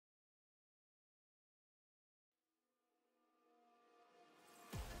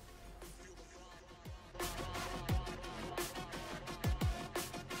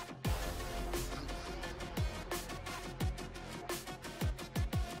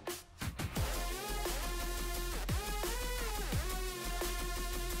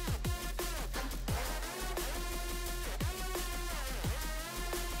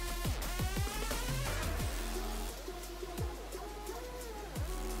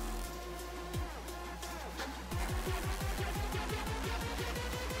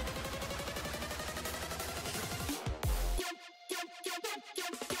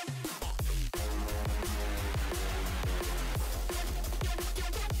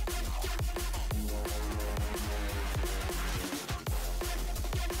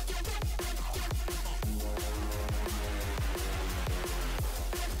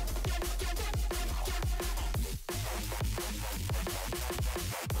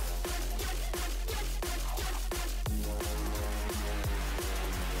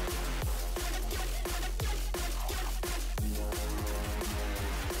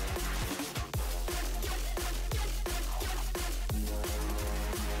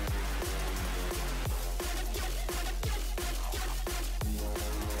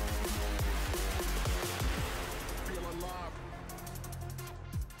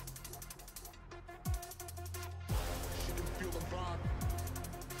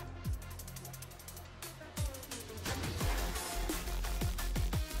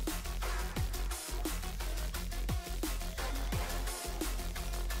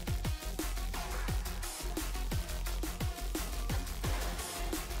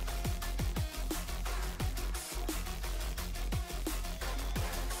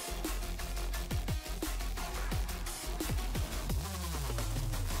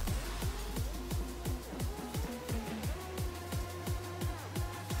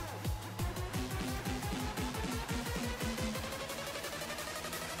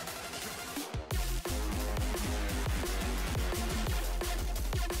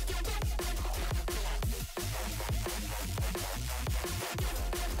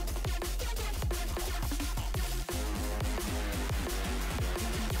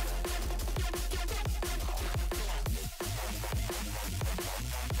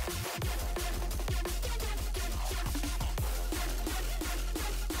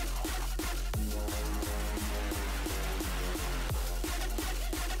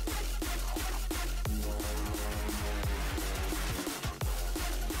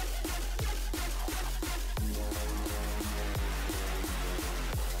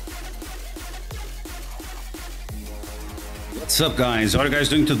What's up, guys? How are you guys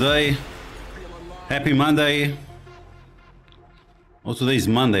doing today? Happy Monday. Oh, today is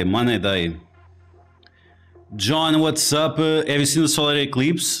Monday day. John, what's up? Have you seen the solar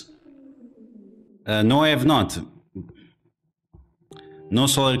eclipse? No, I have not. No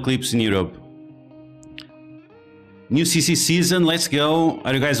solar eclipse in Europe. New CC season, let's go.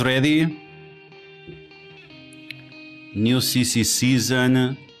 Are you guys ready? New CC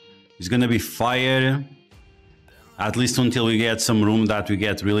season is gonna be fire. At least until we get some room that we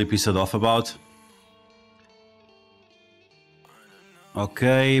get really pissed off about.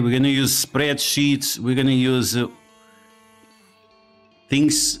 Okay, we're gonna use spreadsheets. We're gonna use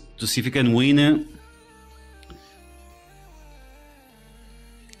things to see if we can win.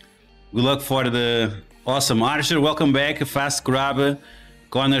 Good luck for the awesome Archer. Welcome back. Fast Grab,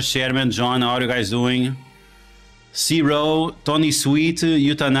 Connor, Sherman, John. How are you guys doing? Zero, Tony Sweet,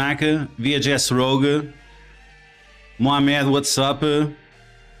 Yutanaka, VHS Rogue. Mohamed, what's up?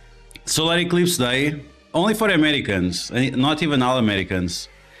 Solar Eclipse Day, only for Americans, not even all Americans.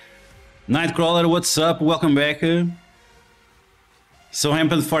 Nightcrawler, what's up? Welcome back. So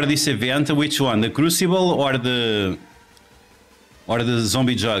happened for this event, which one? The Crucible or the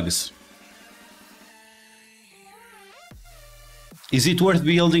Zombie Jugs? Is it worth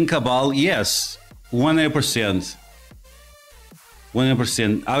building Cabal? Yes, 100%.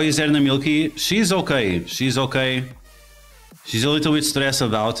 100%. How is Erna Milky? She's okay. She's okay. She's a little bit stressed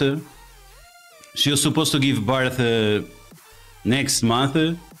about it. She was supposed to give birth next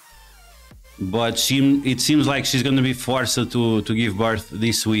month, but it seems like she's going to be forced to give birth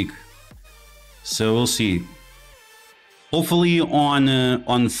this week. So we'll see. Hopefully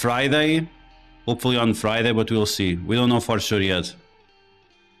on Friday. Hopefully on Friday, but we'll see. We don't know for sure yet.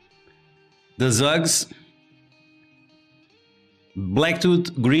 The Zugs.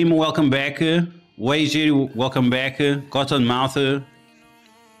 Blacktooth Grim, welcome back. Wager, welcome back. Cottonmouth,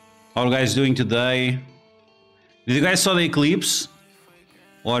 how are you guys doing today? Did you guys saw the eclipse?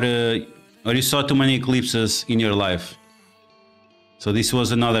 Or you saw too many eclipses in your life? So this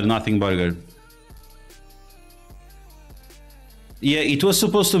was another nothing burger. Yeah, it was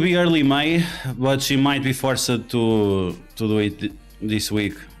supposed to be early May, but she might be forced to do it this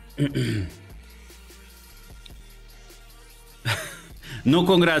week. No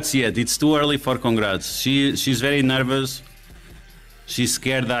congrats yet. It's too early for congrats. She's very nervous. She's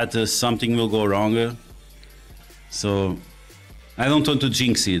scared that something will go wrong. So I don't want to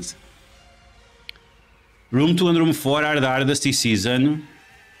jinx it. Room 2 and Room 4 are the hardest this season.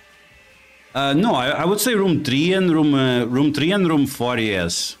 No, I would say Room 3 and Room 3 and Room 4,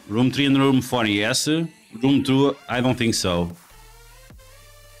 yes. Room 3 and Room 4, yes. Room 2, I don't think so.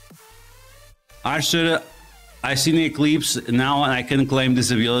 Archer, I seen the eclipse now and I can claim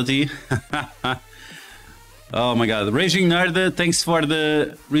disability. Oh my god. Raging Nerd, thanks for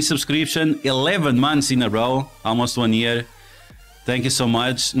the resubscription. 11 months in a row, almost 1 year. Thank you so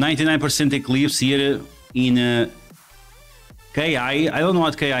much. 99% eclipse here in KI. I don't know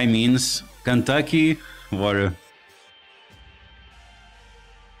what KI means. Kentucky or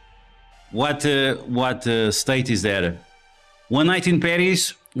what state is there? One Night in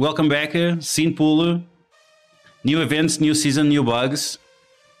Paris. Welcome back. Scene Pool. New events, new season, new bugs.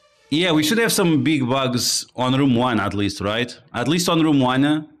 Yeah, we should have some big bugs on Room 1 at least, right? At least on Room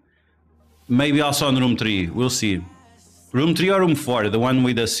 1. Maybe also on Room 3. We'll see. Room 3 or Room 4, the one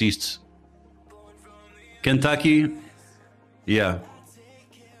with assists. Kentucky. Yeah.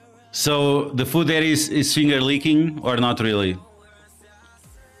 So the food there is finger licking or not really?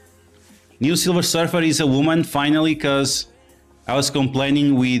 New Silver Surfer is a woman finally, because I was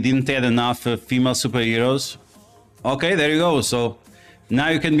complaining we didn't have enough female superheroes. Okay, there you go. So now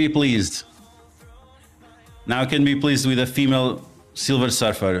you can be pleased. Now you can be pleased with a female Silver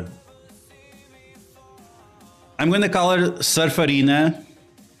Surfer. I'm gonna call her Surferina.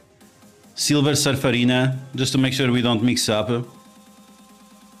 Silver Surferina, just to make sure we don't mix up.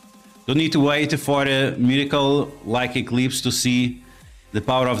 Don't need to wait for a miracle like eclipse to see the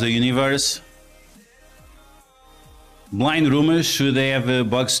power of the universe. Blind Room, should they have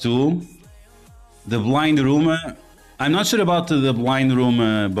bugs too? The Blind Room, I'm not sure about the Blind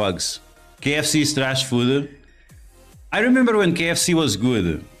Room bugs. KFC is trash food. I remember when KFC was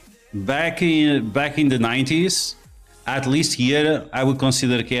good. Back in the 90s, at least here, I would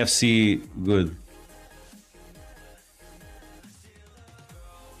consider KFC good.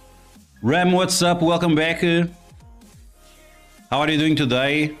 Ram, what's up? Welcome back. How are you doing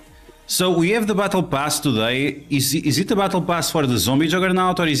today? So we have the Battle Pass today. Is it the Battle Pass for the Zombie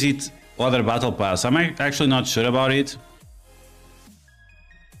Juggernaut or is it other Battle Pass? I'm actually not sure about it.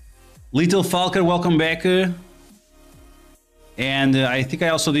 Little Falker, welcome back. And I think I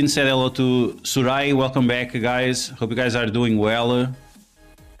also didn't say hello to Surai. Welcome back, guys. Hope you guys are doing well.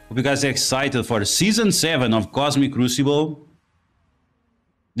 Hope you guys are excited for Season 7 of Cosmic Crucible.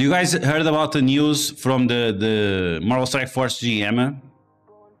 Do you guys heard about the news from the Marvel Strike Force GM?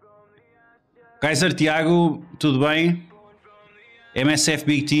 Kaiser Tiago, tudo bem? MSF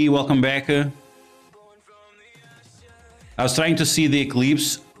Big T, welcome back. I was trying to see the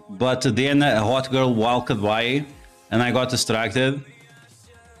eclipse, but then a hot girl walked by and I got distracted.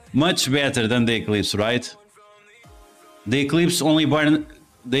 Much better than the eclipse, right? The eclipse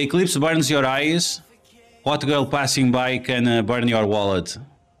burns your eyes. Hot girl passing by can burn your wallet.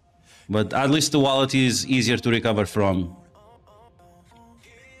 But at least the wallet is easier to recover from.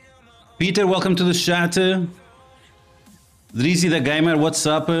 Peter, welcome to the chat. Drizzy the Gamer, what's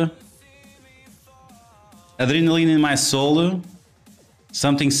up? Adrenaline in my soul.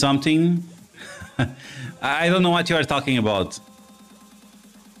 Something, something. I don't know what you are talking about.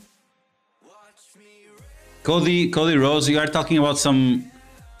 Cody Rose, you are talking about some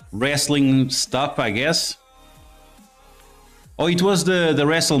wrestling stuff, I guess. Oh, it was the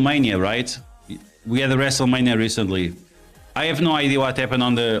WrestleMania, right? We had a WrestleMania recently. I have no idea what happened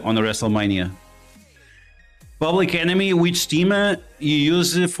on the WrestleMania. Public Enemy, which team you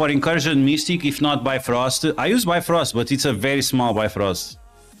use for Incursion Mystic, if not Bifrost? I use Bifrost, but it's a very small Bifrost.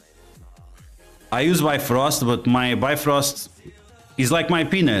 I use Bifrost, but my Bifrost is like my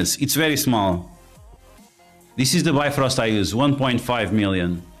penis. It's very small. This is the Bifrost I use, 1.5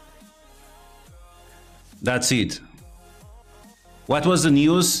 million. That's it. What was the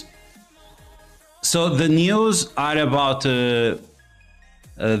news? So the news are about they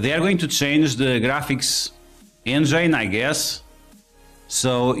are going to change the graphics engine, I guess.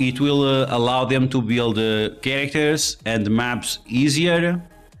 So it will allow them to build characters and maps easier.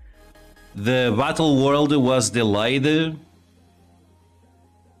 The battle world was delayed.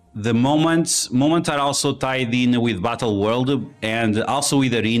 The moments are also tied in with battle world and also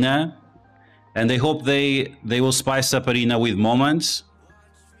with arena. And I hope they will spice up arena with moments.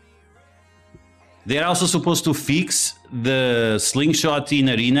 They're also supposed to fix the slingshot in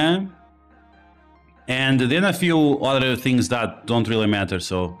arena. And then a few other things that don't really matter,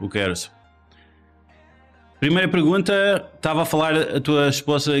 so who cares? Primeira pergunta, estava a falar a tua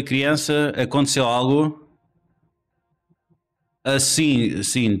esposa e criança, aconteceu algo?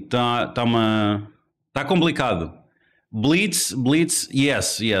 Sim, tá complicado. Blitz,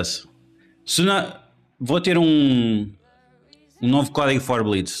 yes. Vou ter um novo código for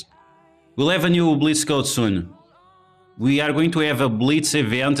Blitz. We'll have a new Blitz code soon. We are going to have a Blitz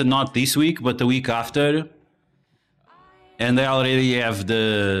event, not this week, but the week after. And I already have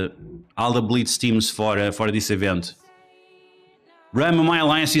all the Blitz teams for this event. Ram, my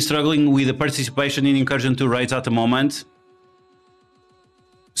alliance is struggling with the participation in Incursion 2 raids at the moment.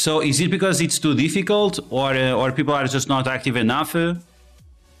 So is it because it's too difficult, or people are just not active enough?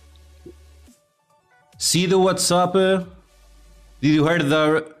 See the what's up? Did you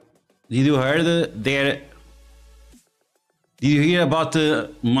hear about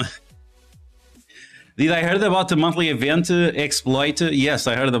the? Did I heard about the monthly event exploit? Yes,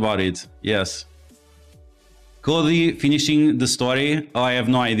 I heard about it. Yes. Cody finishing the story. Oh, I have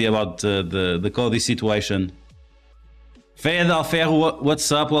no idea about the Cody situation. Fed Alferro,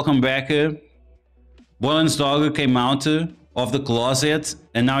 what's up? Welcome back. Boiz dog came out of the closet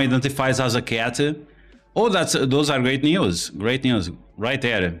and now identifies as a cat. Oh, those are great news. Great news right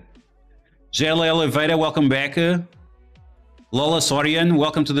there. JL Oliveira, welcome back. Lola Sorian,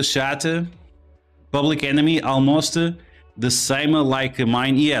 welcome to the chat. Public Enemy, almost the same like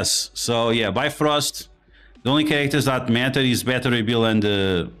mine. Yes. So yeah, Bifrost. The only characters that matter is Battery Bill and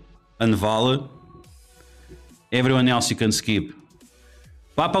Val. Everyone else you can skip.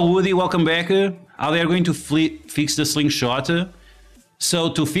 Papa Woody, welcome back. How they are going to fix the slingshot? So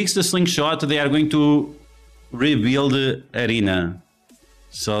to fix the slingshot, they are going to rebuild arena.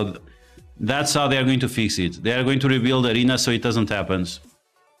 So that's how they are going to fix it. They are going to rebuild arena so it doesn't happen.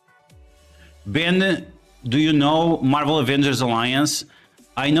 Ben, do you know Marvel Avengers Alliance?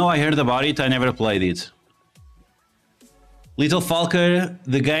 I know, I heard about it, I never played it. Little Falker,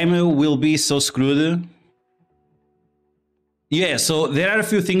 the game will be so screwed. Yeah, so there are a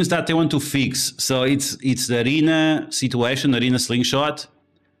few things that they want to fix. So it's the arena situation, arena slingshot,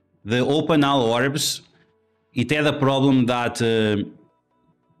 the open all orbs. It had a problem that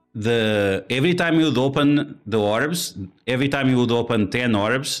every time you would open the orbs, every time you would open 10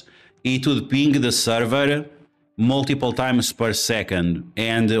 orbs, it would ping the server multiple times per second.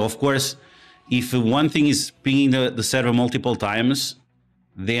 And of course, if one thing is pinging the server multiple times,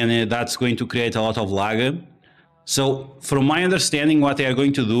 then that's going to create a lot of lag. So from my understanding, what they are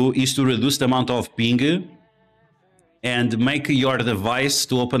going to do is to reduce the amount of ping and make your device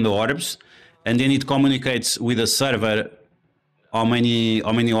to open the orbs, and then it communicates with the server how many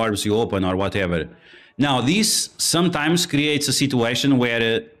orbs you open or whatever. Now, this sometimes creates a situation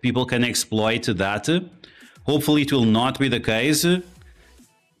where people can exploit that. Hopefully it will not be the case,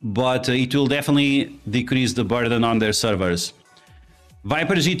 but it will definitely decrease the burden on their servers.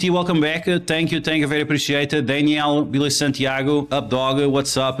 Viper GT, welcome back. Thank you, very appreciated. Daniel, Billy Santiago, up dog,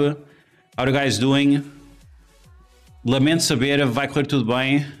 what's up? How are you guys doing? Lamento saber, vai correr tudo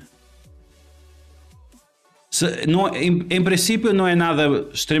bem. Em princípio não é nada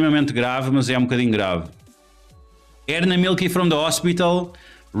extremamente grave, mas é um bocadinho grave. Erna Milky from the hospital,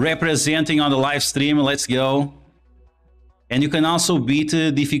 representing on the live stream, let's go. And you can also beat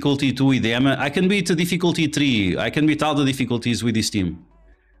difficulty 2 with them. I can beat difficulty 3. I can beat all the difficulties with this team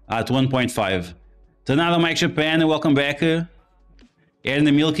at 1.5. Tanada Mike Japan, welcome back.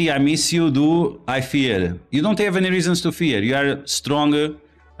 Erna Milky, I miss you, do I fear? You don't have any reasons to fear. You are strong.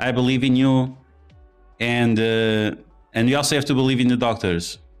 I believe in you. And you also have to believe in the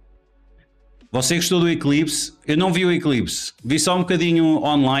doctors. Você gostou do Eclipse? Eu não vi o Eclipse. Vi só um bocadinho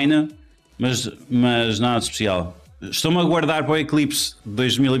online, mas nada de especial. Estou-me a guardar para o Eclipse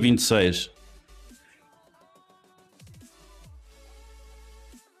 2026.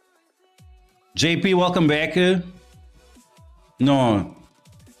 JP, welcome back. No.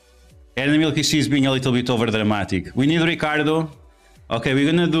 Erna Milky, she's being a little bit over dramatic. We need Ricardo. Okay,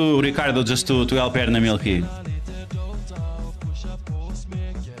 we're gonna do Ricardo just to help Erna Milky.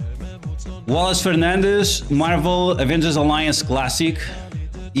 Wallace Fernandez, Marvel Avengers Alliance Classic.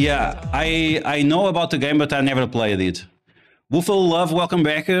 Yeah, I know about the game, but I never played it. Buffalo Love, welcome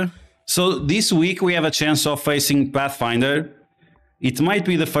back. So this week we have a chance of facing Pathfinder. It might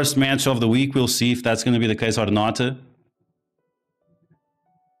be the first match of the week. We'll see if that's going to be the case or not.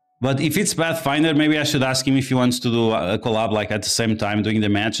 But if it's Pathfinder, maybe I should ask him if he wants to do a collab like at the same time doing the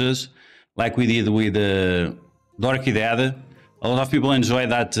matches, like we did with Dorky Dad. A lot of people enjoy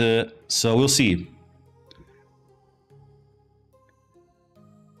that, so we'll see.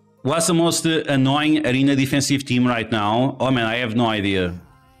 What's the most annoying arena defensive team right now? Oh man, I have no idea.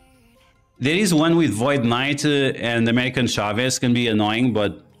 There is one with Void Knight and American Chavez can be annoying,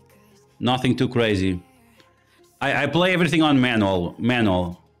 but nothing too crazy. I play everything on manual.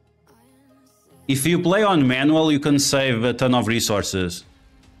 If you play on manual, you can save a ton of resources.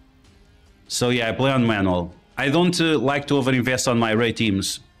 So yeah, I play on manual. I don't like to overinvest on my Ray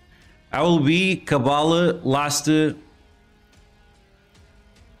teams. I will be Cabal last 2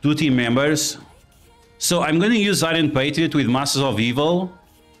 team members. So I'm going to use Iron Patriot with Masters of Evil.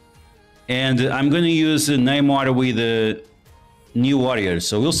 And I'm going to use Namor with New Warriors.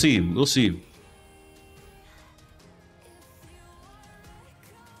 So we'll see. We'll see.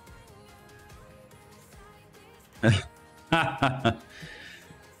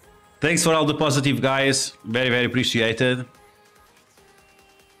 Thanks for all the positive, guys. Very appreciated.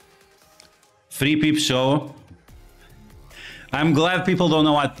 Free Peep Show. I'm glad people don't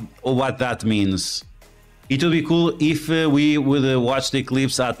know what that means. It would be cool if we would watch the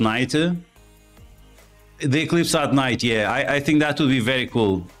eclipse at night. The eclipse at night, yeah. I think that would be very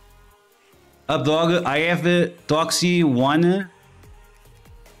cool. Updog, I have Toxie 1.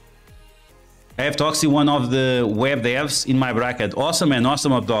 I have Toxie, one of the web devs in my bracket. Awesome, man.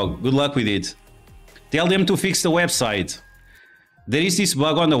 Awesome, Updog. Good luck with it. Tell them to fix the website. There is this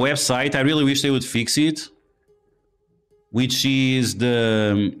bug on the website. I really wish they would fix it. Which is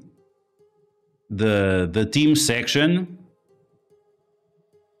the team section.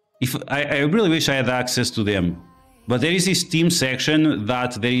 I really wish I had access to them. But there is this team section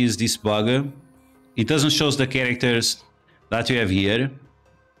that there is this bug. It doesn't show the characters that you have here.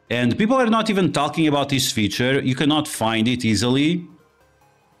 And people are not even talking about this feature. You cannot find it easily.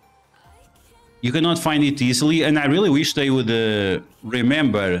 You cannot find it easily. And I really wish they would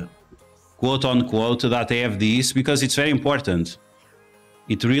remember, quote unquote, that they have this, because it's very important.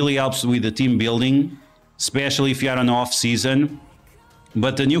 It really helps with the team building, especially if you are on off season.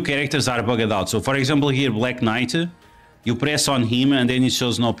 But the new characters are bugged out. So for example, here, Black Knight, you press on him and then it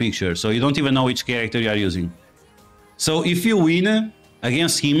shows no picture. So you don't even know which character you are using. So if you win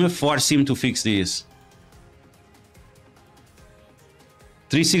against him, force him to fix this.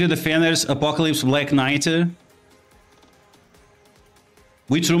 3 Secret Defenders, Apocalypse, Black Knight.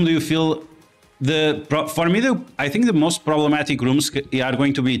 Which room do you feel? For me, I think the most problematic rooms are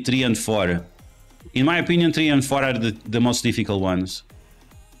going to be 3 and 4. In my opinion, 3 and 4 are the most difficult ones.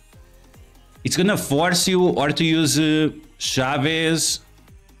 It's gonna force you or to use Chavez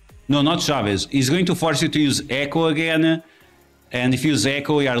No, not Chavez. He's going to force you to use Echo again. And if you use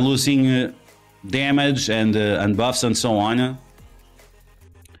Echo, you are losing damage and buffs and so on.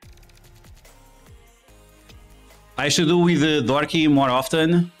 I should do with Dorky more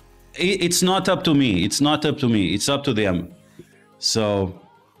often. It's not up to me. It's not up to me. It's up to them. So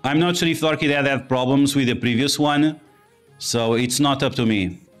I'm not sure if Dorky had problems with the previous one. So it's not up to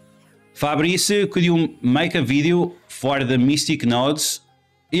me. Fabrice, could you make a video for the Mystic nodes?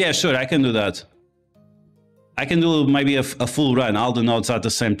 Yeah, sure, I can do that. I can do maybe a full run, all the nodes at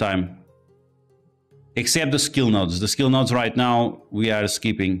the same time. Except the skill nodes. The skill nodes right now, we are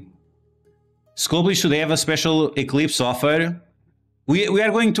skipping. Scopely should have a special Eclipse offer. We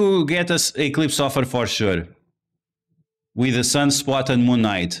are going to get an Eclipse offer for sure. With the Sunspot and Moon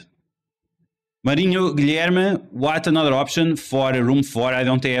Knight. Marinho Guilherme, what another option for room 4? I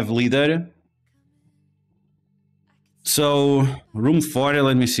don't have leader. So, room 4,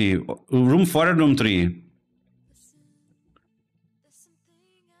 let me see. Room 4 or room 3?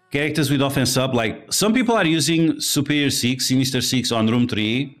 Characters with offense up, like some people are using Superior 6, Sinister 6 on room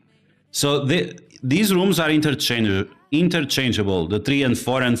 3. So these rooms are interchangeable. The 3 and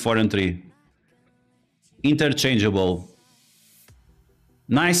 4 and 4 and 3. Interchangeable.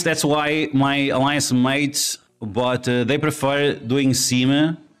 Nice, that's why my alliance mates, but they prefer doing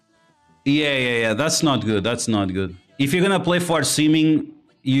Sim. Yeah, that's not good, that's not good. If you're gonna play for Simming,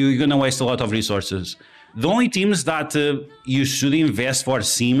 you're gonna waste a lot of resources. The only teams that you should invest for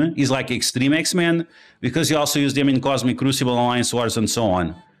Sim is like Extreme X-Men, because you also use them in Cosmic Crucible, Alliance Wars, and so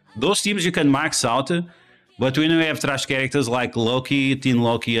on. Those teams you can max out, but when you have trash characters like Loki, Teen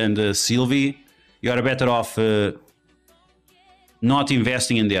Loki, and Sylvie, you are better off not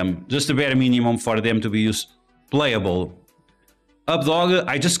investing in them. Just the bare minimum for them to be playable. Updog,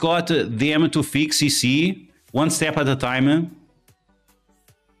 I just got them to fix CC, one step at a time.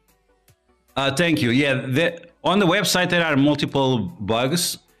 Thank you. Yeah, on the website there are multiple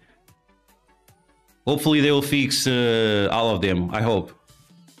bugs. Hopefully they will fix all of them, I hope.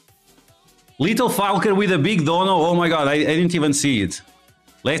 Little Falcon with a big dono. Oh my god, I didn't even see it.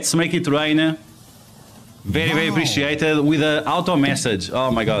 Let's make it rain. Very appreciated with an auto message.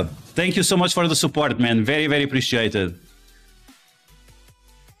 Oh my god. Thank you so much for the support, man. Very appreciated.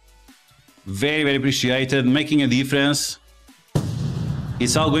 Very appreciated. Making a difference.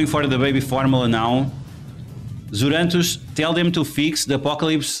 It's all going for the baby formula now. Zurantus, tell them to fix the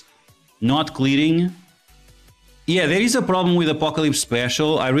Apocalypse not clearing. Yeah, there is a problem with Apocalypse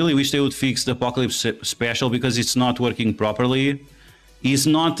Special. I really wish they would fix the Apocalypse Special because it's not working properly. He's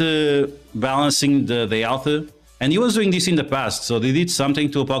not balancing the health. And he was doing this in the past, so they did something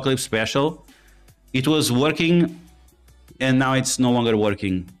to Apocalypse Special. It was working, and now it's no longer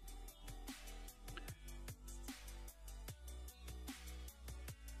working.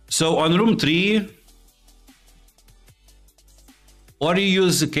 So on room 3, or you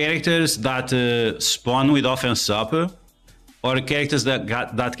use characters that spawn with offense up, or characters that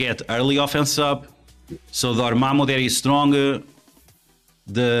get early offense up. So the Dormammu there is strong.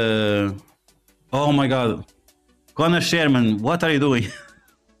 Oh my god, Connor Sherman, what are you doing?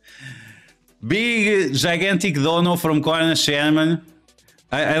 Big gigantic dono from Connor Sherman.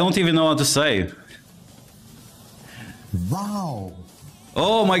 I don't even know what to say. Wow.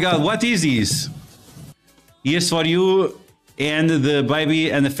 Oh my god, what is this? Here's for you and the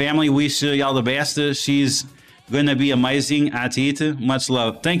baby and the family. Wish y'all the best. She's gonna be amazing at it. Much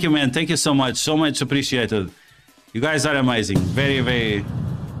love. Thank you, man. Thank you so much. So much appreciated. You guys are amazing. Very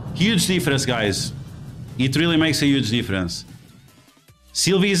huge difference, guys. It really makes a huge difference.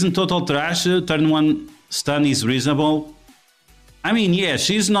 Sylvie isn't total trash. Turn 1 stun is reasonable. I mean, yeah,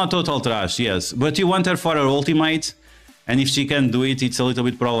 she's not total trash, yes. But you want her for her ultimate. And if she can do it, it's a little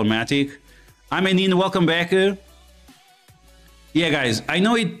bit problematic. I'm Anin, welcome back. Yeah, guys, I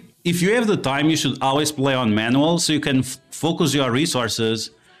know it. If you have the time, you should always play on manual so you can focus your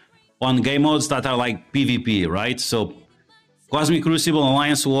resources on game modes that are like PvP, right? So Cosmic Crucible,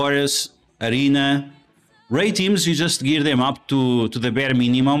 Alliance Wars, Arena. Raid teams, you just gear them up to the bare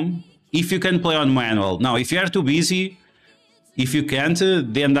minimum if you can play on manual. Now, if you are too busy, if you can't,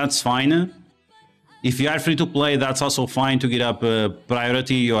 then that's fine. If you are free to play, that's also fine to get up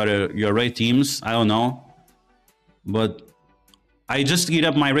priority your raid teams. I don't know. But I just get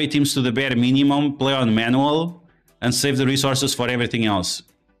up my raid teams to the bare minimum, play on manual, and save the resources for everything else.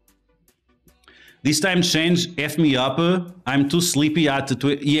 This time change, F me up. I'm too sleepy at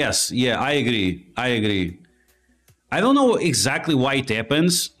the yes, yeah, I agree. I don't know exactly why it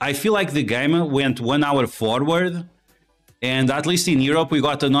happens. I feel like the game went 1 hour forward. And at least in Europe, we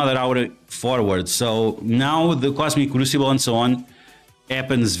got another hour forward. So now the Cosmic Crucible and so on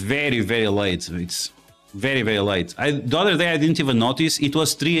happens very, very late. It's very, very late. The other day I didn't even notice. It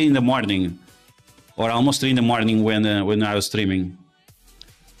was 3 in the morning, or almost 3 in the morning when I was streaming.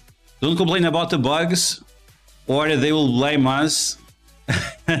 Don't complain about the bugs, or they will blame us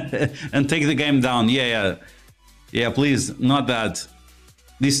and take the game down. Yeah, please, not that.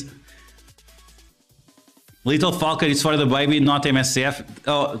 This Little Falcon is for the baby, not MSF.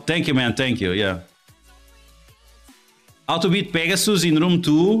 Oh, thank you, man. Thank you. Yeah. How to beat Pegasus in room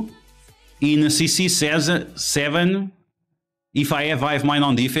 2 in CC 7 if I have mine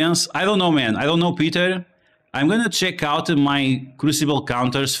on defense? I don't know, man. I don't know, Peter. I'm gonna check out my Crucible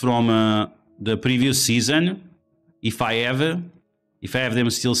counters from the previous season if I have them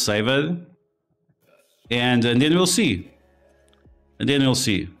still saved, and then we'll see.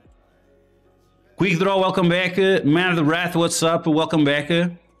 Quick Draw, welcome back. Man the Wrath, what's up? Welcome back.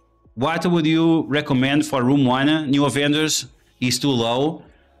 What would you recommend for room 1? New Avengers is too low.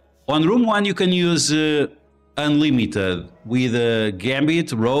 On room 1 you can use Unlimited with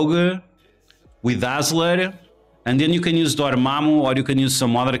Gambit, Rogue, with Dazzler, and then you can use Dormammu, or you can use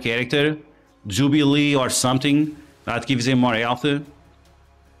some other character, Jubilee or something that gives him more health.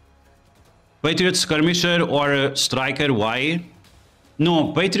 Patriot Skirmisher or Striker, why?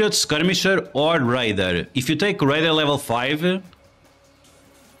 No, Patriot Skirmisher or Raider. If you take Raider level 5,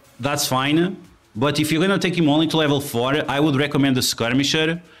 that's fine. But if you're gonna take him only to level 4, I would recommend the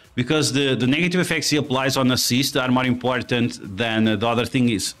Skirmisher, because the negative effects he applies on assist are more important than the other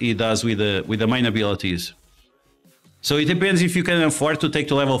things he does with the main abilities. So it depends if you can afford to take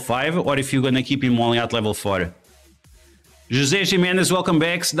to level 5 or if you're gonna keep him only at level 4. Jose Jimenez, welcome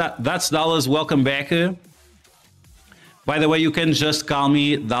back. That's Dallas, welcome back. By the way, you can just call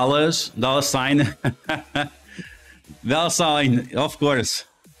me Dallas, dollar sign. Dollar sign, of course.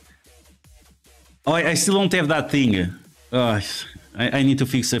 Oh, I still don't have that thing. I need to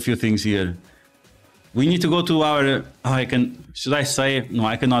fix a few things here. We need to go to our... Oh, should I say? No,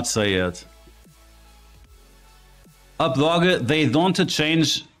 I cannot say it. Updog, they don't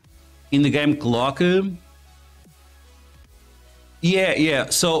change in the game clock. Yeah.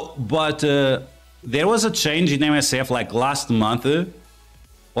 So, but there was a change in MSF like last month,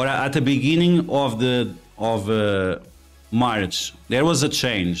 or at the beginning of March. There was a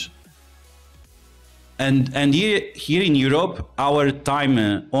change. And here in Europe, our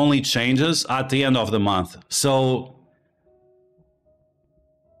time only changes at the end of the month. So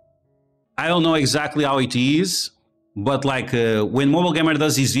I don't know exactly how it is, but like when Mobile Gamer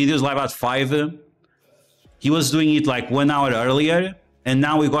does his videos live at 5, he was doing it like 1 hour earlier, and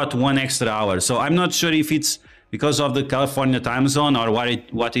now we got 1 extra hour. So I'm not sure if it's because of the California time zone or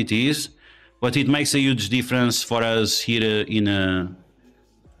what it is, but it makes a huge difference for us here in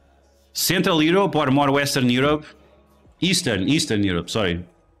Central Europe, or more Western Europe. Eastern Europe, sorry.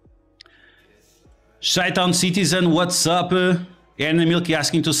 Shytown Citizen, what's up? Erna Milky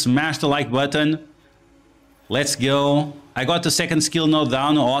asking to smash the like button. Let's go. I got the second skill node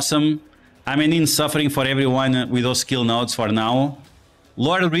down, awesome. I'm in suffering for everyone with those skill nodes for now.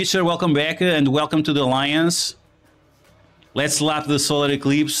 Lord Richard, welcome back and welcome to the Alliance. Let's slap the solar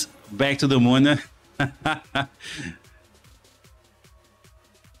eclipse back to the moon.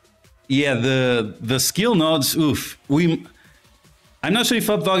 Yeah, the skill nodes, oof. I'm not sure if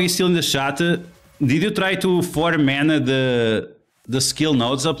Updog is still in the chat. Did you try to 4-man the skill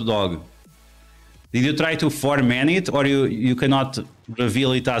nodes, Updog? Did you try to 4-man it, or you cannot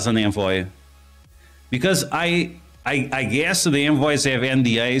reveal it as an envoy? Because I guess the envoys have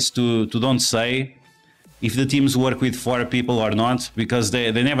NDAs to don't say if the teams work with 4 people or not, because they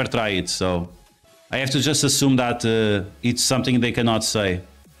never try it. So I have to just assume that it's something they cannot say.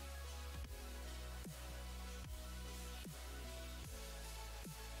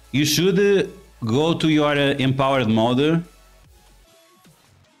 You should go to your empowered mode.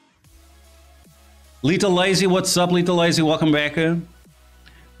 Little Lazy, what's up, Little Lazy? Welcome back.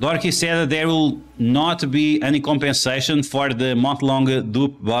 Dorky said that there will not be any compensation for the month-long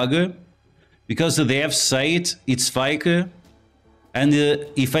dupe bug because the devs say it's fake, and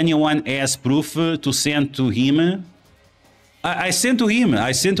if anyone has proof to send to him, I sent to him.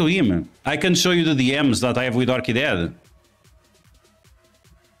 I can show you the DMs that I have with Dorky Dead.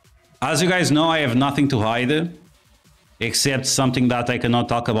 As you guys know, I have nothing to hide, except something that I cannot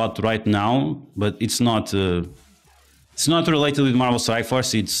talk about right now, but it's not related with Marvel Strike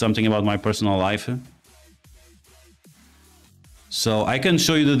Force, it's something about my personal life. So I can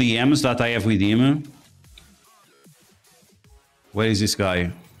show you the DMs that I have with him. Where is this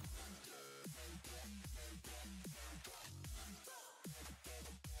guy?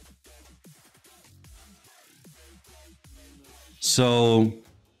 So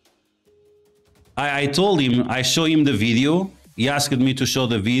I told him, I show him the video. He asked me to show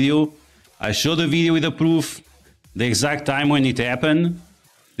the video. I show the video with the proof, the exact time when it happened.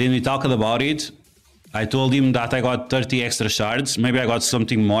 Then we talked about it. I told him that I got 30 extra shards. Maybe I got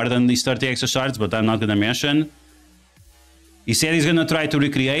something more than these 30 extra shards, but I'm not going to mention. He said he's going to try to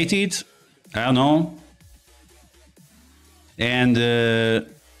recreate it. I don't know. And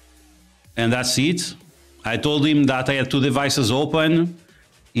that's it. I told him that I had 2 devices open.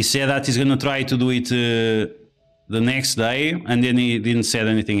 He said that he's going to try to do it the next day, and then he didn't say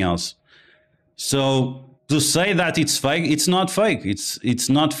anything else. So to say that it's fake, it's not fake. It's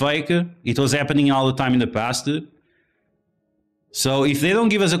not fake. It was happening all the time in the past. So if they don't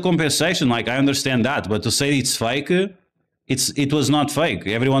give us a compensation, like, I understand that, but to say it's fake, it was not fake.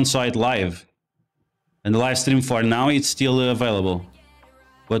 Everyone saw it live. And the live stream for now, it's still available,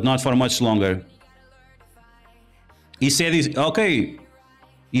 but not for much longer. He said he's okay.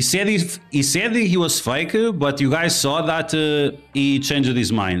 He said he was fake, but you guys saw that he changed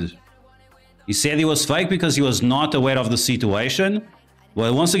his mind. He said he was fake because he was not aware of the situation.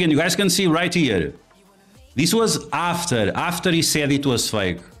 Well, once again, you guys can see right here. This was after he said it was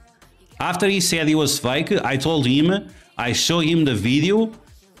fake. After he said he was fake, I told him, I showed him the video,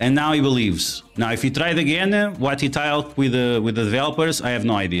 and now he believes. Now, if he tried again, what he talked with the developers, I have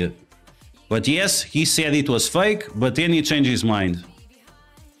no idea. But yes, he said it was fake, but then he changed his mind.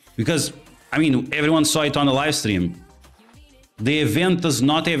 Because, I mean, everyone saw it on the live stream. The event does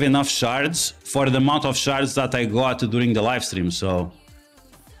not have enough shards for the amount of shards that I got during the live stream. So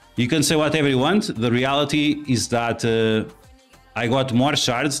you can say whatever you want. The reality is that I got more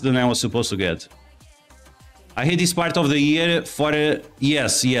shards than I was supposed to get. I hate this part of the year for...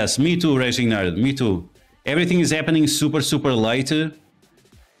 yes, me too, Raging Nerd, me too. Everything is happening super, super late.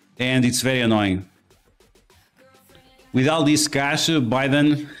 And it's very annoying. With all this cash,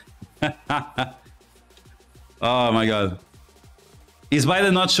 Biden... oh my god. Is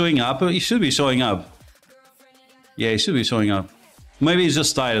Biden not showing up? He should be showing up. Yeah, he should be showing up. Maybe he's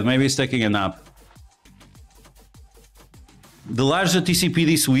just tired. Maybe he's taking a nap. The larger TCP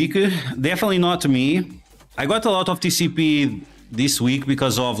this week? Definitely not me. I got a lot of TCP this week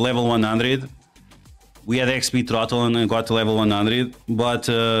because of level 100. We had XP throttle and I got to level 100. But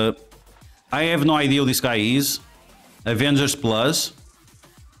I have no idea who this guy is. Avengers Plus.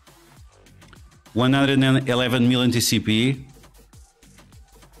 111 million TCP.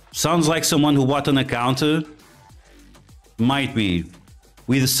 Sounds like someone who bought an account. Might be.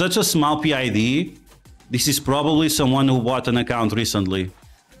 With such a small PID, this is probably someone who bought an account recently.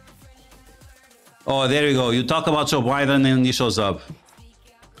 Oh, there you go. You talk about Joe Biden and he shows up.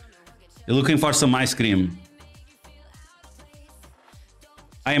 You're looking for some ice cream.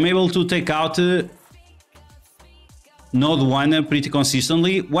 I am able to take out Node 1 pretty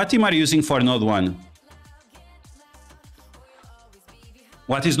consistently. What team are you using for Node 1?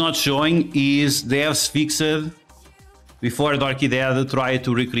 What is not showing is devs fixed before Dorky Dad tried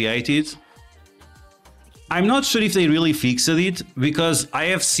to recreate it. I'm not sure if they really fixed it, because I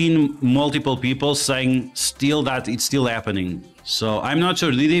have seen multiple people saying still that it's still happening. So I'm not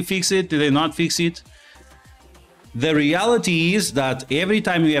sure. Did they fix it? Did they not fix it? The reality is that every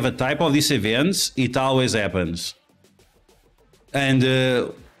time you have a type of these events, it always happens. And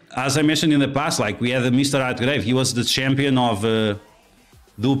as I mentioned in the past, like we had Mr. Artgrave, he was the champion of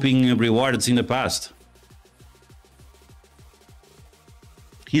duping rewards in the past.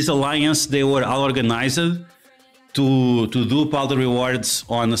 His alliance, they were all organized to dupe all the rewards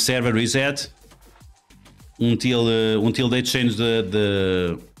on the server reset until they changed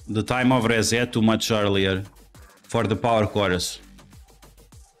the time of reset to much earlier for the power cores.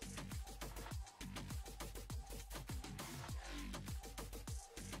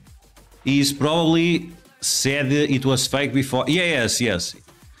 He's probably said it was fake before. Yeah, yes.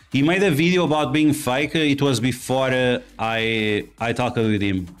 He made a video about being fake. It was before I talked with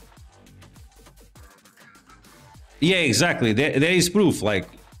him. Yeah, exactly. There is proof. Like,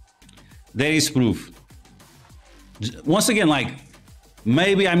 there is proof. Once again, like,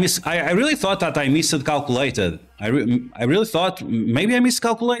 maybe I really thought that I miscalculated. I really thought maybe I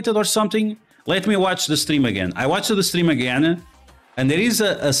miscalculated or something. Let me watch the stream again. I watched the stream again, and there is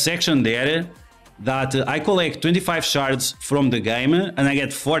a section there that I collect 25 shards from the game and I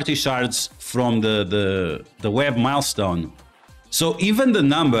get 40 shards from the web milestone. So even the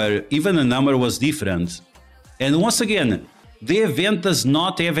number was different. And once again, the event does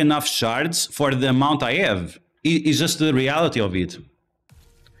not have enough shards for the amount I have. It's just the reality of it.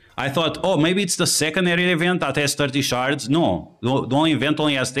 I thought, oh, maybe it's the secondary event that has 30 shards. No, the only event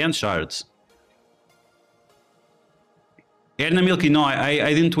only has 10 shards. Erna Milky, no,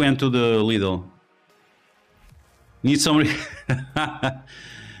 I didn't went to the Lidl. Need some...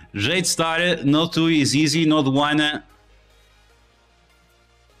 Jade Star, Node 2 is easy, Node 1...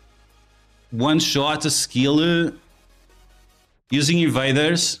 One shot skill using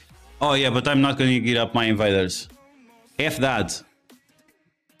invaders. Oh yeah, but I'm not going to get up my invaders. F that.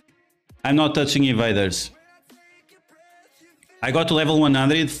 I'm not touching invaders. I got to level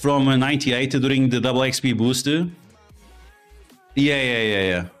 100 from 98 during the double XP boost.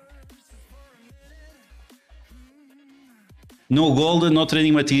 Yeah. No gold, no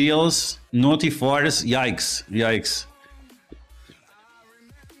training materials, no T4s. Yikes.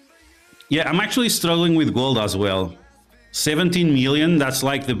 Yeah, I'm actually struggling with gold as well. 17 million, that's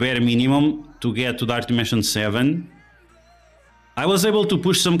like the bare minimum to get to Dark Dimension 7. I was able to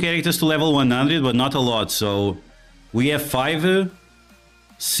push some characters to level 100, but not a lot. So we have 5,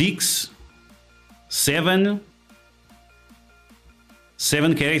 6, 7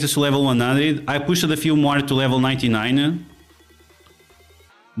 characters to level 100. I pushed a few more to level 99.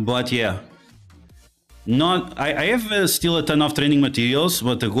 But yeah. I have still a ton of training materials,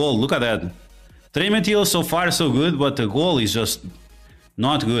 but the goal, look at that. Training materials so far so good, but the goal is just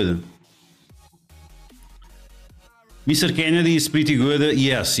not good. Mr. Kennedy is pretty good.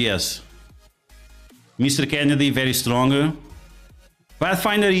 Yes. Mr. Kennedy very strong.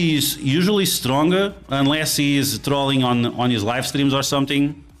 Pathfinder is usually stronger unless he is trolling on his live streams or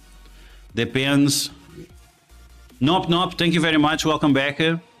something. Depends. Nope, thank you very much. Welcome back.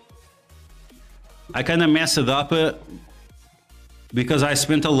 I kind of messed it up because I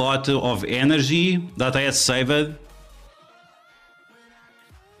spent a lot of energy that I had saved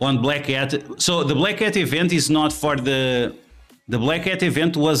on Black Cat. So the Black Cat event is not for the Black Cat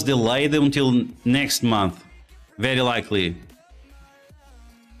event was delayed until next month, very likely.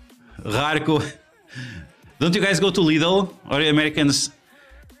 Rarco, don't you guys go to Lidl or Americans?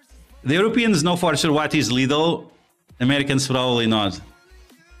 The Europeans know for sure what is Lidl. Americans probably not.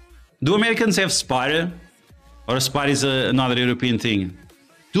 Do Americans have Spar? Or Spar is another European thing?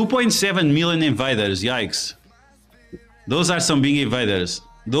 2.7 million invaders, yikes. Those are some big invaders.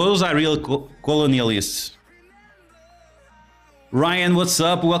 Those are real colonialists. Ryan, what's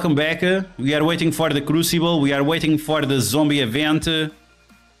up? Welcome back. We are waiting for the Crucible. We are waiting for the zombie event.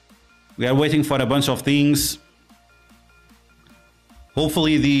 We are waiting for a bunch of things.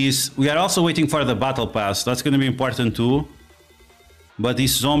 Hopefully these... We are also waiting for the Battle Pass. That's going to be important too. But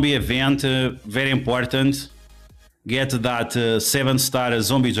this zombie event, very important. Get that 7-star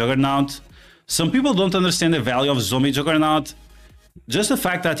zombie juggernaut. Some people don't understand the value of zombie juggernaut. Just the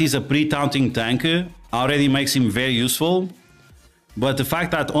fact that he's a pre-taunting tank already makes him very useful. But the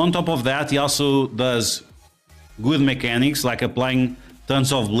fact that on top of that he also does good mechanics, like applying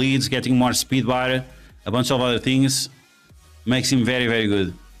tons of bleeds, getting more speed bar, a bunch of other things, makes him very, very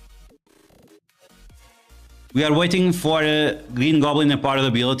good. We are waiting for Green Goblin empowered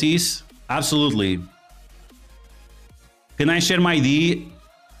abilities. Absolutely. Can I share my ID?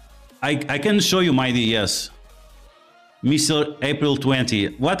 I can show you my ID, yes. Mr. April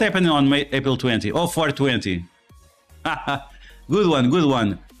 20. What happened on April 20? Oh, 420. Good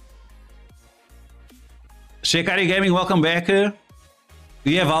one. Shekari Gaming, welcome back.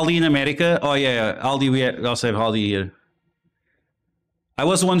 We have Aldi in America. Oh yeah, Aldi, we also have Aldi here. I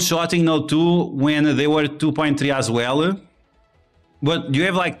was one-shotting Node 2 when they were 2.3 as well. But do you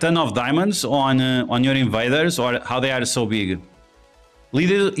have like ton of diamonds on your invaders, or how they are so big?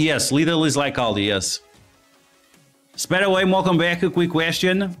 Lidl, yes, Lidl is like Aldi, yes. Sparroway, welcome back. A quick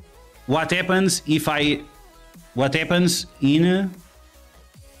question. What happens if what happens in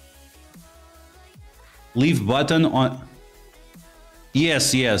leave button on...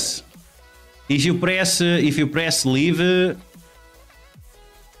 Yes. If you press leave,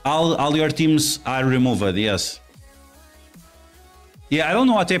 all your teams are removed, yes. Yeah, I don't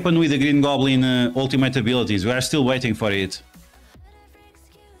know what happened with the Green Goblin ultimate abilities. We are still waiting for it.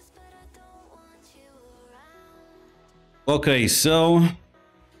 Okay, so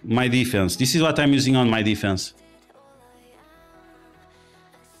my defense. This is what I'm using on my defense.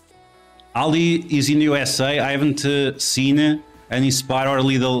 Aldi is in USA. I haven't seen any Spar or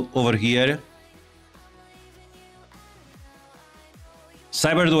Lidl over here.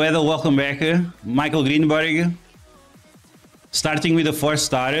 Cyber Duedo, welcome back. Michael Greenberg. Starting with a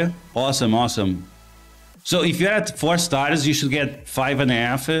 4-star. Awesome. So if you're at 4 stars, you should get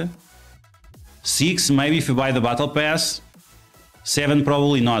 5.5. 6 maybe if you buy the Battle Pass. 7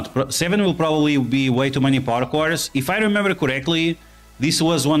 probably not. 7 will probably be way too many power cores. If I remember correctly, this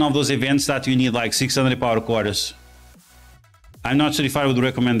was one of those events that you need like 600 power cores. I'm not sure if I would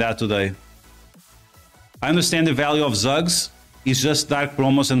recommend that today. I understand the value of ZUGGS. It's just dark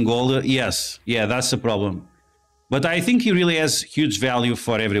promos and gold. Yes, yeah, that's the problem. But I think he really has huge value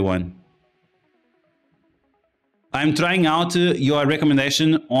for everyone. I'm trying out your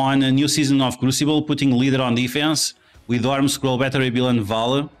recommendation on a new season of Crucible, putting leader on defense with Orm, Scroll, Battery, Bill, and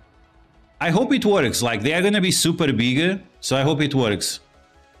Val. I hope it works. Like, they are going to be super big, so I hope it works.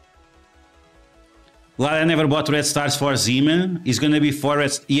 Glad I never bought red stars for Zim. It's going to be 4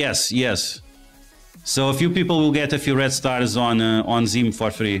 red... Yes, yes. So a few people will get a few red stars on Zim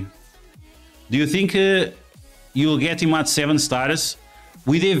for free. Do you think you'll get him at 7 stars?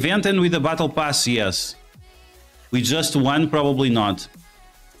 With the event and with the battle pass, yes. With just one, probably not.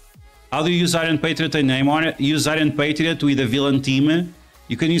 How do you use Iron Patriot and Namor? Use Iron Patriot with a villain team.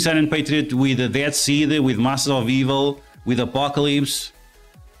 You can use Iron Patriot with a Dead Seed, with Masters of Evil, with Apocalypse.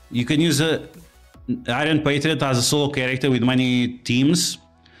 You can use Iron Patriot as a solo character with many teams.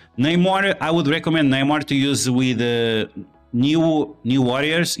 Namor, I would recommend Namor to use with new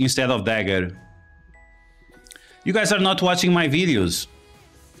warriors instead of Dagger. You guys are not watching my videos.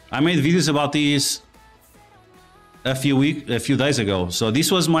 I made videos about this a few days ago. So this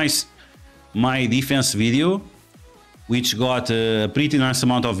was my defense video, which got a pretty nice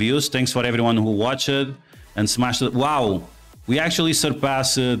amount of views. Thanks for everyone who watched it and smashed it. Wow, we actually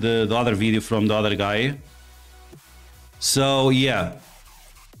surpassed the other video from the other guy. So yeah.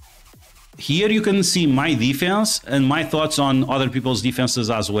 Here you can see my defense and my thoughts on other people's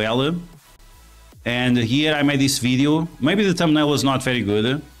defenses as well. And here I made this video. Maybe the thumbnail was not very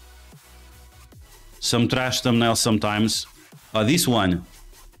good. Some trash thumbnails sometimes. This one.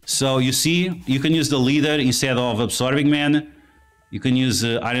 So you see, you can use the leader instead of Absorbing Man. You can use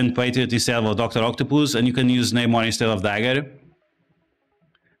Iron Patriot instead of Dr. Octopus. And you can use Namor instead of Dagger.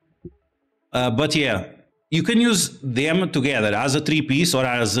 But yeah. You can use them together as a 3-piece or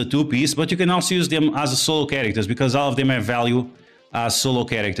as a 2-piece, but you can also use them as solo characters because all of them have value as solo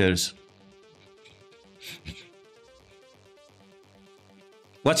characters.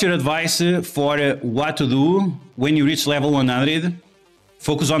 What's your advice for what to do when you reach level 100?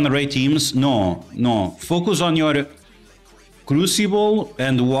 Focus on the raid teams? No. Focus on your Crucible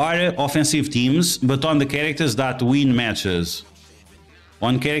and War offensive teams, but on the characters that win matches.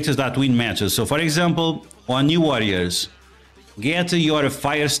 So for example, on new warriors, get your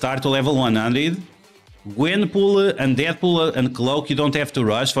fire star to level 100. Gwenpool and Deadpool and Cloak, you don't have to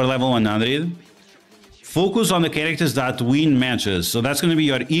rush for level 100. Focus on the characters that win matches. So that's going to be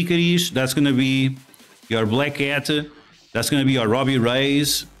your Icarish, that's going to be your Black Cat, that's going to be your Robbie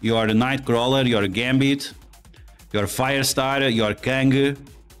Reyes, your Nightcrawler, your Gambit, your Firestar, your Kang.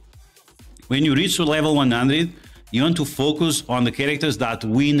 When you reach level 100, you want to focus on the characters that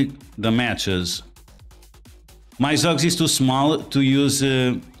win the matches. My ZUGGS is too small to use.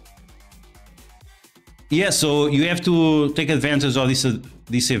 Yeah, so you have to take advantage of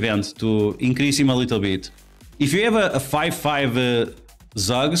this event to increase him a little bit. If you have a 5-5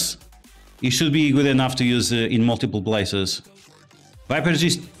 ZUGGS, it should be good enough to use in multiple places. Viper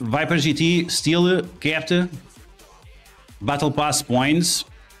GT still kept Battle Pass points.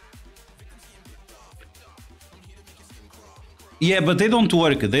 Yeah, but they don't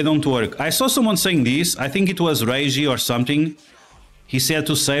work. I saw someone saying this, I think it was Reiji or something. He said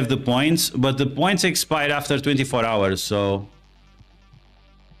to save the points, but the points expired after 24 hours, so...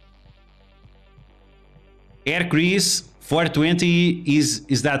 Air Chris 420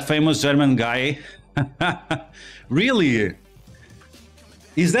 is that famous German guy. Really?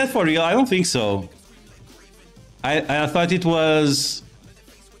 Is that for real? I don't think so. I thought it was...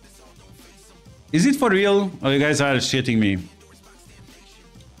 Is it for real? Oh, you guys are shitting me.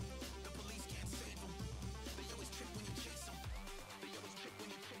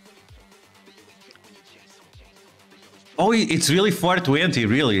 Oh, it's really 420,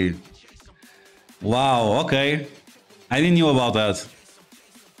 really? Wow, okay. I didn't know about that.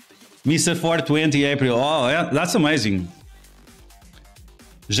 Mr. 420 April. Oh, yeah, that's amazing.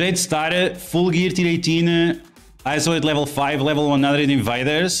 Jade Star, full gear tier 18, isolate level 5, level 100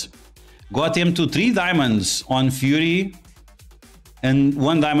 invaders. Got him to 3 diamonds on Fury and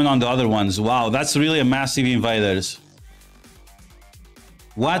 1 diamond on the other ones. Wow, that's really a massive invaders.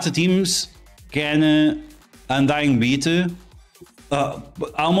 What teams can Undying beat?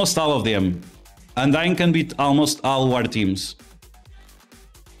 Almost all of them. Undying can beat almost all war teams.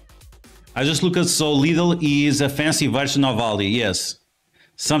 I just look at so Lidl is a fancy version of Aldi, yes.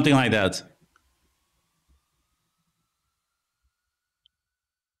 Something like that.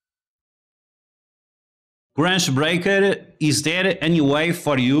 Crunch Breaker, is there any way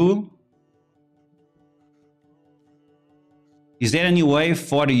for you? Is there any way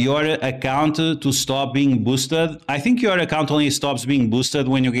for your account to stop being boosted? I think your account only stops being boosted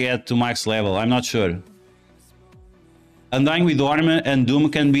when you get to max level. I'm not sure. Undying with Orm and Doom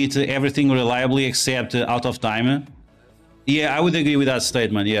can beat everything reliably except out of time. Yeah, I would agree with that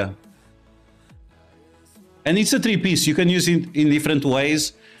statement, yeah. And it's a 3-piece, you can use it in different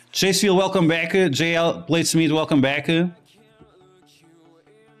ways. Chasefield, welcome back. JL Platesmith, welcome back.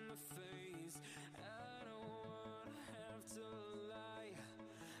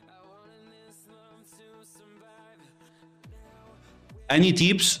 Any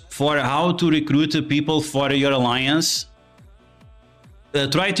tips for how to recruit people for your alliance?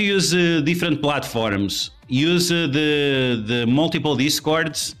 Try to use different platforms. Use the multiple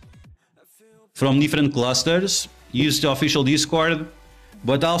discords from different clusters. Use the official Discord,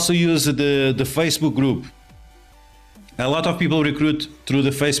 but also use the Facebook group. A lot of people recruit through the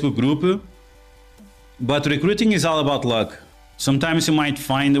Facebook group, but recruiting is all about luck. Sometimes you might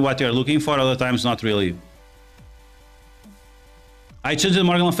find what you're looking for, other times not really. I changed the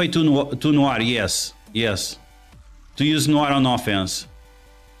Morgan Le Fay to Noir, yes, yes. To use Noir on offense.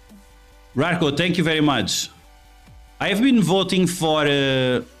 Rarko, thank you very much. I have been voting for...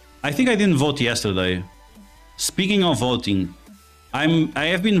 I think I didn't vote yesterday. Speaking of voting, I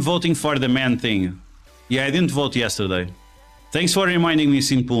have been voting for the man thing. Yeah, I didn't vote yesterday. Thanks for reminding me,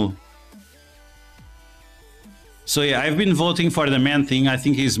 Sinpool. So yeah, I've been voting for the man thing. I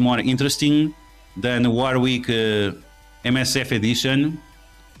think he's more interesting than Warwick MSF edition.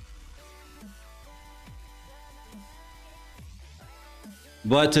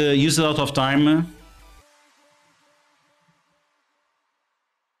 But use it out of time.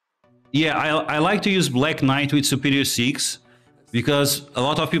 Yeah, I like to use Black Knight with Superior 6 because a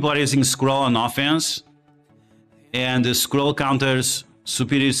lot of people are using Scroll on offense and the Scroll counters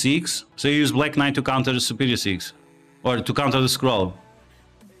Superior 6. So you use Black Knight to counter Superior 6 or to counter the Scroll.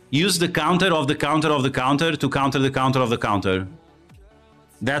 Use the counter of the counter of the counter to counter the counter of the counter.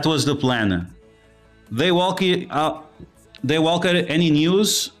 That was the plan. Daywalker, any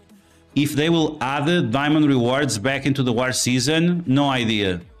news? If they will add diamond rewards back into the war season? No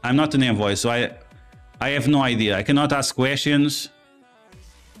idea. I'm not an envoy, so I have no idea. I cannot ask questions.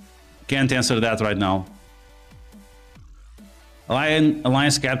 Can't answer that right now.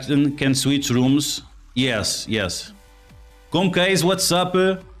 Alliance captain can switch rooms. Yes, yes. Comcase, what's up?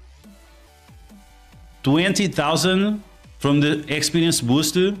 20,000 from the experience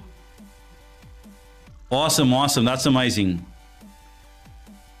boost. Awesome, awesome. That's amazing.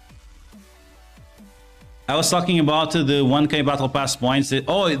 I was talking about the 1K battle pass points.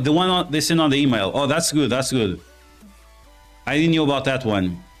 Oh, the one they sent on the email. Oh, that's good. That's good. I didn't know about that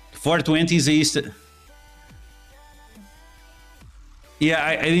one. 420 is the East. Yeah,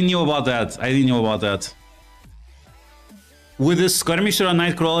 I didn't know about that. I didn't know about that. With the skirmisher or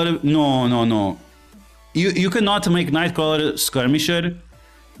Nightcrawler? No, no, no. You cannot make Nightcrawler skirmisher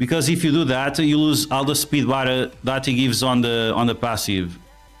because if you do that, you lose all the speed bar that he gives on the passive.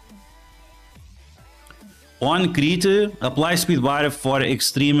 On crit, apply speed bar for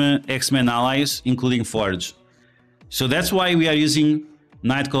extreme X-Men allies, including Forge. So that's why we are using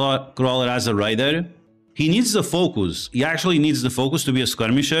Nightcrawler as a raider. He needs the focus. He actually needs the focus to be a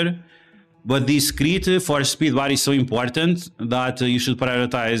skirmisher. But this crit for speed bar is so important that you should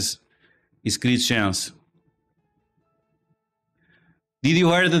prioritize his crit chance. Did you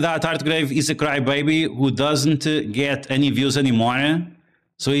hear that Artgrave is a crybaby who doesn't get any views anymore?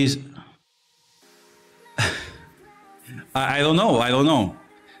 So he's... I don't know, I don't know.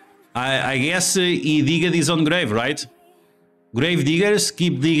 I guess he digged his own grave, right? Grave diggers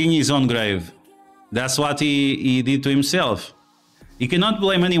keep digging his own grave. That's what he did to himself. He cannot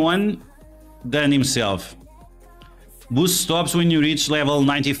blame anyone than himself. Boost stops when you reach level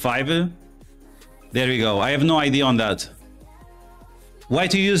 95. There we go. I have no idea on that. Why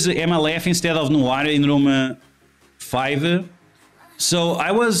to use MLF instead of Noir in room 5? So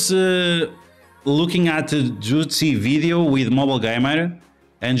I was looking at a Jutsi video with Mobile Gamer,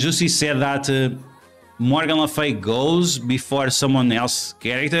 and Jutsi said that Morgan Le Fay goes before someone else's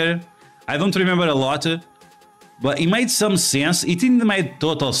character. I don't remember a lot, but it made some sense. It didn't make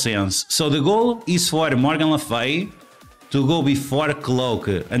total sense. So the goal is for Morgan Le Fay to go before Cloak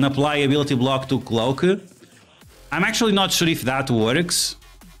and apply ability block to Cloak. I'm actually not sure if that works,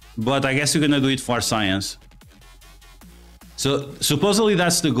 but I guess you're gonna do it for science. So supposedly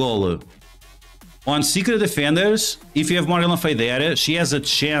that's the goal. On Secret Defenders, if you have Morgan Le Fay there, she has a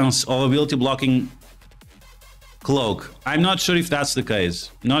chance of ability blocking Cloak. I'm not sure if that's the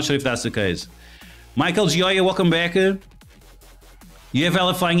case. Not sure if that's the case. Michael Gioia, welcome back. You have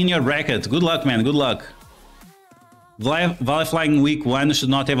Elefying in your bracket. Good luck, man. Good luck. Valley Flying week 1 should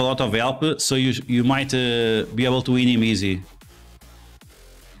not have a lot of help, so you might be able to win him easy.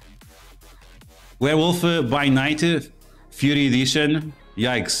 Werewolf by night, Fury Edition,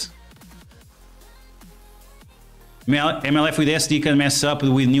 yikes. MLF with SD can mess up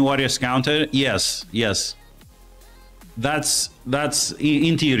with New Warriors counter, yes. That's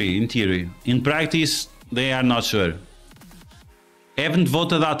in theory. In practice, they are not sure. Haven't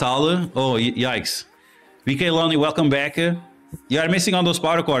voted at all, oh yikes. VK Lonely, welcome back. You are missing on those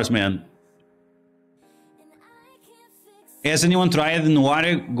power cores, man. Has anyone tried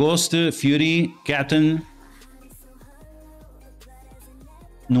Noir, Ghost, Fury, Captain?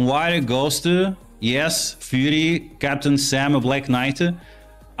 Noir, Ghost, yes. Fury, Captain Sam, Black Knight.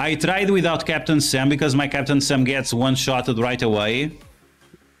 I tried without Captain Sam because my Captain Sam gets one-shotted right away.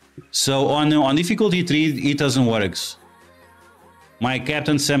 So on difficulty 3, it doesn't work. My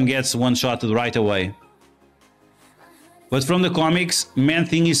Captain Sam gets one-shotted right away. But from the comics,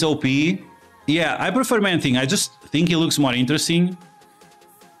 Man-Thing is OP. Yeah, I prefer Man-Thing. I just think he looks more interesting.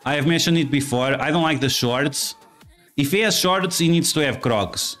 I have mentioned it before. I don't like the shorts. If he has shorts, he needs to have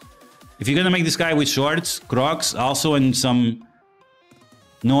Crocs. If you're gonna make this guy with shorts, Crocs, also and some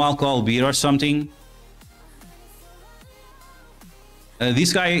no alcohol beer or something.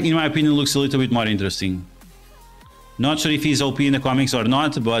 This guy, in my opinion, looks a little bit more interesting. Not sure if he's OP in the comics or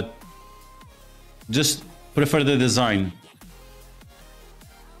not, but just prefer the design.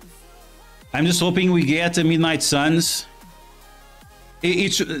 I'm just hoping we get a Midnight Suns.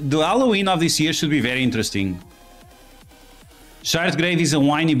 The Halloween of this year should be very interesting. Shardgrave is a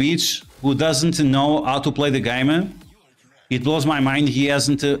whiny bitch who doesn't know how to play the game. It blows my mind he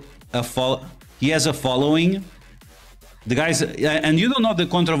hasn't he has a following. The guys, and you don't know the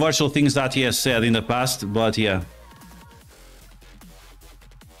controversial things that he has said in the past, but yeah.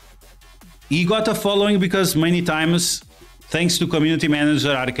 He got a following because many times, thanks to community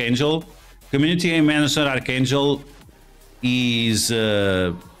manager Archangel. Community manager Archangel is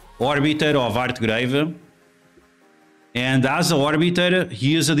Orbiter of Artgrave. And as an Orbiter,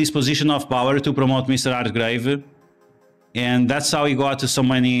 he uses this position of power to promote Mr. Artgrave. And that's how he got to so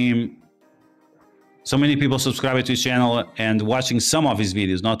many people subscribing to his channel and watching some of his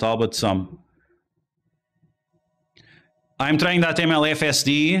videos, not all, but some. I'm trying that MLF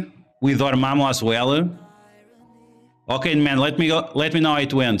SD with Dormammu as well. Okay, man, let me know how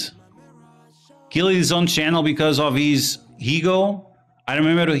it went. Killed his own channel because of his ego. I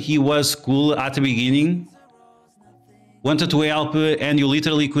remember he was cool at the beginning. Wanted to help, and you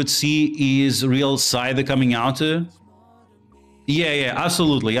literally could see his real side coming out. Yeah,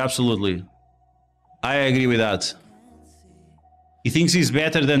 absolutely. I agree with that. He thinks he's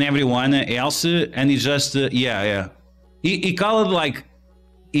better than everyone else, and he just, yeah. He called like,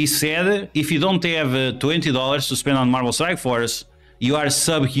 he said, if you don't have $20 to spend on Marvel Strike Force, you are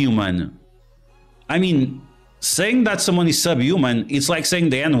subhuman. I mean, saying that someone is subhuman, it's like saying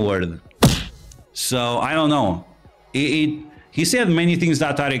the N-word. So, I don't know. He said many things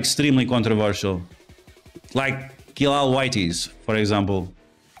that are extremely controversial. Like, kill all whiteys, for example.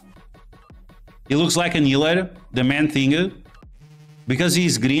 He looks like an healer, the Man-Thing, because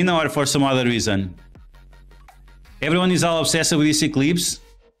he's green or for some other reason. Everyone is all obsessed with this eclipse.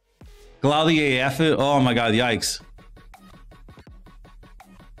 Cloudy AF, oh my god, yikes.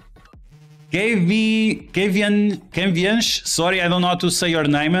 Keviansh, sorry, I don't know how to say your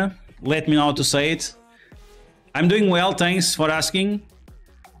name. Let me know how to say it. I'm doing well, thanks for asking.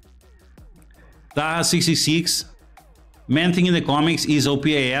 Taha66. Man-Thing in the comics is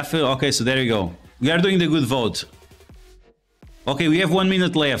OPAF. Okay, so there you go. We are doing the good vote. Okay, we have 1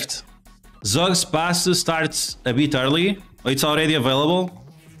 minute left. ZUGGS pass starts a bit early. It's already available.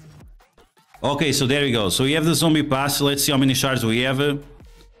 Okay, so there we go. So we have the zombie pass. Let's see how many shards we have.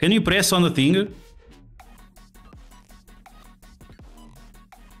 Can you press on the thing?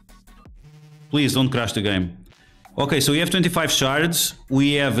 Please don't crash the game. Okay, so we have 25 shards.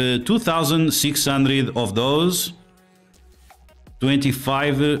 We have 2,600 of those.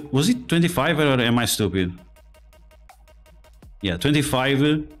 25. Was it 25 or am I stupid? Yeah,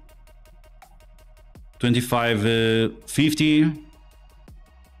 25. 25, 50.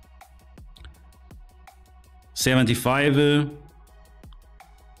 75.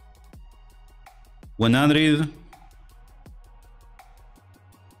 100.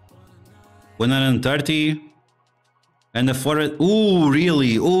 130. And the forward. Ooh,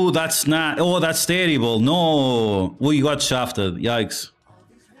 really? Oh, that's not. Oh, that's terrible. No. We got shafted. Yikes.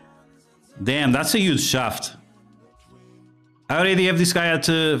 Damn, that's a huge shaft. I already have this guy at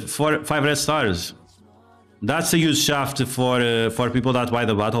 5 red stars. That's a huge shaft for people that buy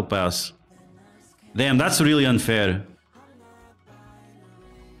the battle pass. Damn, that's really unfair.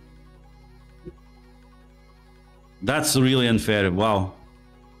 That's really unfair. Wow.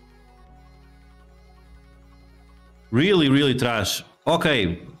 Really, really trash.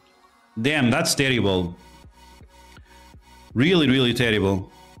 Okay. Damn, that's terrible. Really, really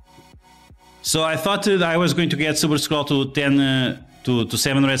terrible. So I thought that I was going to get Super Scroll to 10 to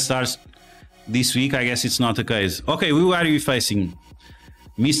 7 red stars this week. I guess it's not the case. Okay, who are we facing?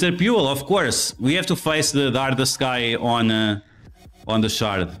 Mr. Puel, of course. We have to face the hardest guy on the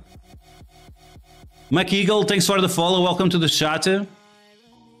shard. McEagle, thanks for the follow. Welcome to the chat.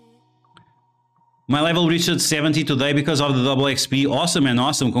 My level reached 70 today because of the double XP. Awesome, man.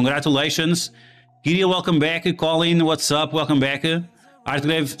 Awesome. Congratulations. Kirill, welcome back. Colin, what's up? Welcome back.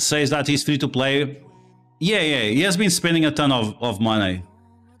 Artgrave says that he's free to play. Yeah. He has been spending a ton of money.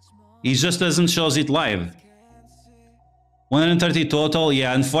 He just doesn't show it live. 130 total.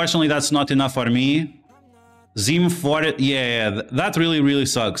 Yeah, unfortunately, that's not enough for me. Zim 4. Yeah, that really, really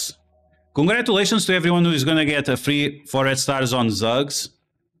sucks. Congratulations to everyone who is going to get a free 4 red stars on ZUGGS.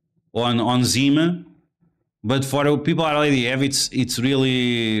 On Zim, but for people I already have, it's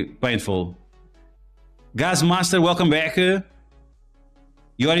really painful. Gasmaster, welcome back.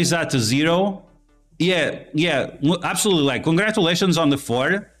 Yours at 0. Yeah, absolutely. Like, congratulations on the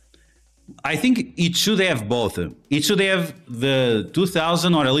 4. I think it should have both. It should have the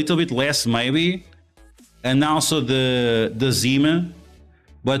 2000 or a little bit less, maybe, and also the Zim.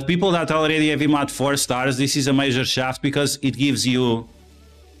 But people that already have him at 4 stars, this is a major shaft because it gives you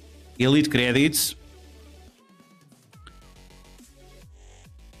elite credits.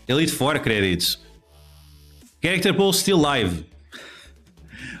 Elite 4 credits. Character pool still live.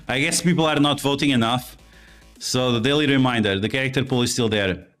 I guess people are not voting enough. So the daily reminder, the character pool is still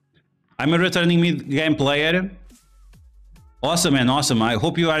there. I'm a returning mid-game player. Awesome, man, awesome. I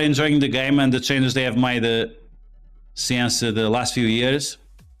hope you are enjoying the game and the changes they have made since the last few years.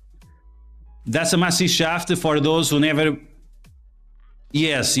 That's a massive shaft for those who never...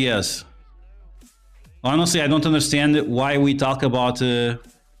 Yes. Honestly, I don't understand why we talk about...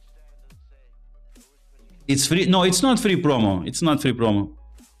 It's free... No, it's not free promo. It's not free promo.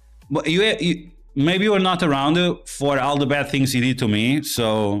 But maybe you were not around for all the bad things he did to me,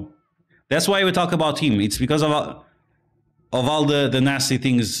 so... That's why we talk about him. It's because of all the nasty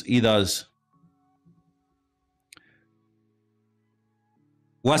things he does.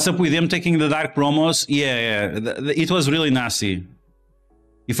 What's up with them taking the dark promos? Yeah. It was really nasty.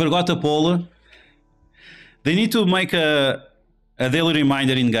 You forgot the poll. They need to make a daily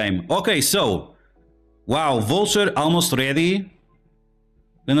reminder in game. Okay, so wow, Vulture almost ready.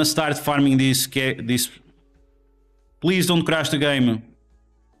 Gonna start farming this. Please don't crash the game,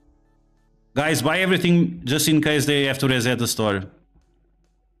 guys. Buy everything just in case they have to reset the store.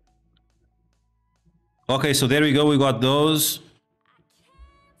 Okay, so there we go. We got those.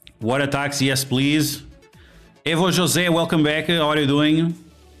 War attacks, yes, please. Evo Jose, welcome back. How are you doing?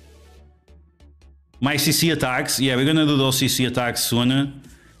 My CC attacks. Yeah, we're gonna do those CC attacks soon.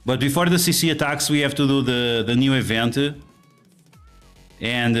 But before the CC attacks, we have to do the new event.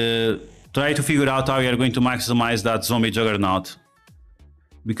 And try to figure out how we are going to maximize that zombie juggernaut.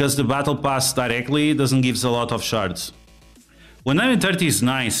 Because the battle pass directly doesn't give us a lot of shards. 130 is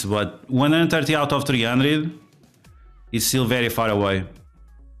nice, but 130 out of 300 is still very far away.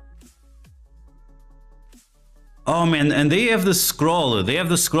 Oh man, and they have the scroll. They have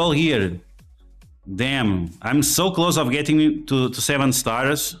the scroll here. Damn, I'm so close of getting to 7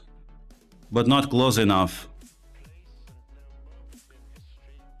 stars, but not close enough.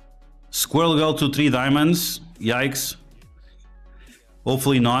 Squirrel Girl to 3 diamonds. Yikes.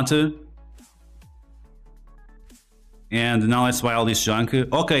 Hopefully not. And now let's buy all this junk.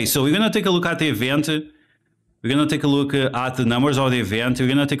 Okay, so we're gonna take a look at the event. We're gonna take a look at the numbers of the event. We're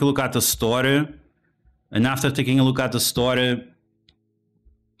gonna take a look at the store. And after taking a look at the store,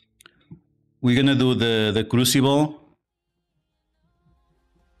 we're gonna do the Crucible.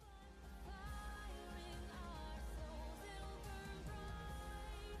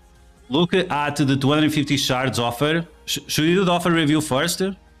 Look at the 250 shards offer. Should we do the offer review first?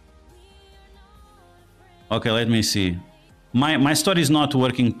 Okay, let me see. My store is not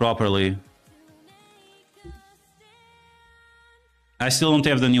working properly. I still don't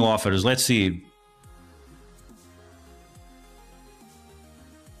have the new offers. Let's see.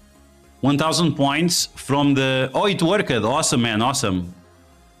 1000 points from the... Oh, it worked. Awesome, man. Awesome.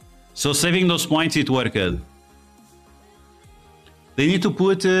 So saving those points, it worked. They need to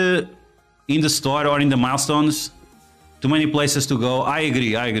put in the store or in the milestones. Too many places to go. I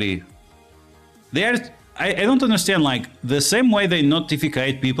agree. I don't understand, like, the same way they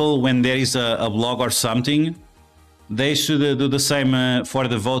notify people when there is a blog or something, they should do the same for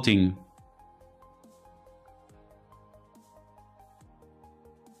the voting.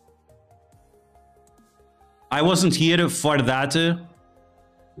 I wasn't here for that.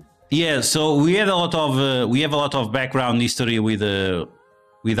 Yeah, so we have a lot of background history with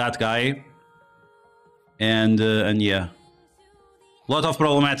that guy, and yeah, a lot of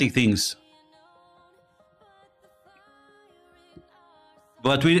problematic things.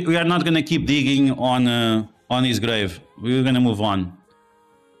 But we are not gonna keep digging on his grave. We're gonna move on.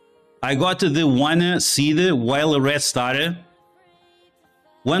 I got the one seed while red star,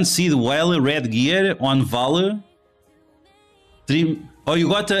 one seed while red gear on Val. Oh, you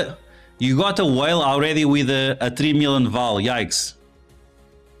got a whale already with a 3 million Val. Yikes.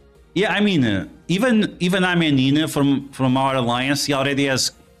 Yeah, I mean, even Amenina from our alliance, he already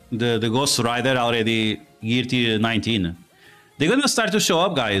has the Ghost Rider already gear tier 19. They're gonna start to show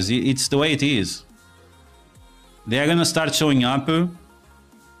up, guys. It's the way it is. They're gonna start showing up, and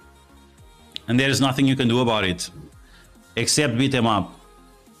there's nothing you can do about it except beat them up.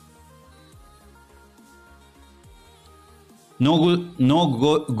 No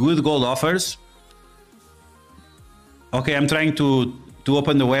good gold offers. Okay, I'm trying to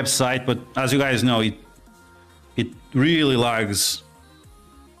open the website, but as you guys know, it really lags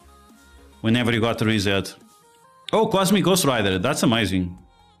whenever you got to reset. Oh, Cosmic Ghost Rider, that's amazing.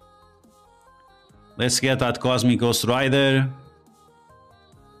 Let's get that Cosmic Ghost Rider.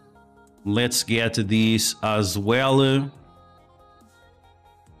 Let's get this as well.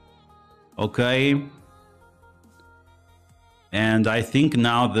 Okay. And I think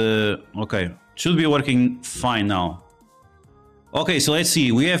now okay, should be working fine now. Okay, so let's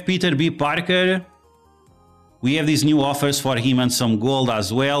see. We have Peter B. Parker. We have these new offers for him and some gold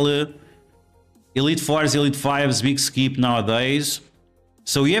as well. Elite 4s, Elite 5s, big skip nowadays.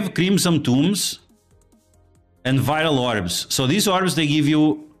 So we have Crimson Tombs and Viral Orbs. So these orbs, they give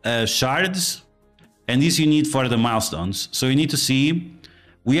you shards, and this you need for the milestones. So you need to see.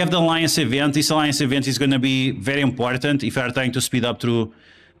 We have the Alliance event. This Alliance event is going to be very important if you are trying to speed up through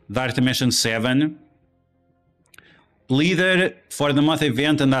Dark Dimension 7. Leader for the month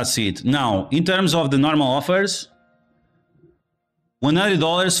event, and that's it. Now, in terms of the normal offers,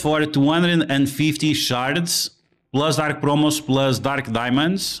 $100 for 250 shards, plus Dark Promos, plus Dark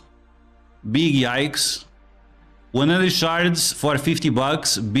Diamonds. Big yikes. 100 shards for 50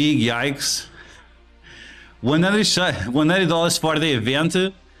 bucks. Big yikes. $100 for the event.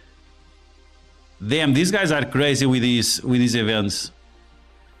 Damn, these guys are crazy with these events.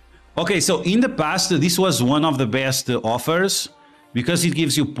 Okay, so in the past, this was one of the best offers because it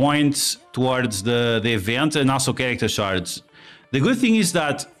gives you points towards the event and also character shards. The good thing is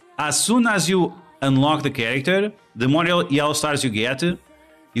that as soon as you unlock the character, the more yellow stars you get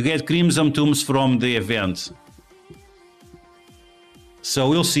Crimson Tombs from the event. So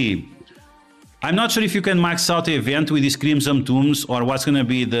we'll see. I'm not sure if you can max out the event with these Crimson Tombs or what's going to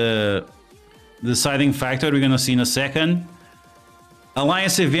be the deciding factor. We're going to see in a second.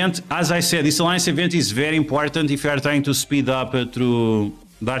 Alliance event, as I said, this Alliance event is very important if you are trying to speed up through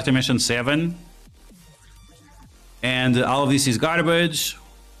Dark Dimension 7. And all of this is garbage.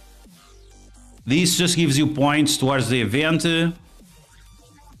 This just gives you points towards the event.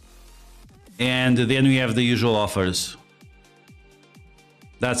 And then we have the usual offers.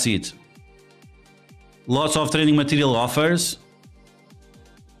 That's it. Lots of training material offers.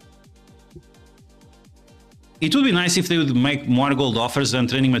 It would be nice if they would make more gold offers than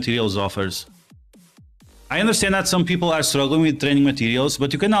training materials offers. I understand that some people are struggling with training materials,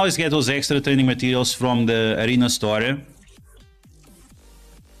 but you can always get those extra training materials from the arena store.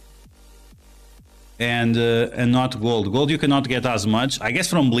 And not gold. Gold you cannot get as much. I guess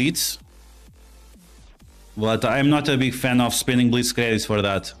from Blitz. But I'm not a big fan of spending Blitz credits for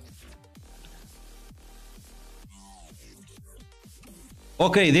that.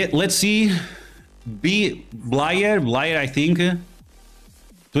 Okay, let's see. Blyer, I think.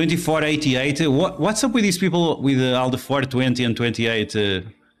 2488. What's up with these people with all the 420 and 28?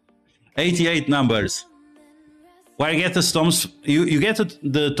 88 numbers. Where you get the tomes, you get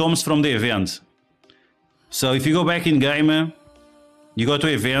the tomes from the event. So if you go back in game, you go to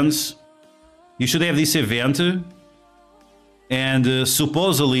events. You should have this event, and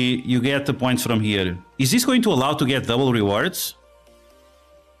supposedly you get the points from here. Is this going to allow to get double rewards?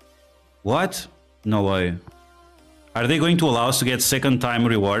 What? No way. Are they going to allow us to get second time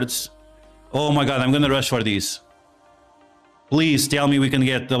rewards? Oh my god, I'm gonna rush for this. Please tell me we can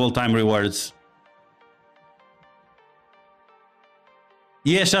get double time rewards.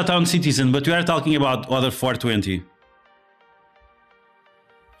 Yeah, Shutdown Citizen, but we are talking about other 420.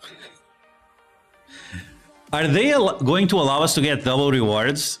 Are they going to allow us to get double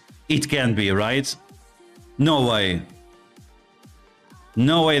rewards? It can be, right? No way.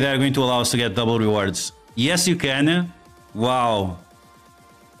 No way they're going to allow us to get double rewards. Yes, you can. Wow.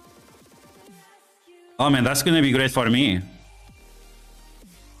 Oh man, that's gonna be great for me.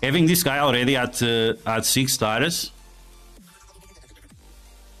 Having this guy already at 6 stars.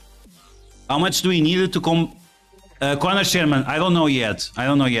 How much do we need to come? Connor Sherman, I don't know yet. I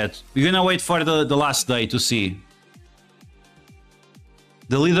don't know yet. We're gonna wait for the last day to see.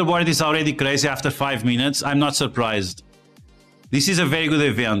 The leaderboard is already crazy after 5 minutes. I'm not surprised. This is a very good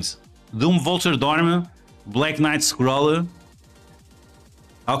event. Doom Vulture Dorm, Black Knight Scroll.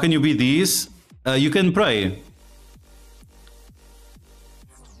 How can you beat these? You can pray.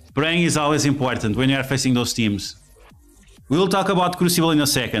 Praying is always important when you are facing those teams. We will talk about Crucible in a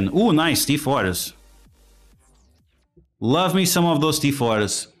second. Ooh, nice, T4s. Love me some of those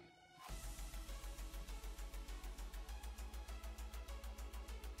T4s.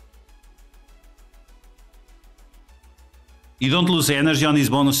 You don't lose energy on this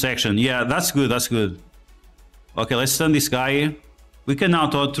bonus section. Yeah, that's good, that's good. Okay, let's stun this guy. We can now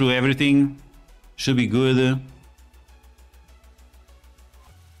thought through everything. Should be good.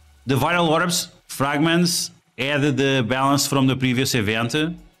 The viral orbs, fragments, added the balance from the previous event.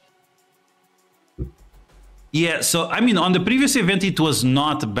 Yeah, so, I mean, on the previous event, it was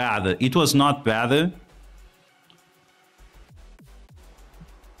not bad. It was not bad.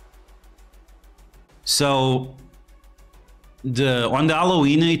 So, on the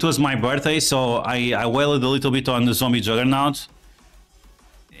Halloween, it was my birthday, so I wailed a little bit on the Zombie Juggernaut.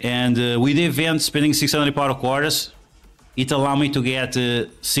 And with the event, spending 600 power cores, it allowed me to get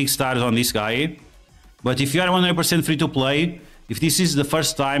 6 stars on this guy. But if you are 100% free to play, if this is the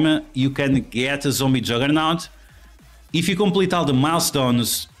first time you can get a Zombie Juggernaut, if you complete all the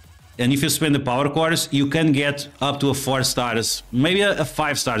milestones and if you spend the power cores, you can get up to a 4 stars, maybe a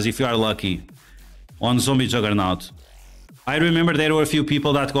 5 stars if you are lucky on Zombie Juggernaut. I remember there were a few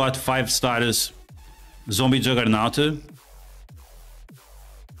people that got 5 stars Zombie Juggernaut.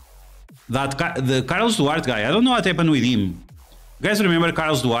 The Carlos Duarte guy, I don't know what happened with him. You guys remember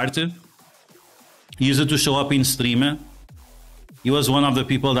Carlos Duarte? He used to show up in stream. He was one of the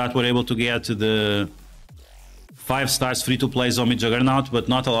people that were able to get the 5 stars free to play Zombie Juggernaut, but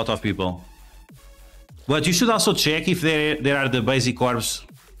not a lot of people. But you should also check if there are the basic orbs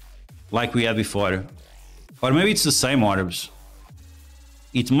like we had before. Or maybe it's the same orbs.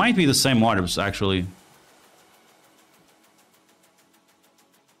 It might be the same orbs, actually.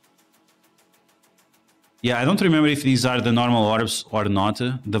 Yeah, I don't remember if these are the normal orbs or not,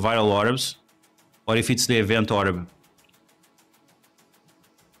 the viral orbs, or if it's the event orb.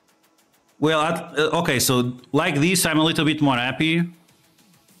 Well, okay, so like this, I'm a little bit more happy.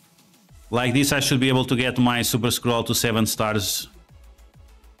 Like this, I should be able to get my Super Scroll to 7 stars.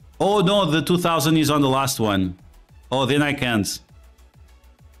 Oh no, the 2000 is on the last one. Oh, then I can't.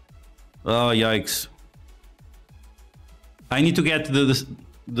 Oh, yikes. I need to get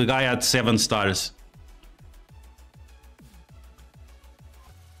the guy at 7 stars.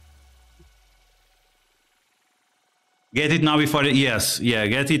 Get it now before... Yes, yeah,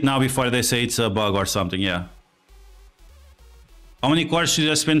 get it now before they say it's a bug or something, yeah. How many cores should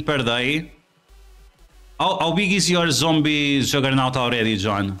I spend per day? How big is your Zombie Juggernaut already,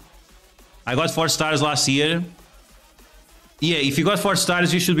 John? I got 4 stars last year. Yeah, if you got 4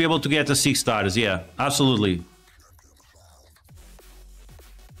 stars, you should be able to get a 6 stars, yeah, absolutely.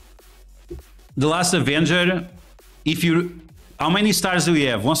 The Last Avenger, if you... How many stars do we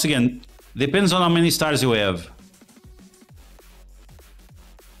have? Once again, depends on how many stars you have.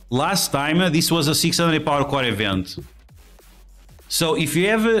 Last time, this was a 600 power core event. So if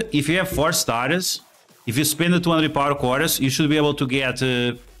you have 4 stars, if you spend the 200 power cores, you should be able to get...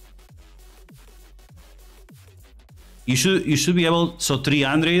 you should be able... So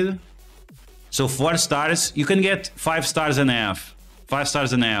 300. So 4 stars. You can get 5 stars and a half. 5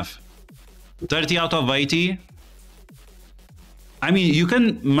 stars and a half. 30 out of 80. I mean, you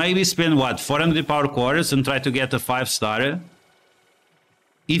can maybe spend, what, 400 power cores and try to get a 5 star.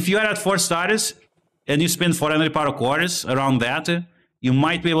 If you are at 4 stars and you spend 400 power cores around that, you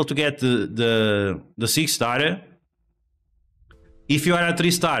might be able to get the 6 star. If you are at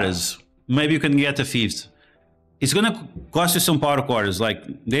 3 stars, maybe you can get a 5th. It's gonna cost you some power cores. Like,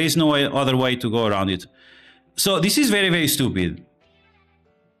 there is no other way to go around it. So this is very, very stupid.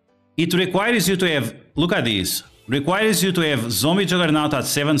 It requires you to have, look at this, requires you to have Zombie Juggernaut at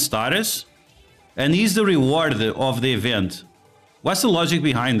 7 stars and is the reward of the event. What's the logic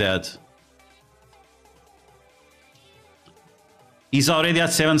behind that? He's already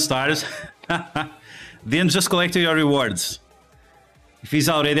at 7 stars. Then just collect your rewards. If he's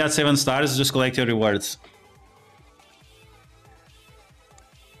already at 7 stars, just collect your rewards.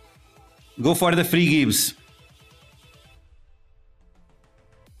 Go for the free gives.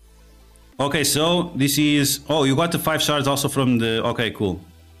 Okay, so this is... Oh, you got the 5 shards also from the... Okay, cool.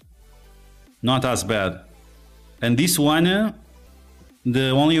 Not as bad. And this one, the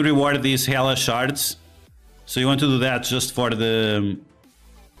only reward is hella shards. So you want to do that just for the...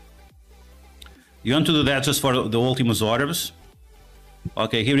 You want to do that just for the Ultimus Orbs.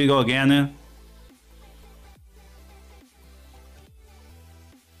 Okay, here we go again.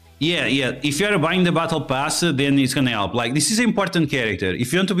 Yeah, if you're buying the Battle Pass, then it's gonna help. Like, this is an important character.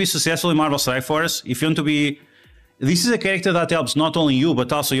 If you want to be successful in Marvel Strike Force, if you want to be... This is a character that helps not only you,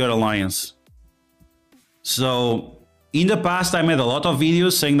 but also your alliance. So, in the past, I made a lot of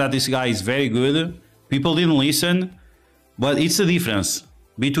videos saying that this guy is very good. People didn't listen, but it's the difference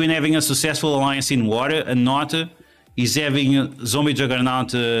between having a successful alliance in war and not is having Zombie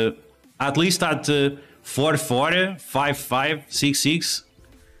Juggernaut at least at 4-4, 5-5, 6-6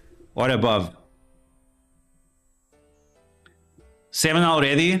 or above. 7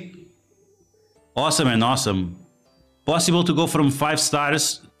 already. Awesome and awesome. Possible to go from 5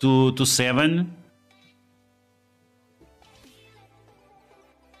 stars to 7.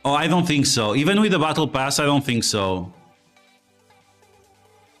 Oh, I don't think so. Even with the Battle Pass, I don't think so.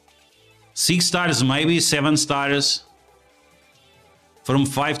 6 stars maybe, 7 stars. From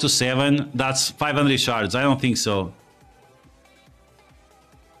 5 to 7, that's 500 shards. I don't think so.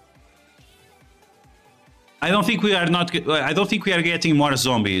 I don't think we are getting more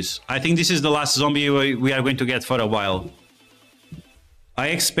zombies. I think this is the last zombie we are going to get for a while. I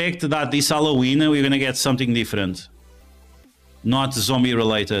expect that this Halloween we're gonna get something different. Not zombie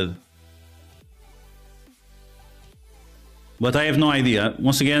related. But I have no idea.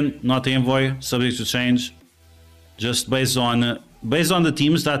 Once again, not envoy, subject to change. Just based on the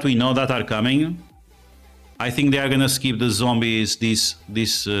teams that we know that are coming. I think they are gonna skip the zombies this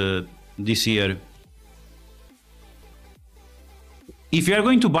year. If you are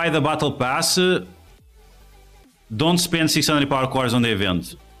going to buy the Battle Pass, don't spend 600 power cores on the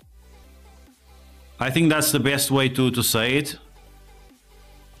event. I think that's the best way to say it.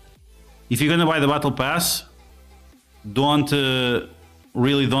 If you're gonna buy the Battle Pass, don't do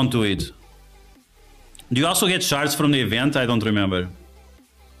it. Do you also get shards from the event? I don't remember.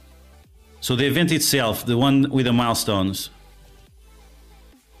 So the event itself, the one with the milestones.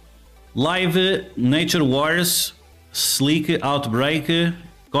 Live Nature Wars, Sleek Outbreak,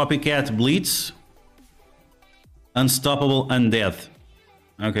 Copycat Blitz, Unstoppable Undeath.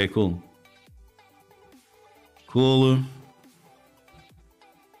 Okay, cool. Cool.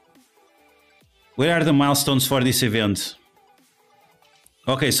 Where are the milestones for this event?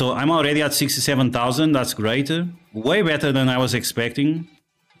 Okay, so I'm already at 67,000. That's great. Way better than I was expecting.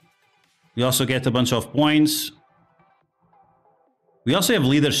 We also get a bunch of points. We also have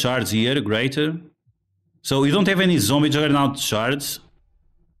leader shards here. Great. So we don't have any zombie juggernaut shards.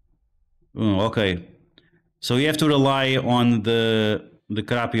 Oh, okay. So you have to rely on the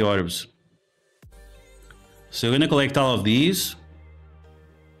crappy orbs. So we're gonna collect all of these.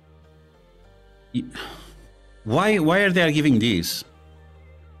 Why are they giving these?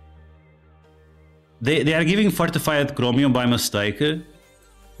 They are giving fortified chromium by mistake.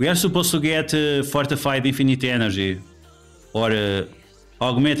 We are supposed to get fortified infinity energy or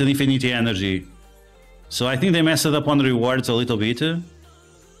augmented infinity energy. So I think they messed up on the rewards a little bit.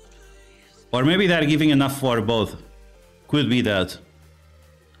 Or maybe they're giving enough for both. Could be that.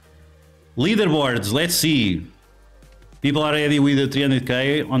 Leaderboards, let's see. People are ready with the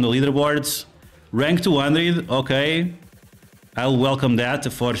 300k on the leaderboards. Rank 200, okay. I'll welcome that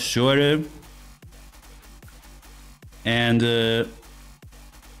for sure. And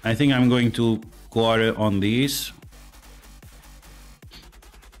I think I'm going to core on these.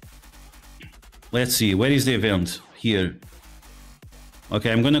 Let's see, where is the event? Here.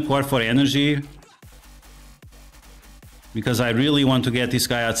 Okay, I'm gonna core for energy. Because I really want to get this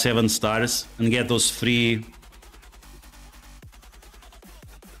guy at 7 stars and get those free...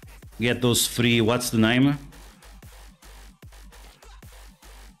 what's the name?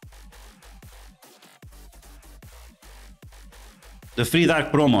 The free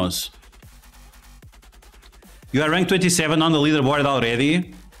dark promos. You are ranked 27 on the leaderboard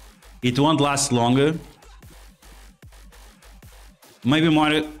already. It won't last longer. Maybe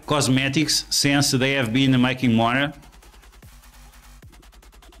more cosmetics since they have been making more.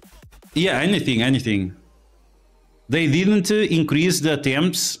 Yeah, anything. They didn't increase the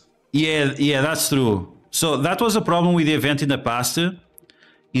attempts. Yeah, that's true. So that was a problem with the event in the past,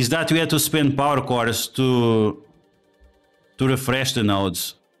 is that we had to spend power cores to refresh the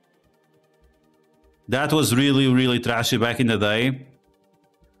nodes. That was really trashy back in the day.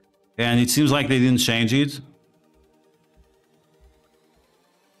 And it seems like they didn't change it.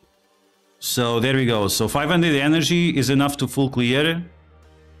 So there we go. So 500 energy is enough to full clear.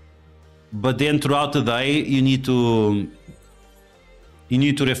 But then throughout the day, you need to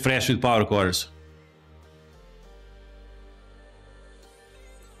refresh with power cores.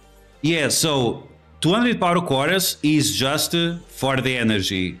 Yeah, so 200 power cores is just for the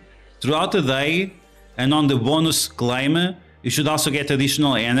energy. Throughout the day and on the bonus claim, you should also get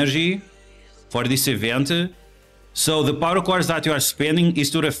additional energy for this event. So the power cores that you are spending is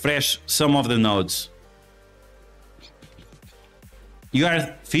to refresh some of the nodes. You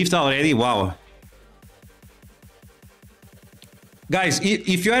are 5th already? Wow. Guys,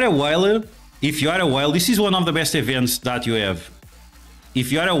 if you are a whale, this is one of the best events that you have.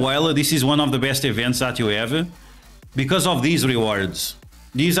 If you are a whale, this is one of the best events that you have because of these rewards.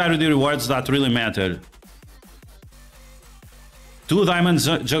 These are the rewards that really matter. 2 diamonds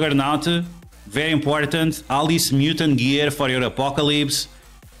juggernaut, very important. All this mutant gear for your apocalypse,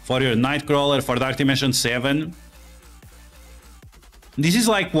 for your nightcrawler, for Dark Dimension 7. This is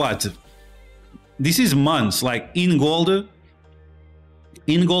like what? This is months, like in gold.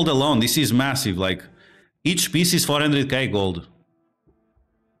 In gold alone, this is massive. Like each piece is 400k gold.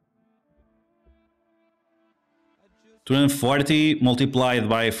 240 multiplied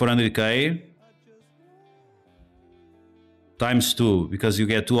by 400k times 2, because you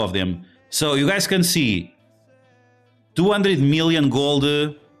get 2 of them. So you guys can see 200 million gold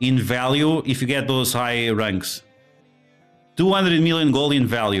in value if you get those high ranks. 200 million gold in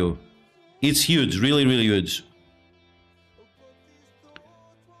value. It's huge, really, really huge.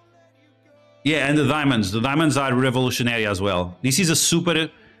 Yeah, and the diamonds are revolutionary as well. This is a super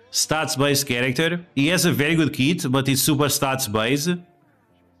stats-based character. He has a very good kit, but it's super stats-based.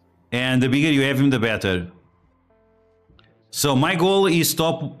 And the bigger you have him, the better. So my goal is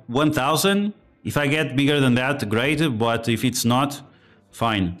top 1000. If I get bigger than that, great. But if it's not,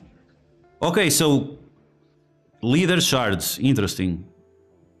 fine. Okay, so leader shards. Interesting.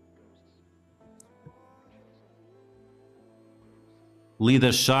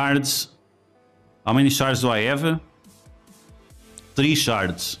 Leader shards. How many shards do I have? 3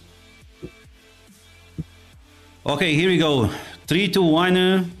 shards. Okay, here we go. 3, 2,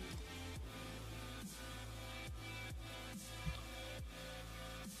 1.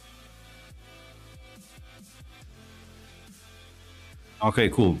 Okay,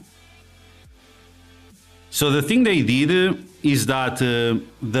 cool. So the thing they did is that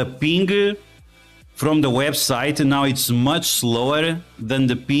the ping from the website, now it's much slower than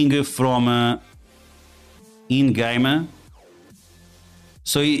the ping from in-game.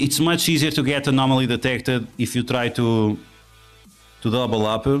 So it's much easier to get anomaly detected if you try to double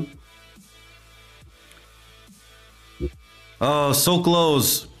up. Oh, so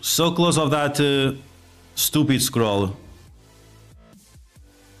close of that stupid scroll.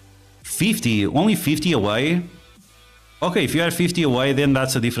 50, only 50 away. Okay, if you are 50 away, then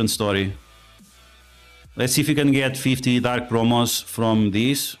that's a different story. Let's see if you can get 50 dark promos from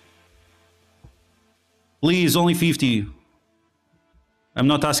this. Please, only 50. I'm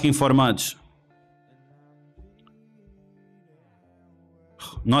not asking for much.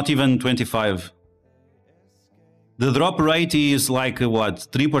 Not even 25. The drop rate is like, what,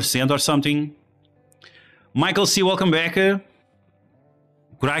 3% or something? Michael C, welcome back.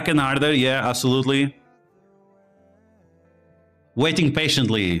 Kraken harder, yeah, absolutely. Waiting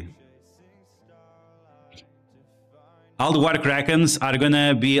patiently. All the War Krakens are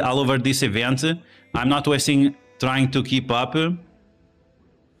gonna be all over this event. I'm not wasting trying to keep up.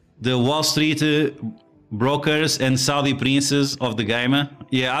 The Wall Street brokers and Saudi princes of the game.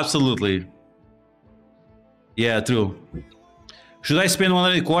 Yeah, absolutely. Yeah, true. Should I spend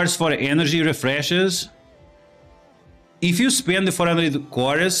 100 cores for energy refreshes? If you spend the 400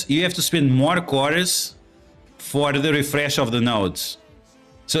 cores, you have to spend more cores for the refresh of the nodes.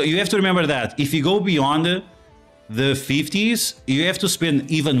 So you have to remember that. If you go beyond the 50s, you have to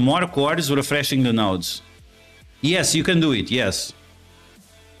spend even more cores refreshing the nodes. Yes, you can do it, yes.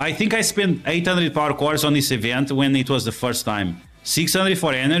 I think I spent 800 power cores on this event when it was the first time. 600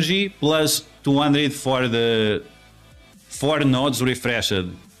 for energy plus 200 for the 4 nodes refreshed.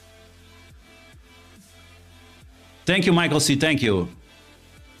 Thank you, Michael C. Thank you.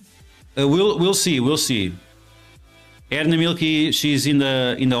 We'll see. Erna Milky, she's in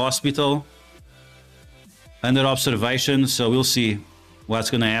the hospital under observation, so we'll see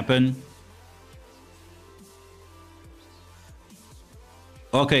what's gonna happen.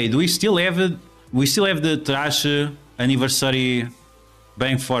 Okay, do we still have the trash anniversary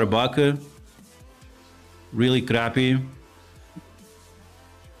bang for a buck? Really crappy.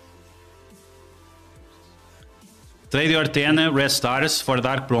 Trade your 10 red stars for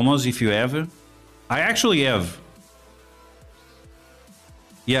dark promos if you have. I actually have.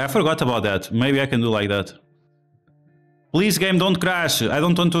 Yeah, I forgot about that. Maybe I can do like that. Please, game, don't crash. I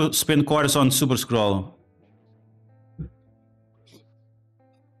don't want to spend cores on Super Scroll.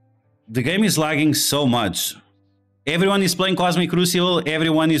 The game is lagging so much. Everyone is playing Cosmic Crucible.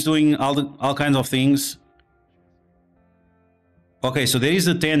 Everyone is doing all kinds of things. Okay, so there is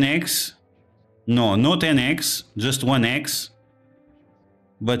the 10x. No 10x, just 1x.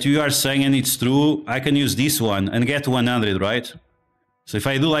 But you are saying, and it's true, I can use this one and get 100, right? So if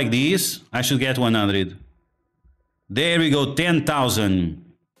I do like this, I should get 100. There we go, 10,000.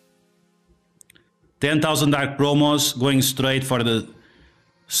 10,000 dark promos going straight for the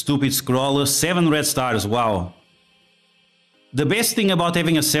stupid scroll. 7 red stars, wow. The best thing about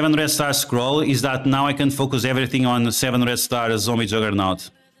having a 7 red star scroll is that now I can focus everything on 7 red stars zombie juggernaut.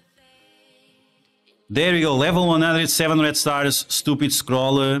 There we go, level 100, 7 red stars, stupid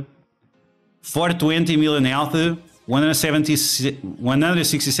scroll. 420 million health,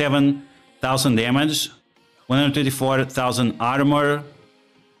 167,000 damage, 124,000 armor,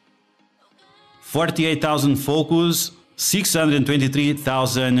 48,000 focus,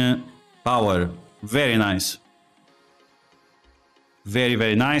 623,000 power. Very nice. Very,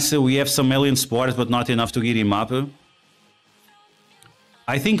 very nice. We have some alien spores, but not enough to get him up.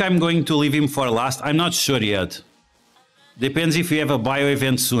 I think I'm going to leave him for last. I'm not sure yet. Depends if we have a bio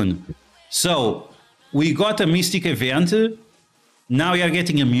event soon. So, we got a mystic event. Now we are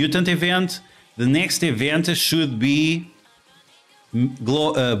getting a mutant event. The next event should be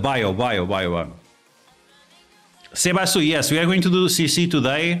bio. Sebasu, yes, we are going to do CC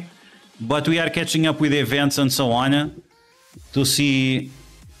today, but we are catching up with events and so on to see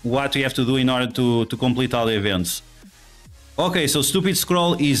what we have to do in order to complete all the events. Okay, so Stupid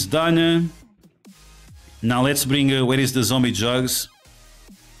Scroll is done. Now let's bring, where is the zombie jugs?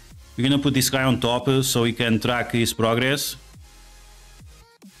 We're gonna put this guy on top so we can track his progress.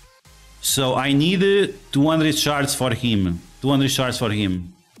 So I need 200 shards for him. 200 shards for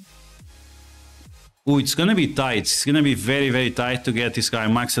him. Ooh, it's gonna be tight. It's gonna be very, very tight to get this guy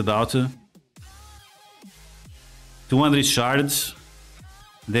maxed out. 200 shards.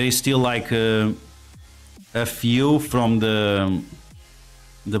 There is still like a few from the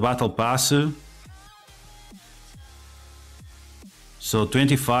battle pass. So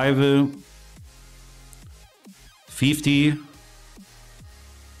 25, 50.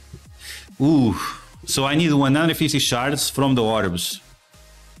 Ooh, so I need 150 shards from the orbs.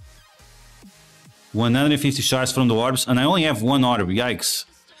 150 shards from the orbs, and I only have one orb. Yikes.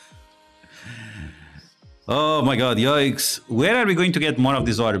 Oh my god, yikes. Where are we going to get more of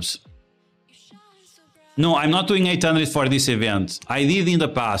these orbs? No, I'm not doing 800 for this event. I did in the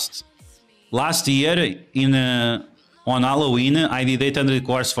past. Last year, on Halloween, I did 800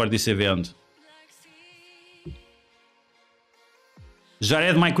 cores for this event.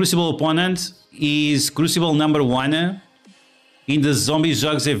 Jared, my Crucible opponent, is Crucible number 1 in the Zombie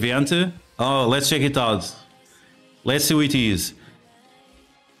Jugs event. Oh, let's check it out. Let's see who it is.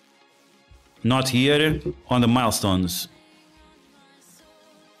 Not here, on the milestones.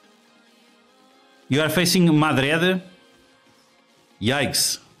 You are facing Madred?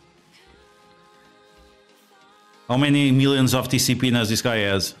 Yikes. How many millions of TCP does this guy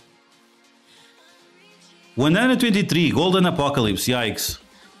has? 123, Golden Apocalypse, yikes.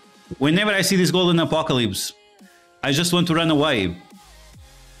 Whenever I see this Golden Apocalypse, I just want to run away.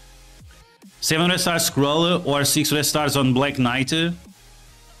 7 red star scroll or 6 red stars on Black Knight.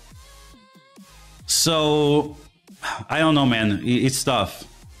 So, I don't know, man, it's tough.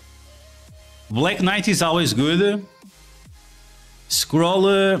 Black Knight is always good.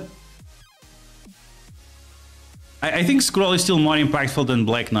 Scroll... I think Scroll is still more impactful than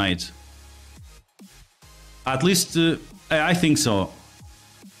Black Knight. At least, I think so.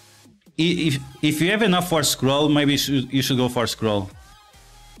 If you have enough for Scroll, maybe you should go for Scroll.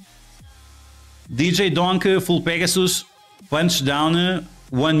 DJ Donk, full Pegasus, punch down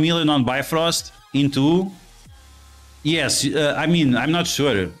 1 million on Bifrost into... Yes, I mean, I'm not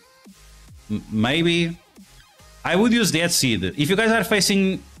sure. Maybe. I would use Dead Seed. If you guys are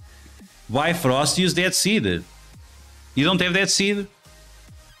facing Bifrost, use Dead Seed. You don't have Dead Seed?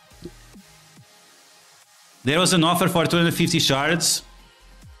 There was an offer for 250 shards.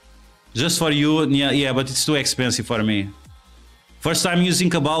 Just for you. Yeah, but it's too expensive for me. First time using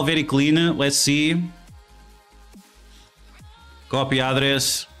Cabal, very clean. Let's see. Copy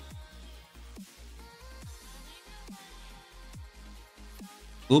address.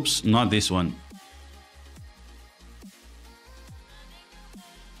 Oops, not this one.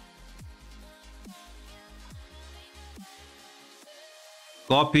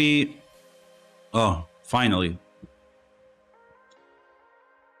 Copy. Oh, finally.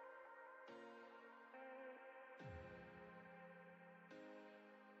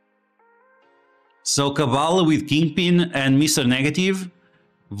 So Kabbalah with Kingpin and Mr. Negative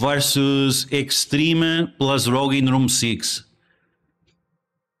versus Extreme plus Rogue in room 6.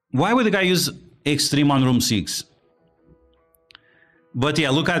 Why would the guy use Extreme on room 6? But yeah,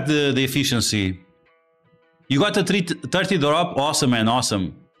 look at the efficiency. You got a 30 drop. Awesome, man.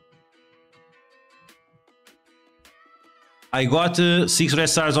 Awesome. I got 6 red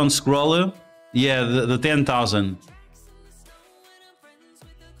stars on scroll. Yeah, the 10,000.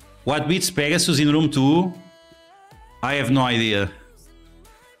 What beats Pegasus in room 2? I have no idea.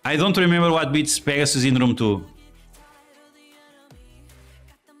 I don't remember what beats Pegasus in room 2.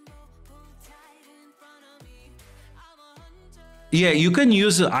 Yeah, you can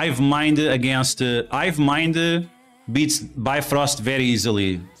use Hive Mind against... Hive Mind beats Bifrost very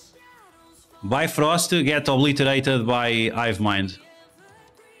easily. Bifrost get obliterated by Hive Mind.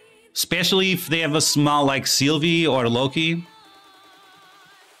 Especially if they have a small like Sylvie or Loki.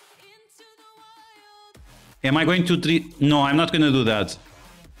 Am I going to treat... No, I'm not going to do that.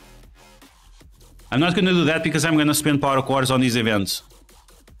 I'm not going to do that because I'm going to spend power cores on these events.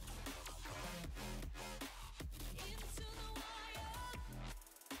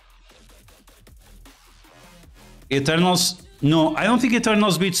 Eternals... No, I don't think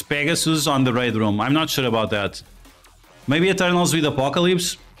Eternals beats Pegasus on the raid room. I'm not sure about that. Maybe Eternals with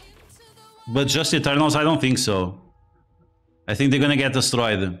Apocalypse. But just Eternals, I don't think so. I think they're going to get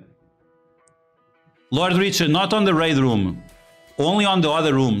destroyed. Lord Richard, not on the raid room. Only on the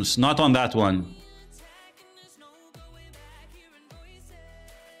other rooms, not on that one.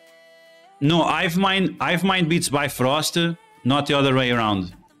 No, Hive Mind beats Bifrost, not the other way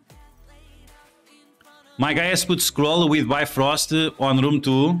around. My guy has put Scroll with Bifrost on room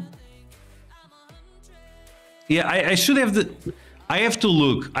 2. Yeah, I should have the... I have to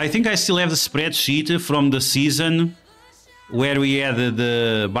look. I think I still have the spreadsheet from the season where we had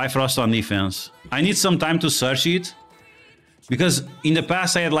the Bifrost on defense. I need some time to search it. Because in the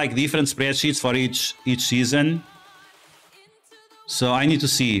past I had like different spreadsheets for each season. So I need to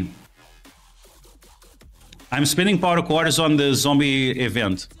see. I'm spending power cores on the zombie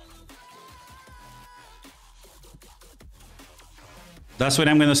event. That's when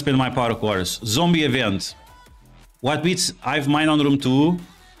I'm gonna spend my power cores. Zombie event. What beats Hive Mind on room 2?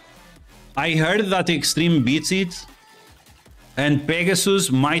 I heard that Extreme beats it. And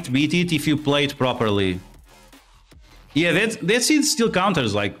Pegasus might beat it if you play it properly. Yeah, that seed still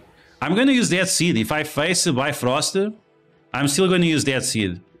counters. Like, I'm gonna use that seed. If I face Bifrost, I'm still gonna use that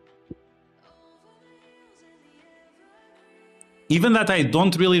seed. Even that I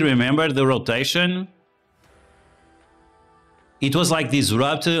don't really remember the rotation. It was like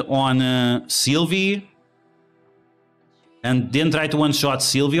Disrupt on Sylvie. And then try to one-shot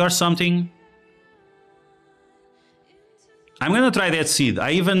Sylvie or something. I'm gonna try that seed.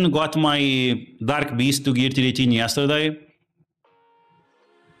 I even got my Dark Beast to Gear 13 yesterday.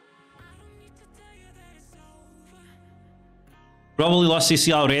 Probably lost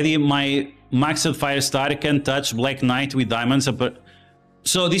CC already. My Maxed Firestar can touch Black Knight with diamonds.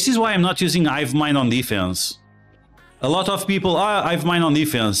 So this is why I'm not using Hive Mind on defense. A lot of people, Hive Mind on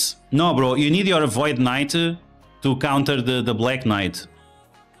defense. No, bro, you need your Void Knight to counter the Black Knight.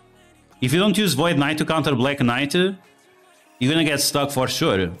 If you don't use Void Knight to counter Black Knight, you're gonna get stuck for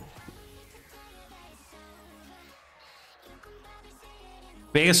sure.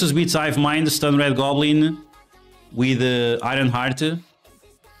 Pegasus beats Hive Mind, Stun Red Goblin with Iron Heart.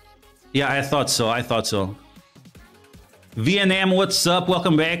 Yeah, I thought so, I thought so. VNM, what's up?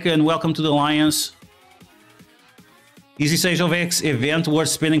 Welcome back and welcome to the Alliance. Is this Age of X event worth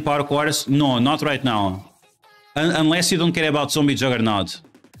spending power cores? No, not right now. Unless you don't care about Zombie Juggernaut.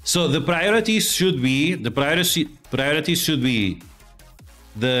 So the priorities should be the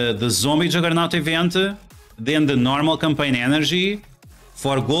Zombie Juggernaut event, then the normal campaign energy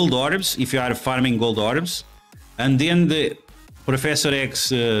for gold orbs if you are farming gold orbs, and then the Professor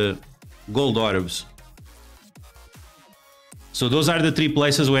X gold orbs. So those are the 3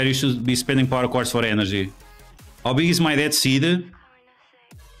 places where you should be spending power cores for energy. How big is my Dead Seed?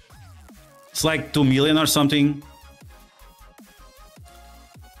 It's like 2 million or something.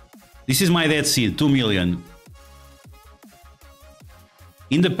 This is my Dead Seed, 2 million.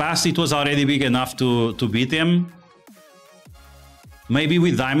 In the past, it was already big enough to beat them. Maybe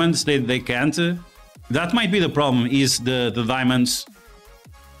with diamonds, they can't. That might be the problem, is the diamonds.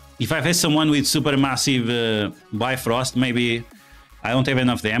 If I face someone with super massive Bifrost, maybe I don't have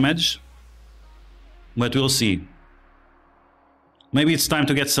enough damage. But we'll see. Maybe it's time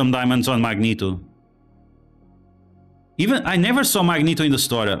to get some diamonds on Magneto. Even I never saw Magneto in the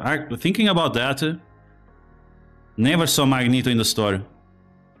store. Thinking about that, never saw Magneto in the store.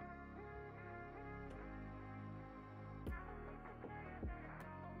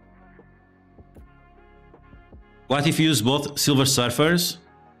 What if you use both Silver Surfers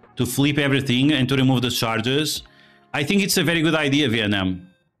to flip everything and to remove the charges? I think it's a very good idea, VNM.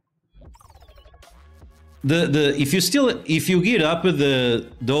 If you gear up the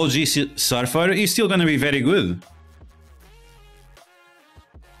OG Surfer, it's still gonna be very good.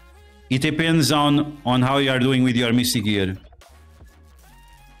 It depends on how you are doing with your Mystic gear.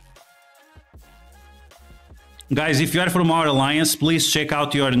 Guys, if you are from our alliance, please check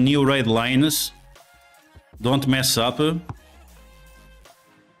out your new raid lines. Don't mess up.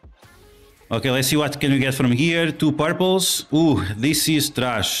 Okay, let's see what can we get from here. 2 purples. Ooh, this is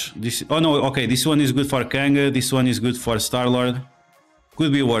trash. Oh no, okay, this one is good for Kang. This one is good for Star-Lord.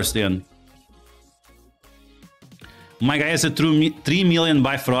 Could be worse then. My guy has a 3 million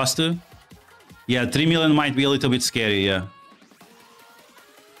Bifrost. Yeah, 3 million might be a little bit scary, yeah.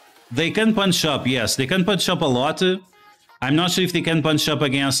 They can punch up, yes. They can punch up a lot. I'm not sure if they can punch up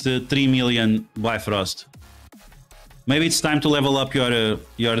against 3 million Bifrost. Maybe it's time to level up your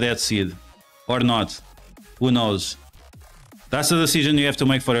Dead Seed. Or not. Who knows? That's a decision you have to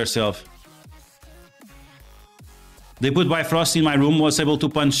make for yourself. They put Bifrost in my room, was able to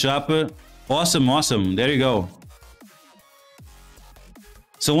punch up. Awesome, awesome. There you go.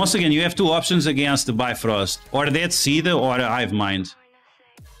 So once again, you have 2 options against the Bifrost. Or Dead Seed or Hive Mind.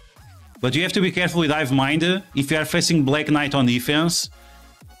 But you have to be careful with Hive Mind. If you are facing Black Knight on defense,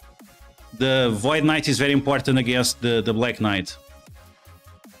 the Void Knight is very important against the Black Knight.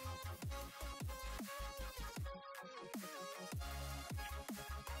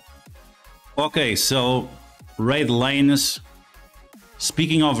 Okay, so raid lanes.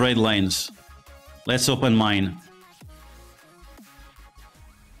 Speaking of raid lanes, let's open mine.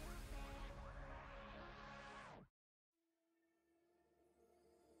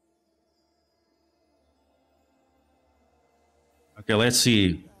 Okay, let's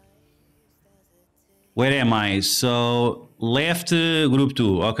see. Where am I? So, left group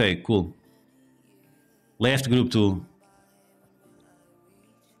 2. Okay, cool. Left group 2.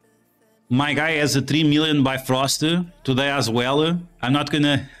 My guy has a 3 million Bifrost today as well. I'm not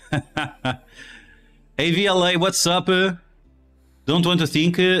gonna... AVLA, what's up? Don't want to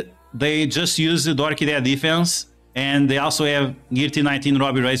think. They just use the Orchidea defense. And they also have Gear T19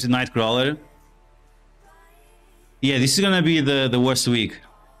 Robbie Reyes with Nightcrawler. Yeah, this is gonna be the worst week.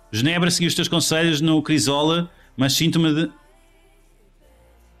 Genebra, segui os teus conselhos no Crucible, mas sinto-me de...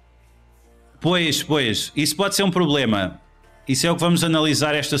 Pois, isso pode ser um problema. Isso é o que vamos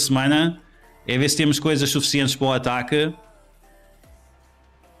analisar esta semana. É ver se temos coisas suficientes para o ataque.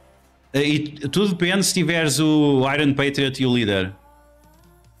 E tudo depende se tiveres o Iron Patriot e o líder.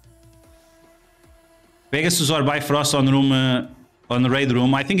 Pegasus or Bifrost on raid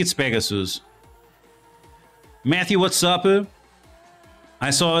room. I think it's Pegasus. Matthew, what's up?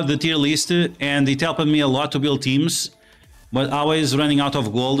 I saw the tier list and it helped me a lot to build teams, but always running out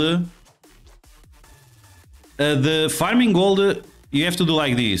of gold. The farming gold, you have to do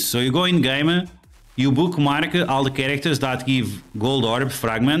like this. So you go in game, you bookmark all the characters that give gold orb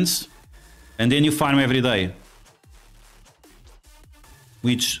fragments, and then you farm every day.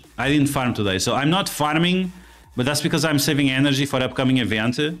 Which I didn't farm today. So I'm not farming, but that's because I'm saving energy for upcoming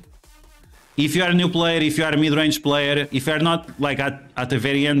event. If you are a new player, if you are a mid-range player, if you are not like at the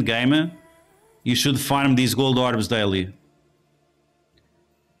very end game, you should farm these gold orbs daily.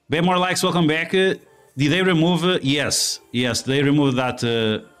 More likes, welcome back. Did they remove? Yes, they removed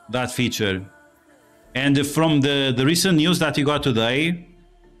that feature. And from the recent news that you got today,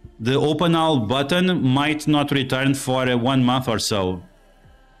 the open all button might not return for 1 month or so.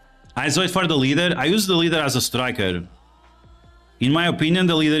 I saw it for the leader. I use the leader as a striker. In my opinion,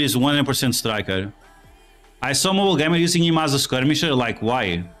 the leader is 100% striker. I saw Mobile Gamer using him as a skirmisher, like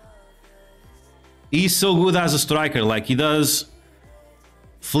why? He's so good as a striker, like he does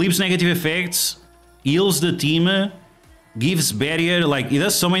flips negative effects, heals the team, gives barrier, like he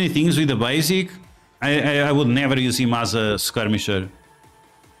does so many things with the basic. I would never use him as a skirmisher.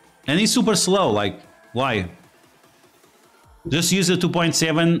 And he's super slow, like why? Just use the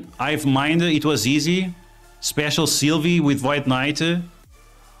 2.7 Hive Mind, it was easy. Special Sylvie with Void Knight.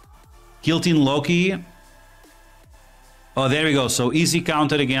 Kiltin Loki. Oh, there we go. So easy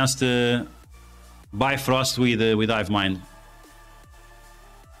counter against Bifrost with Hive Mind.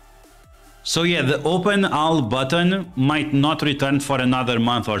 So yeah, the open all button might not return for another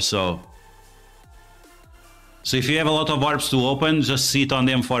month or so. So if you have a lot of orbs to open, just sit on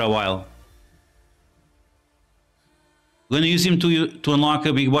them for a while. I'm gonna use him to unlock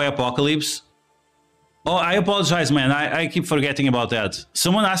a big boy apocalypse. Oh, I apologize, man. I keep forgetting about that.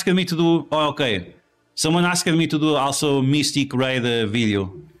 Someone asked me to do... Oh, okay. Someone asked me to do also Mystic Raid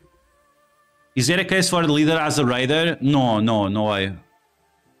video. Is there a case for the leader as a raider? No way.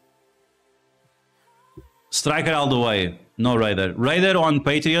 Striker all the way. No raider. Raider on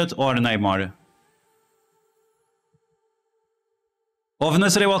Patriot or Neymar. Of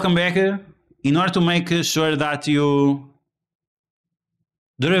Nasre, welcome back. In order to make sure that you...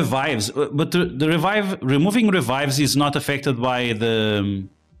 The revives, but removing revives is not affected by the...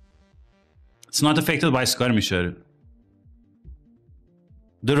 It's not affected by Skirmisher.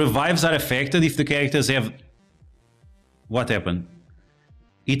 The revives are affected if the characters have... What happened?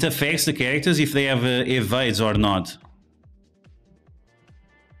 It affects the characters if they have evades or not.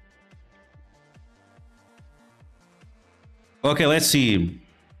 Okay, let's see.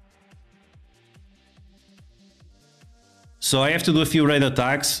 So I have to do a few raid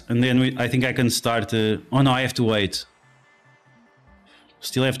attacks, and then I think I can start... oh no, I have to wait.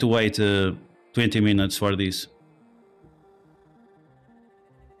 Still have to wait 20 minutes for this.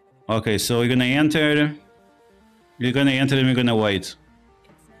 Okay, so we're gonna enter. You're gonna enter and we're gonna wait.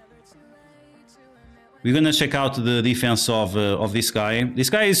 We're gonna check out the defense of this guy. This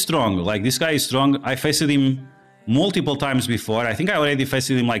guy is strong. Like, this guy is strong. I faced him multiple times before. I think I already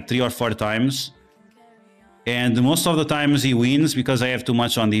faced him like 3 or 4 times. And most of the times he wins because I have too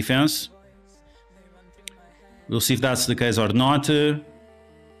much on defense. We'll see if that's the case or not.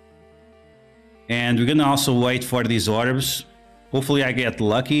 And we're gonna also wait for these orbs. Hopefully I get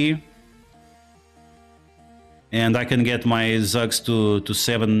lucky. And I can get my ZUGGS to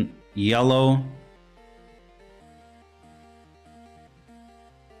 7 yellow.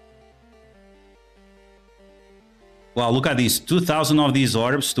 Wow, look at these. 2,000 of these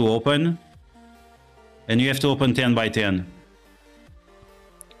orbs to open. And you have to open 10 by 10.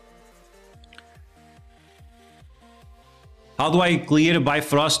 How do I clear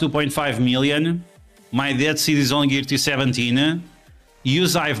Bifrost 2.5 million? My Dead Seed is only geared to 17.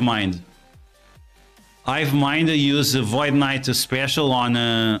 Use Hive Mind. Hive Mind, use Void Knight special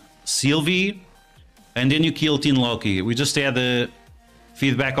on Sylvie. And then you kill Teen Loki. We just had the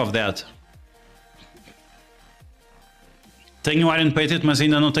feedback of that. Tenho Iron Patriot, mas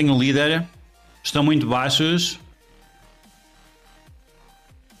ainda não tenho líder. Estão muito baixos.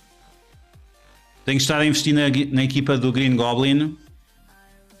 Tenho que estar a investir na equipa do Green Goblin.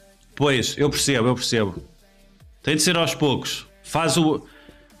 Pois, eu percebo. Tem de ser aos poucos. Faz o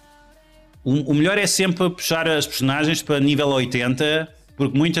melhor é sempre puxar as personagens para nível 80,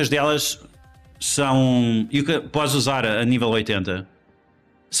 porque muitas delas são... E que podes usar a nível 80.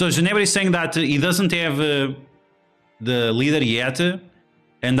 So, Ginebra is saying that he doesn't have the leader yet,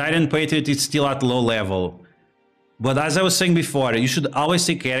 and Iron Patriot is still at low level. But as I was saying before, you should always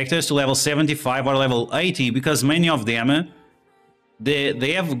take characters to level 75 or level 80, because many of them,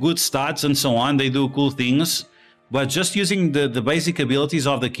 they have good stats and so on, they do cool things, but just using the basic abilities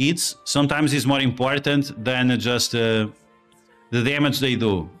of the kits sometimes is more important than just the damage they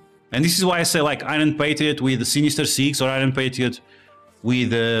do. And this is why I say, like, Iron Patriot with Sinister Six or Iron Patriot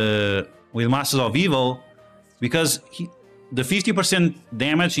with Masters of Evil, because the 50%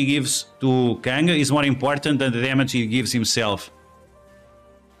 damage he gives to Kang is more important than the damage he gives himself.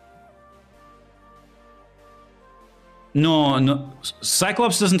 No,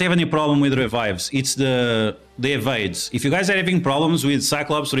 Cyclops doesn't have any problem with revives. It's the evades. If you guys are having problems with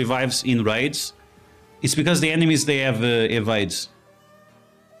Cyclops revives in raids, it's because the enemies, they have evades.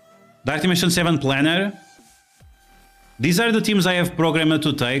 Dark Dimension 7 Planner. These are the teams I have programmed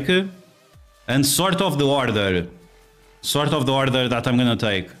to take, and sort of the order that I'm gonna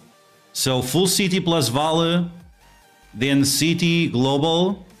take. So full city plus Vale, then city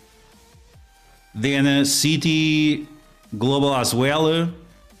global, then city global as well,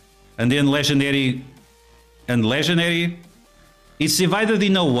 and then legendary and legendary. It's divided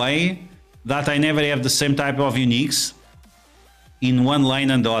in a way that I never have the same type of uniques in one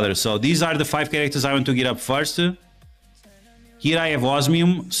lane and the other. So these are the 5 characters I want to get up first. Here I have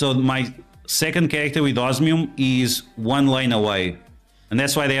Osmium, so my second character with Osmium is 1 lane away. And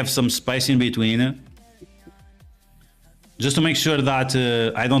that's why they have some space in between. Just to make sure that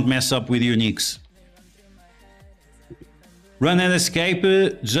I don't mess up with uniques. Run and escape,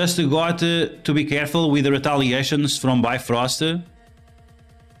 just got to be careful with the retaliations from Bifrost.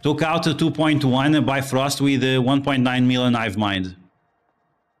 Took out 2.1 Bifrost with 1.9 million Hive Mind.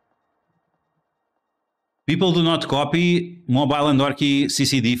 People do not copy Mobile and Orky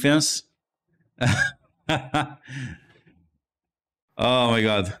CC defense. Oh my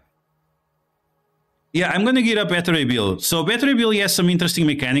god. Yeah, I'm gonna gear up Battery Bill. So Battery Bill has some interesting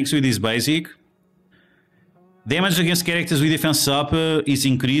mechanics with his basic. Damage against characters with defense up is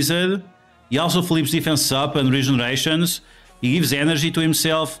increased. He also flips defense up and regenerations. He gives energy to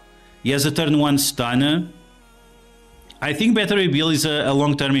himself. He has a turn 1 stun. I think Battery Bill is a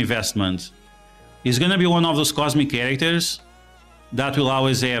long-term investment. He's gonna be one of those cosmic characters that will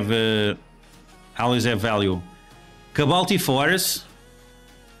always have value. Cabal T-Force.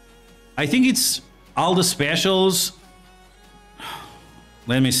 I think it's all the specials.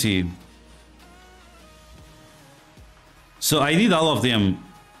 Let me see. So I did all of them,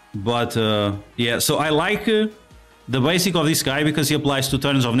 but yeah. So I like the basic of this guy because he applies 2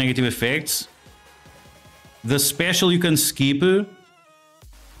 turns of negative effects. The special you can skip.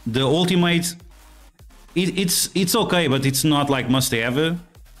 The ultimate, it's okay, but it's not like must have.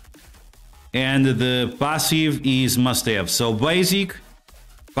 And the passive is must have. So basic,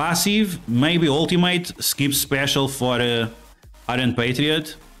 passive, maybe ultimate, skip special for Iron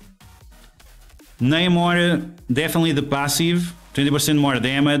Patriot. Namor, definitely the passive, 20% more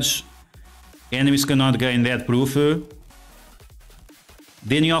damage. Enemies cannot gain that proof.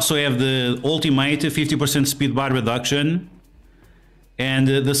 Then you also have the ultimate, 50% speed bar reduction. And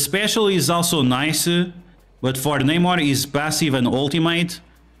the special is also nice, but for Namor is passive and ultimate.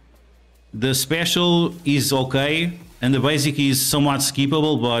 The special is okay, and the basic is somewhat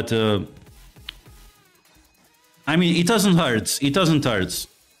skippable, but I mean, it doesn't hurt. It doesn't hurt.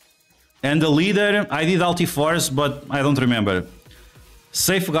 And the leader, I did Alti Force, but I don't remember.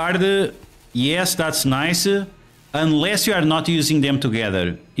 Safeguard, yes, that's nice, unless you are not using them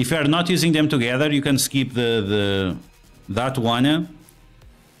together. If you are not using them together, you can skip that one.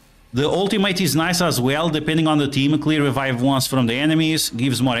 The ultimate is nice as well, depending on the team. Clear revive once from the enemies,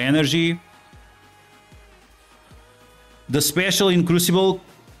 gives more energy. The special in Crucible,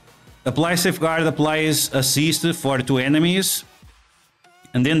 apply Safeguard, applies assist for 2 enemies.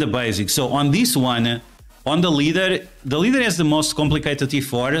 And then the basic. So on this one, on the leader has the most complicated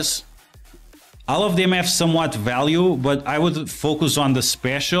T4s. All of them have somewhat value, but I would focus on the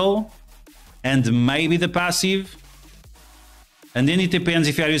special and maybe the passive. And then it depends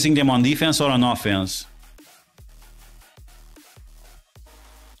if you are using them on defense or on offense.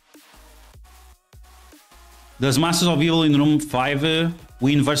 Does Masters of Evil in Room 5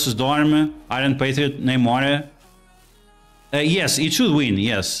 win versus Dorm, Iron Patriot, Namor? Yes, it should win,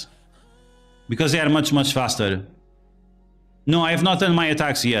 yes. Because they are much, much faster. No, I have not done my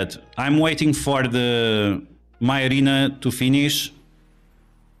attacks yet. I'm waiting for my arena to finish.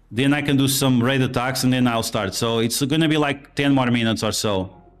 Then I can do some raid attacks and then I'll start. So it's gonna be like 10 more minutes or so.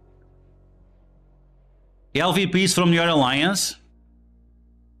 LVPs from your alliance.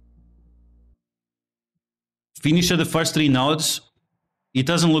 Finish the first 3 nodes. It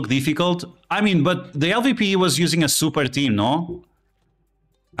doesn't look difficult. I mean, but the LVP was using a super team, no?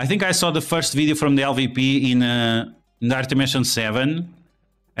 I think I saw the first video from the LVP in Dark Dimension 7.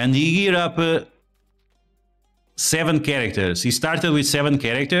 And he geared up 7 characters. He started with 7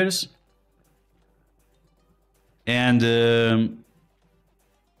 characters. And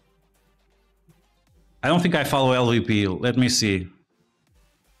I don't think I follow LVP. Let me see.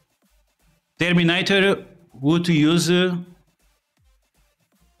 Terminator, who to use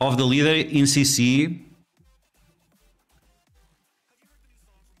of the leader in CC.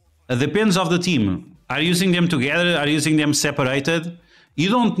 Depends of the team. Are you using them together? Are you using them separated? You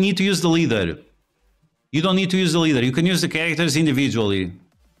don't need to use the leader. You don't need to use the leader. You can use the characters individually.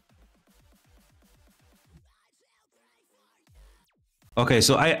 Okay,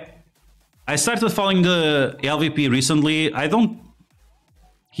 so I started following the LVP recently.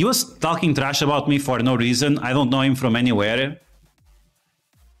 He was talking trash about me for no reason. I don't know him from anywhere.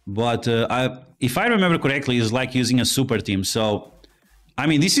 But if I remember correctly, he's like using a super team. So, I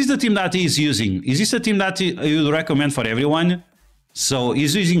mean, this is the team that he's using. Is this a team that you would recommend for everyone? So,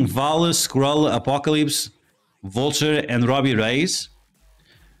 he's using Val, Skrull, Apocalypse, Vulture, and Robbie Reyes.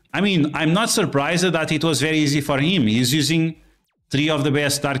 I mean, I'm not surprised that it was very easy for him. He's using 3 of the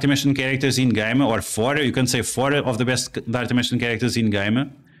best Dark Dimension characters in game, or 4. You can say 4 of the best Dark Dimension characters in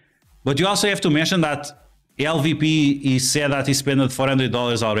game. But you also have to mention that LVP, he said that he spent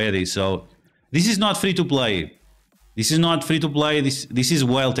 $400 already. So this is not free to play. This is not free to play. This is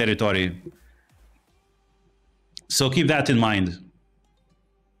whale territory. So keep that in mind.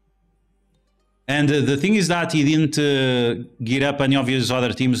 And the thing is that he didn't gear up any of his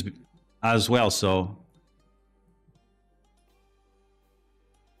other teams as well. So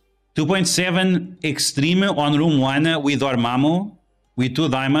 2.7 Extreme on room 1 with Dormammu with 2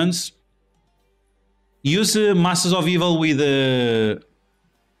 diamonds. use Masters of Evil with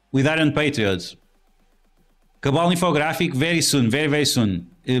Iron Patriots. Cabal infographic very soon, very soon.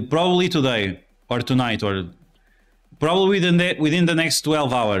 Probably today or tonight or probably within the next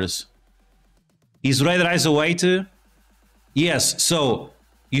 12 hours. Is Raid Rise a weight? Yes, so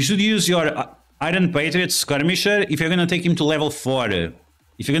you should use your Iron Patriot Skirmisher if you're going to take him to level 4.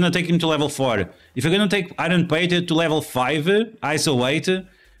 If you're going to take him to level 4. If you're going to take Iron Patriot to level 5, ISO weight,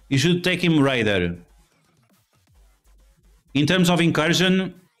 you should take him Raider. In terms of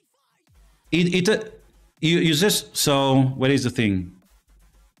incursion, you just... So, what is the thing?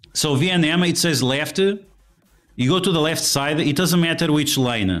 So, VNM, it says left. You go to the left side, it doesn't matter which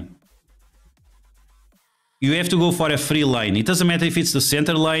lane. You have to go for a free lane. It doesn't matter if it's the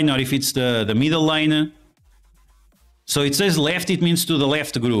center lane or if it's the middle lane. So it says left, it means to the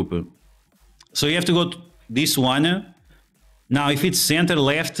left group. So you have to go to this one. Now, if it's center,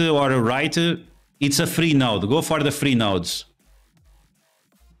 left, or right, it's a free node. Go for the free nodes.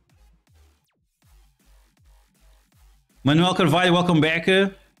 Manuel Carvalho, welcome back.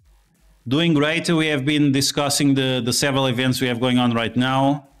 Doing great. We have been discussing the several events we have going on right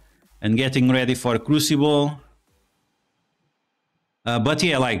now and getting ready for Crucible. But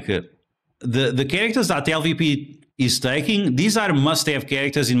yeah, like the characters that LVP is taking, these are must-have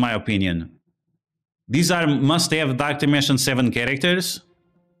characters in my opinion. These are must-have Dark Dimension 7 characters.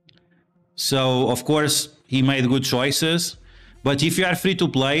 So, of course, he made good choices. But if you are free to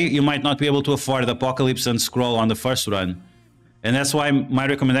play, you might not be able to afford Apocalypse and Scroll on the first run. And that's why my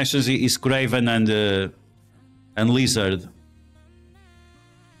recommendations is Craven and Lizard.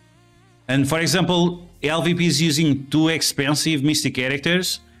 And for example, LVP is using 2 expensive Mystic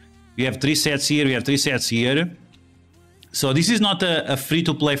characters. You have 3 sets here, you have 3 sets here. So this is not a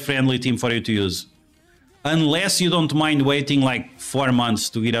free-to-play friendly team for you to use. Unless you don't mind waiting like 4 months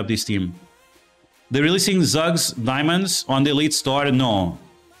to get up this team. They're releasing ZUGGS Diamonds on the Elite Store? No.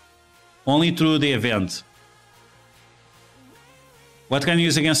 Only through the event. What can you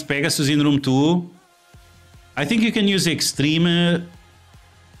use against Pegasus in Room 2? I think you can use Extreme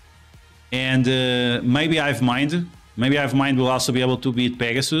and maybe Hive Mind. Maybe Hive Mind will also be able to beat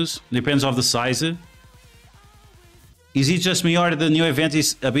Pegasus. Depends on the size. Is it just me or the new event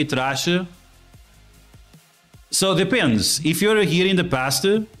is a bit trash? So depends. If you're here in the past,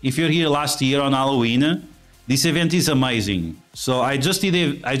 if you're here last year on Halloween, this event is amazing. So I just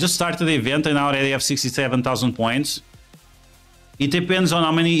started the event and I already have 67,000 points. It depends on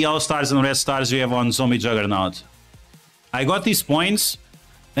how many yellow stars and red stars you have on Zombie Juggernaut. I got these points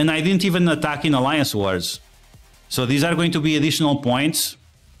and I didn't even attack in Alliance Wars. So these are going to be additional points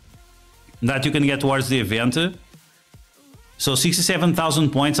that you can get towards the event. So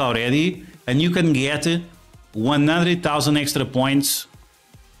 67,000 points already, and you can get 100,000 extra points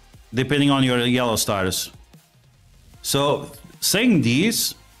depending on your yellow stars. So saying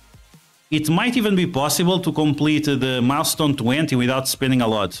this, it might even be possible to complete the milestone 20 without spending a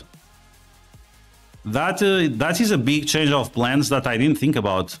lot. That is a big change of plans that I didn't think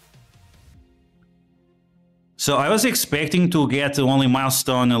about. So I was expecting to get only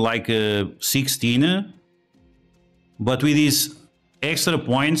milestone like 16, but with these extra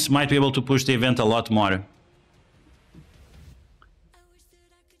points might be able to push the event a lot more.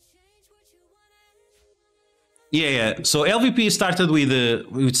 Yeah. So LVP started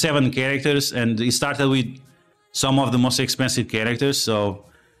with 7 characters, and he started with some of the most expensive characters. So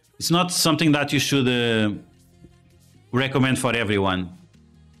it's not something that you should recommend for everyone.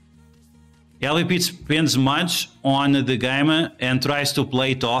 LVP spends much on the game and tries to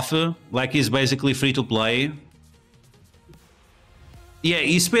play it off like he's basically free to play. Yeah,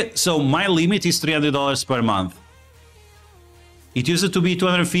 he spent. So my limit is $300 per month. It used to be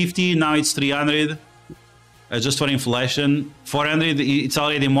 250, now it's 300. Just for inflation. 400, it's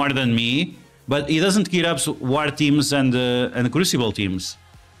already more than me, but he doesn't gear up war teams and Crucible teams.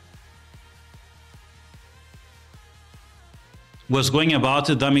 Was going about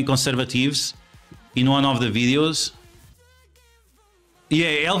dummy conservatives in one of the videos.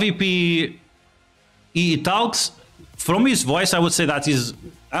 Yeah, LVP, he talks, from his voice I would say that he's,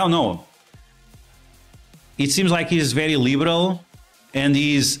 I don't know. It seems like he's very liberal and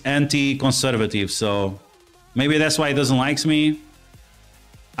he's anti-conservative, so maybe that's why he doesn't like me.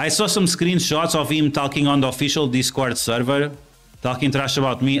 I saw some screenshots of him talking on the official Discord server, talking trash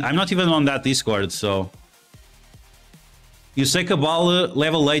about me. I'm not even on that Discord, so... You say Cabal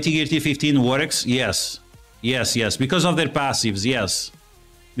level 80 Gear T15 works? Yes. Yes. Because of their passives, yes.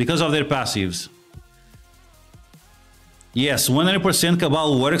 Because of their passives. Yes, 100%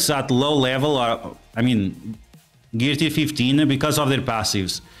 Cabal works at low level, or... I mean... gear tier 15 because of their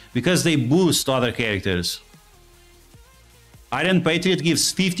passives. Because they boost other characters. Iron Patriot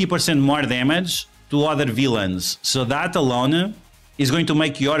gives 50% more damage to other villains. So that alone is going to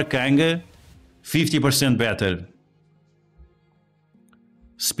make your Kang 50% better.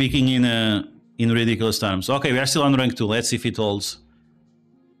 Speaking in ridiculous terms. Okay, we are still on rank 2. Let's see if it holds.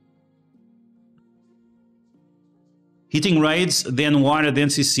 Hitting raids, then war, then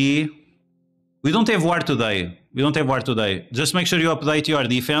CC. We don't have war today. We don't have war today. Just make sure you update your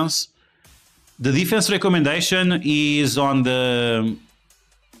defense. The defense recommendation is on the...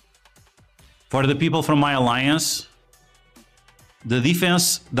 For the people from my alliance. The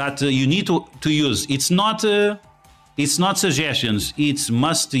defense that you need to use. It's not suggestions. It's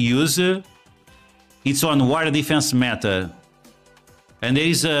must use. It's on war defense meta. And there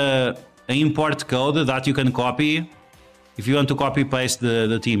is an import code that you can copy if you want to copy paste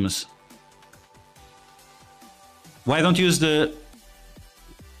the teams. Why don't you use the...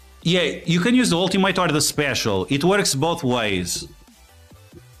 Yeah, you can use the ultimate or the special. It works both ways.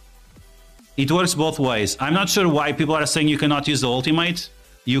 It works both ways. I'm not sure why people are saying you cannot use the ultimate.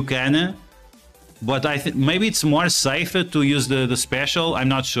 You can. But I think maybe it's more safe to use the special. I'm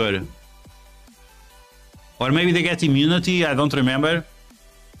not sure. Or maybe they get immunity. I don't remember.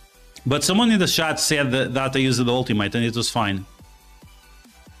 But someone in the chat said that they used the ultimate and it was fine.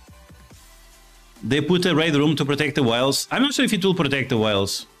 They put a raid room to protect the whales. I'm not sure if it will protect the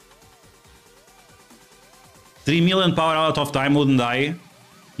whales. 3 million power out of time wouldn't die.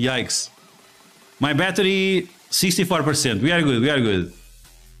 Yikes. My battery 64%. We are good. We are good.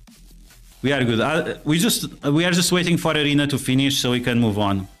 We are good. We are just waiting for Arena to finish so we can move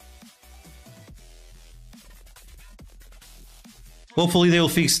on. Hopefully they will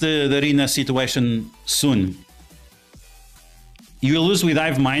fix the Arena situation soon. You will lose with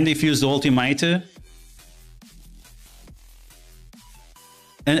Hive Mind if you use the ultimate.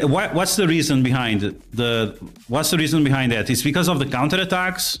 And what's the reason behind it? What's the reason behind that? It's because of the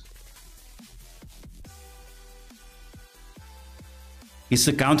counterattacks. Is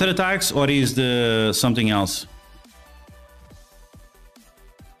the counterattacks or is the something else?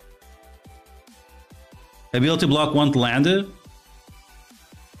 Ability block won't land.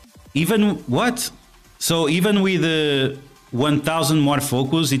 Even what? So even with the 1000 more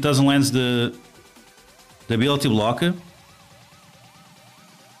focus, it doesn't land the ability block.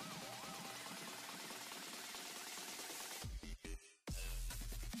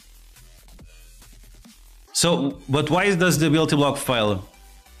 So, but why does the ability block fail?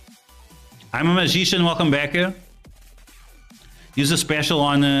 I'm a magician, welcome back. Use a special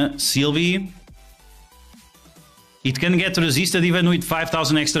on Sylvie. It can get resisted even with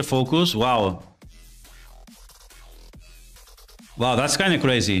 5000 extra focus. Wow. Wow, that's kind of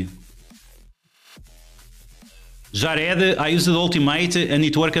crazy. Jared, I used the ultimate and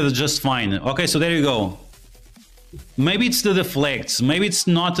it worked just fine. Okay, so there you go. Maybe it's the deflects. Maybe it's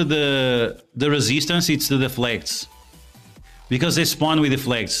not the resistance, it's the deflects. Because they spawn with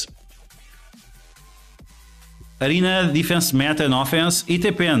deflects. Arena defense meta and offense, it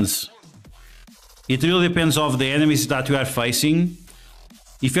depends. It really depends on the enemies that you are facing.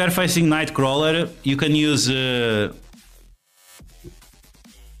 If you are facing Nightcrawler, you can use...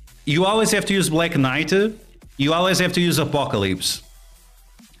 you always have to use Black Knight. You always have to use Apocalypse.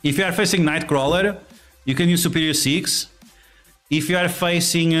 If you are facing Nightcrawler, you can use Superior 6. If you are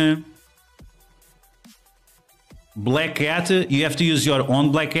facing Black Cat, you have to use your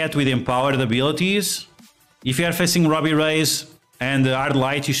own Black Cat with empowered abilities. If you are facing Robbie Reyes and Hard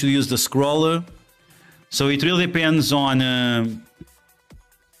Light, you should use the Scroll. So it really depends on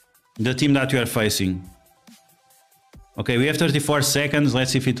the team that you are facing. Okay, we have 34 seconds.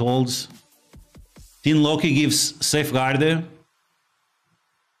 Let's see if it holds. Teen Loki gives Safeguard.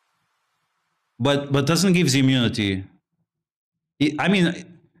 But doesn't give immunity. I mean,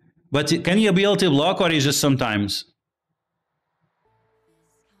 but can he ability block or is just sometimes?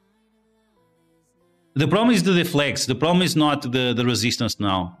 The problem is the deflects. The problem is not the resistance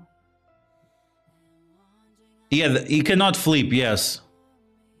now. Yeah, he cannot flip, yes.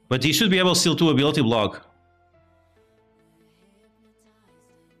 But he should be able still to ability block.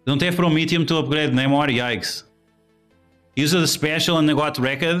 Don't have Prometheum to upgrade Namor, yikes. Use the special and got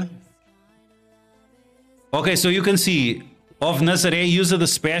wrecked. Okay, so you can see, of Nazaré used the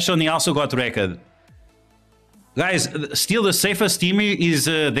special and he also got wrecked. Guys, still the safest team is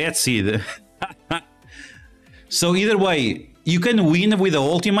Dead Seed. So either way, you can win with the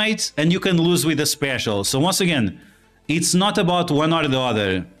ultimate and you can lose with the special. So once again, it's not about one or the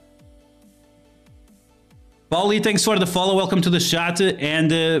other. Paulie, thanks for the follow. Welcome to the chat.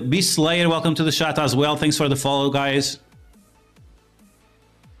 And Beast Slayer, welcome to the chat as well. Thanks for the follow, guys.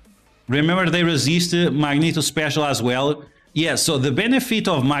 Remember, they resist Magneto Special as well. Yeah, so the benefit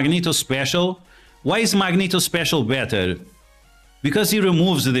of Magneto Special... Why is Magneto Special better? Because he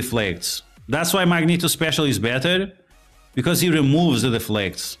removes the deflects. That's why Magneto Special is better. Because he removes the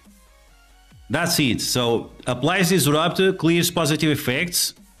deflects. That's it. So, applies Disrupt, clears positive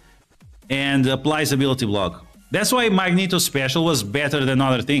effects, and applies Ability Block. That's why Magneto Special was better than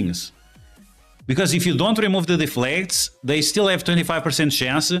other things. Because if you don't remove the deflects, they still have 25%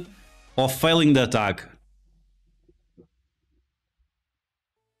 chance of failing the attack.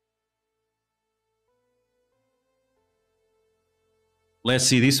 Let's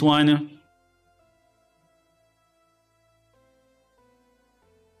see this one.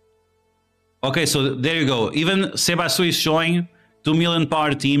 Okay, so there you go. Even Sebasu is showing 2 million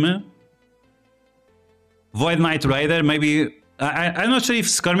power team. Void Knight Raider, maybe... I'm not sure if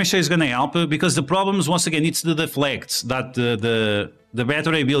Skirmisher is gonna help, because the problems, once again, it's the deflects that the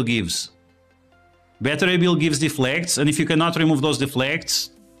Battery Bill gives. Battery Bill gives deflects, and if you cannot remove those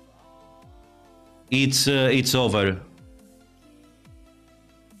deflects, it's over.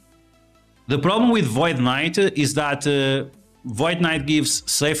 The problem with Void Knight is that Void Knight gives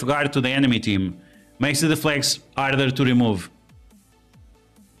safeguard to the enemy team, makes the deflects harder to remove.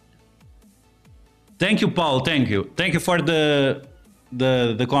 Thank you, Paul. Thank you. Thank you for the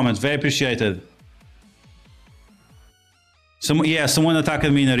comments. Very appreciated. Someone attacked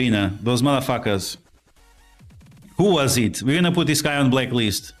me in arena. Those motherfuckers. Who was it? We're gonna put this guy on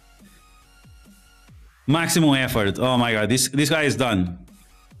blacklist. Maximum effort. Oh my god, this guy is done.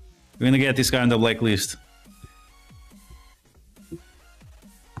 We're gonna get this guy on the blacklist.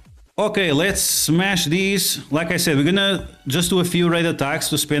 Okay, let's smash these. Like I said, we're gonna just do a few raid attacks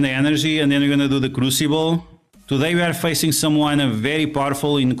to spend the energy, and then we're gonna do the Crucible. Today we are facing someone very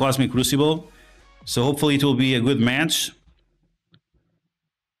powerful in Cosmic Crucible, so hopefully it will be a good match.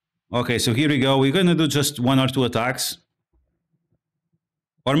 Okay, so here we go. We're gonna do just 1 or 2 attacks.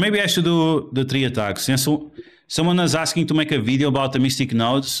 Or maybe I should do the 3 attacks. And so someone was asking to make a video about the Mystic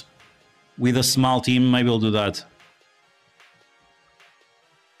Nodes with a small team. Maybe we'll do that.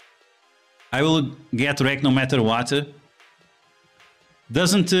 I will get wrecked no matter what.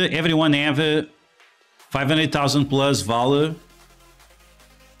 Doesn't everyone have 500,000 plus Val?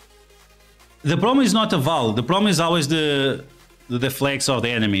 The problem is not a Val. The problem is always the deflects of the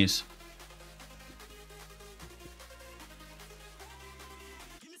enemies.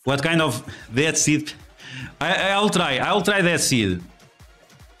 What kind of Dead Seed? I'll try Dead Seed.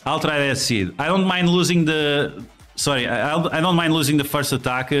 I'll try Dead Seed. I don't mind losing the... Sorry, I don't mind losing the first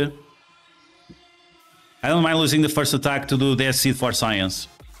attack. I don't mind losing the first attack to do Dead Seed for Science.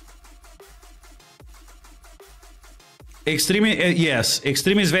 Extreme, yes,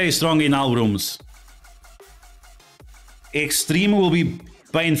 Extreme is very strong in all rooms. Extreme will be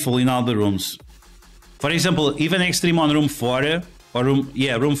painful in all the rooms. For example, even Extreme on room 4, or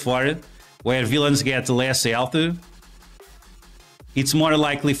room 4, where villains get less health, it's more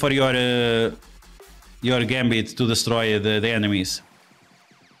likely for your Gambit to destroy the enemies.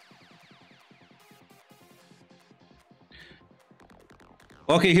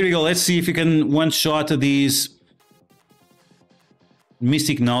 Okay, here we go. Let's see if you can one-shot these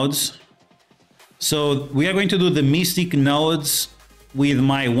Mystic Nodes. So we are going to do the Mystic Nodes with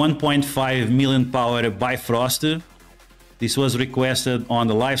my 1.5 million power Bifrost. This was requested on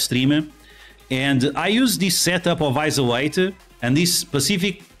the live stream. And I use this setup of Isolate and this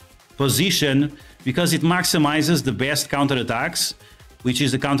specific position because it maximizes the best counterattacks, which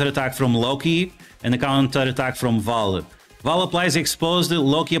is the counterattack from Loki and the counterattack from Val. Val applies Exposed,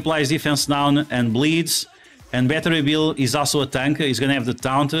 Loki applies Defense Down and bleeds, and Battery Bill is also a tank. He's gonna have the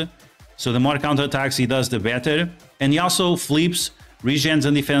taunt, so the more counterattacks he does, the better. And he also flips regens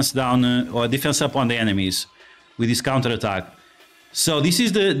and defense down or defense up on the enemies with his counterattack. So this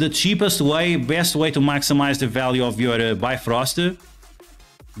is the cheapest way, best way to maximize the value of your Bifrost.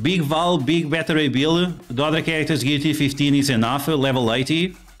 Big Val, big Battery Bill. The other characters, Gear T15 is enough, level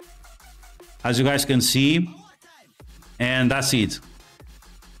 80. As you guys can see. And that's it.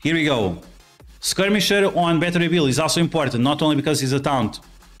 Here we go. Skirmisher on Battery Bill is also important, not only because he's a taunt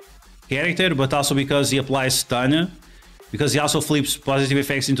character, but also because he applies stun, because he also flips positive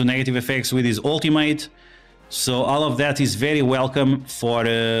effects into negative effects with his ultimate. So all of that is very welcome for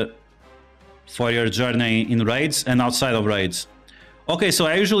your journey in raids and outside of raids. Okay, so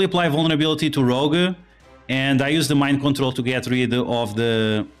I usually apply vulnerability to Rogue, and I use the mind control to get rid of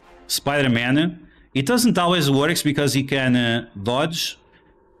the Spider-Man. It doesn't always work because he can dodge,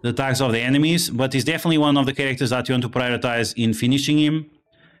 the attacks of the enemies, but he's definitely one of the characters that you want to prioritize in finishing him.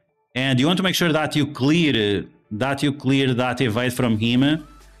 And you want to make sure that you clear that evade from him,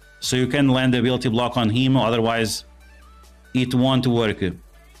 so you can land the ability block on him, otherwise it won't work.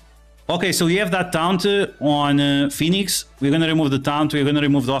 Okay, so we have that taunt on Phoenix. We're gonna remove the taunt, we're gonna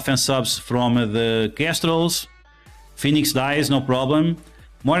remove the offense subs from the Kestrels. Phoenix dies, no problem.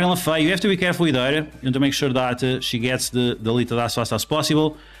 Morgan Le Fay, you have to be careful with her. You want to make sure that she gets deleted as fast as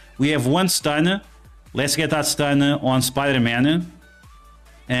possible. We have one stun. Let's get that stun on Spider-Man.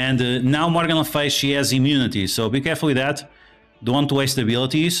 And now Morgan Le Fay, she has immunity, so be careful with that. Don't waste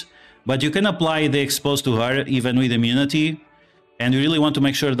abilities. But you can apply the expose to her even with immunity. And you really want to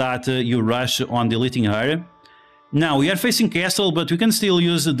make sure that you rush on deleting her. Now, we are facing Castle, but we can still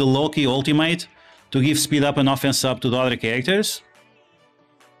use the Loki ultimate to give speed up and offense up to the other characters.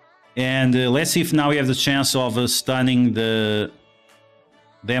 And let's see if now we have the chance of stunning the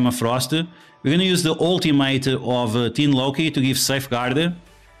Emma Frost. We're going to use the ultimate of Teen Loki to give safeguard.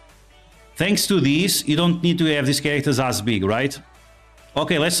 Thanks to this, you don't need to have these characters as big, right?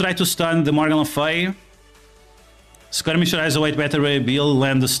 Okay, let's try to stun the Morgan Le Fay. Skirmisher has a weight better Bill,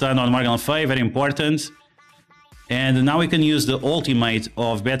 land the stun on Morgan Le Fay, very important. And now we can use the ultimate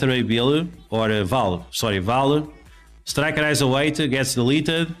of Better Ray Bill, or Val. Striker has a weight, gets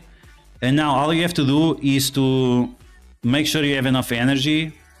deleted. And now all you have to do is to make sure you have enough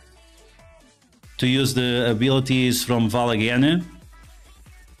energy to use the abilities from Val again.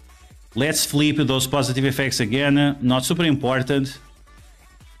 Let's flip those positive effects again, not super important.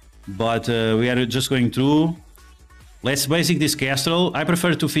 But we are just going through. Let's basic this Kestrel. I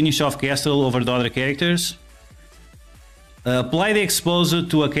prefer to finish off Kestrel over the other characters. Apply the exposure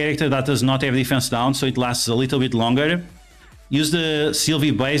to a character that does not have defense down, so it lasts a little bit longer. Use the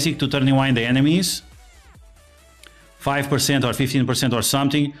Sylvie basic to turn rewind the enemies. 5% or 15% or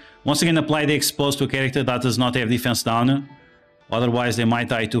something. Once again, apply the expose to a character that does not have defense down. Otherwise, they might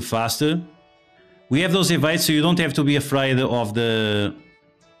die too fast. We have those evades, so you don't have to be afraid of the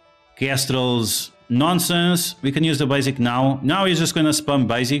Kestrel's nonsense. We can use the basic now. Now he's just going to spam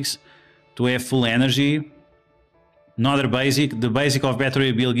basics to have full energy. Another basic. The basic of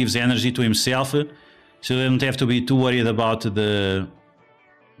Battery Bill gives energy to himself, so they don't have to be too worried about the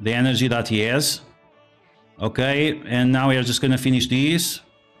energy that he has. Okay, and now we are just going to finish this.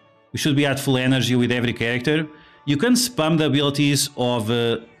 We should be at full energy with every character. You can spam the abilities of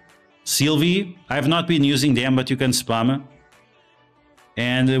Sylvie. I have not been using them, but you can spam.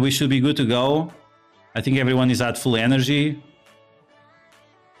 And we should be good to go. I think everyone is at full energy.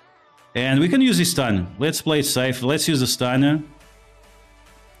 And we can use the stun. Let's play it safe. Let's use the stun.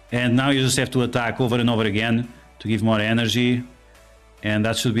 And now you just have to attack over and over again to give more energy. And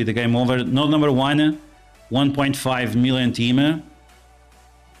that should be the game over. Node number 1, 1.5 million team.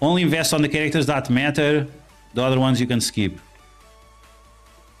 Only invest on the characters that matter. The other ones you can skip.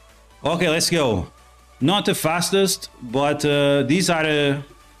 Okay, let's go. Not the fastest, but these are,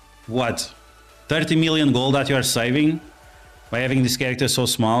 what? 30 million gold that you are saving by having this character so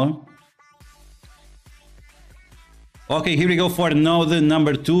small. Okay, here we go for node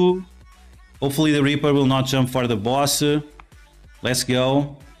number 2. Hopefully the Reaper will not jump for the boss. Let's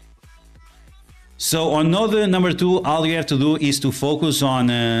go. So on node number 2, all you have to do is to focus on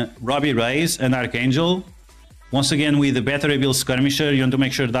Robbie Reyes and Archangel. Once again, with the Battery Bill Skirmisher, you want to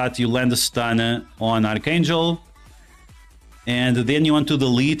make sure that you land a stun on Archangel. And then you want to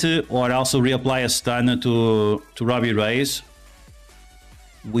delete or also reapply a stun to Robbie Reyes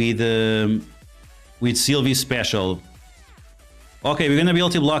with Sylvie Special. Okay, we're going to be able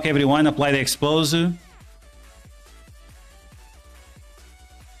to block everyone, apply the expose.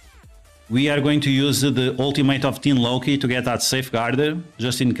 We are going to use the ultimate of Teen Loki to get that safeguard,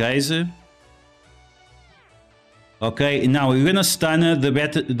 just in case. Okay, now we're gonna stun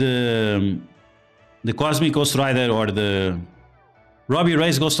the Cosmic Ghost Rider or the Robbie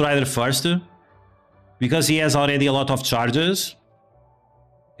Reyes Ghost Rider first, because he has already a lot of charges.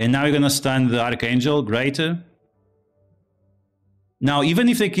 And now we're gonna stun the Archangel. Great. Now, even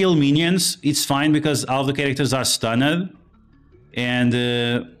if they kill minions, it's fine because all the characters are stunned, and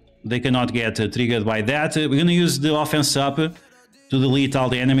they cannot get triggered by that. We're gonna use the offense up to delete all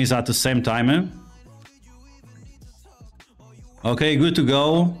the enemies at the same time. Okay, good to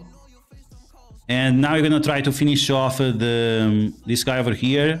go. And now we're gonna try to finish off this guy over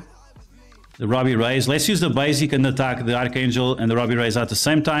here, the Robbie Reyes. Let's use the basic and attack the Archangel and the Robbie Reyes at the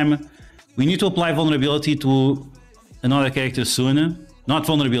same time. We need to apply vulnerability to another character soon. Not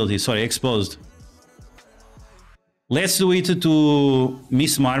vulnerability, sorry, exposed. Let's do it to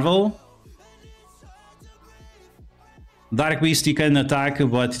Miss Marvel. Dark Beast you can attack,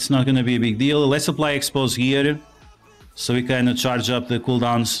 but it's not gonna be a big deal. Let's apply Expose here, so we can charge up the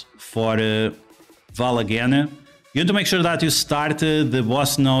cooldowns for Val again. You want to make sure that you start the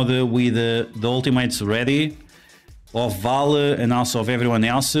boss node with the ultimates ready of Val and also of everyone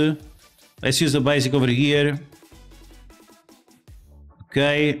else. Let's use the basic over here.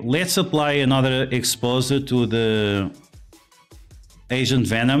 Okay, let's apply another Expose to the Agent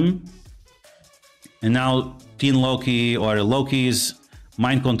Venom. And now Teen Loki or Loki's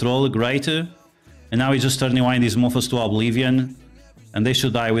Mind Control, great. And now we just turn these mofos to Oblivion. And they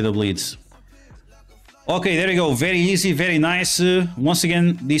should die with the bleeds. Okay, there you go. Very easy, very nice. Once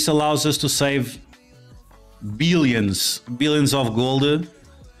again, this allows us to save billions of gold.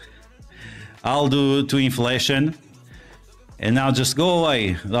 I'll do to inflation. And now just go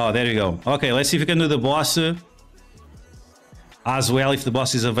away. Oh, there you go. Okay, let's see if we can do the boss as well, if the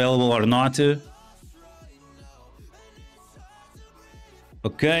boss is available or not.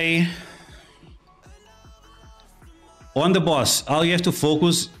 Okay. On the boss, all you have to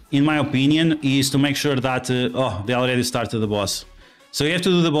focus, in my opinion, is to make sure that... oh, they already started the boss. So you have to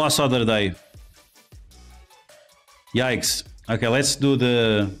do the boss other day. Yikes. Okay, let's do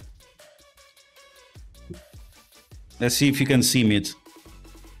the... Let's see if you can see it.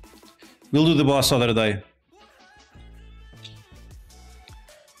 We'll do the boss other day.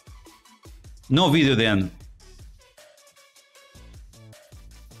 No video then.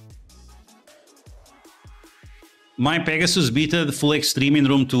 My Pegasus beat the full extreme in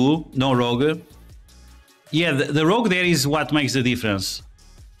room 2, no rogue. Yeah, the rogue there is what makes the difference.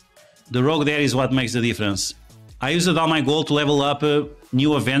 The rogue there is what makes the difference. I used all my gold to level up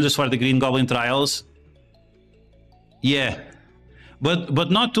new Avengers for the Green Goblin Trials. Yeah, but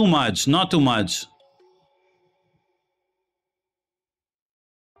not too much, not too much.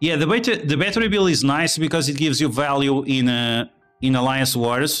 Yeah, the battery build is nice because it gives you value in Alliance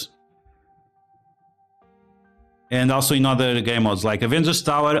Wars. And also in other game modes like Avengers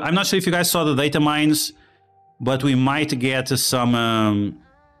Tower. I'm not sure if you guys saw the data mines, but we might get some...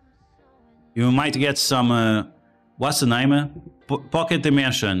 you might get some... what's the name? Pocket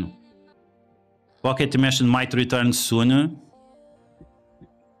Dimension. Pocket Dimension might return soon.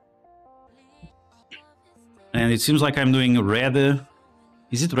 And it seems like I'm doing red.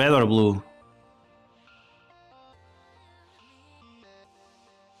 Is it red or blue?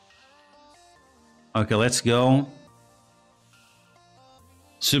 Okay, let's go.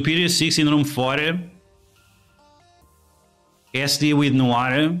 Superior 6 in room 4. SD with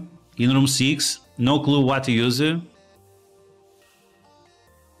Noir in room 6. No clue what to use.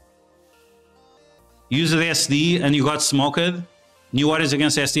 Used SD and you got smoked. New Warriors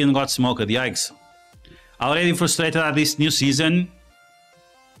against SD and got smoked. Yikes. Already frustrated at this new season.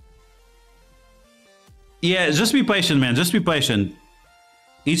 Yeah, just be patient, man. Just be patient.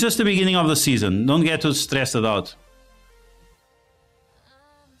 It's just the beginning of the season. Don't get too stressed out.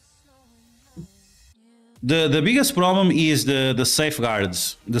 The biggest problem is the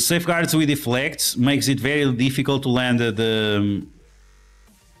safeguards. The safeguards with deflects makes it very difficult to land the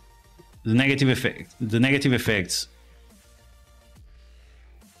negative effect. The negative effects.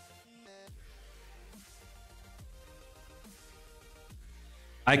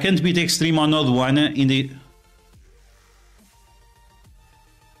 I can't beat extreme on node 1 in the...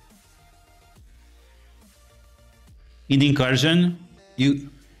 in the incursion.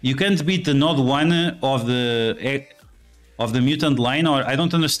 You can't beat the node 1 of the mutant line, or I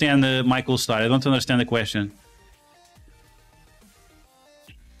don't understand Michael Star. I don't understand the question.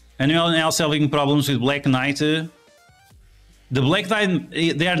 Anyone else having problems with Black Knight? The Black Knight,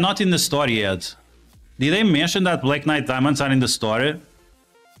 they are not in the store yet. Did they mention that Black Knight diamonds are in the store?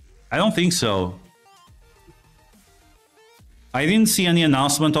 I don't think so. I didn't see any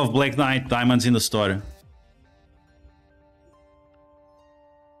announcement of Black Knight diamonds in the store.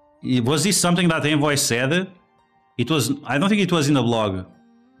 Was this something that Envoy said? It was. I don't think it was in the blog.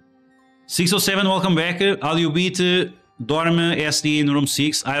 607, welcome back. How do you beat Dorm SD in room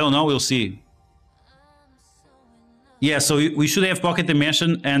 6? I don't know, we'll see. Yeah, so we should have Pocket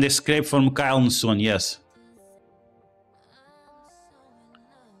Dimension and Escape from Kyle soon, yes.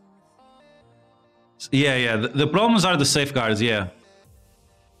 Yeah, the problems are the safeguards, yeah.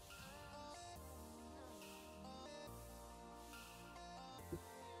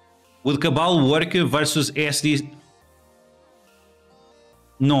 Would Cabal work versus SD?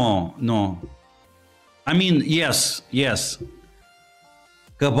 No. I mean, yes.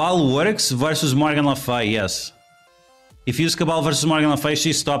 Cabal works versus Morgan Le Fay, yes. If you use Cabal versus Morgan Le Fay,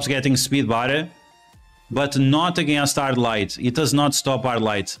 she stops getting speed bar, but not against Hard Light. It does not stop Hard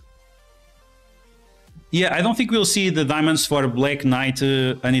Light. Yeah, I don't think we'll see the diamonds for Black Knight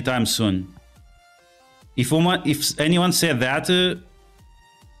anytime soon. If anyone said that,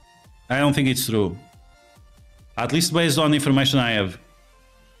 I don't think it's true. At least based on the information I have.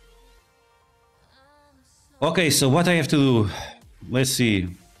 Okay, so what I have to do? Let's see.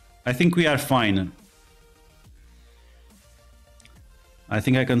 I think we are fine. I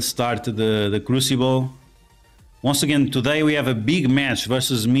think I can start the Crucible. Once again, today we have a big match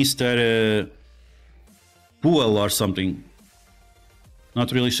versus Mr. Puel or something.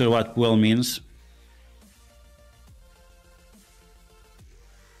 Not really sure what Puel means.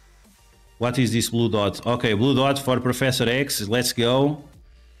 What is this blue dot? Okay, blue dot for Professor X. Let's go.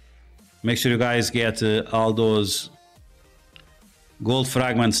 Make sure you guys get all those gold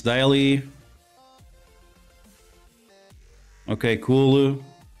fragments daily. Okay, cool.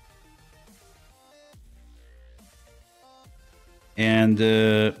 And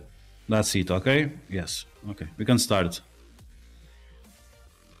that's it, okay? Yes, okay, we can start.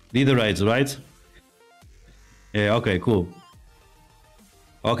 Leader raids, right? Yeah, okay, cool.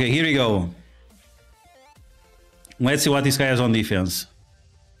 Okay, here we go. Let's see what this guy has on defense.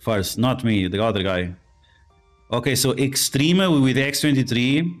 First, not me, the other guy. Okay, so Extreme with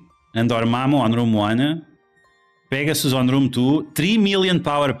X23 and Dormammu on room 1. Pegasus on room 2. 3 million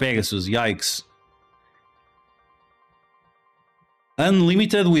power Pegasus, yikes.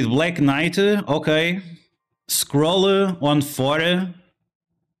 Unlimited with Black Knight, okay. Scroll on 4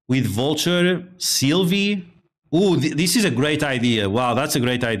 with Vulture, Sylvie. Ooh, this is a great idea. Wow, that's a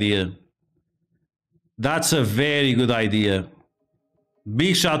great idea. That's a very good idea.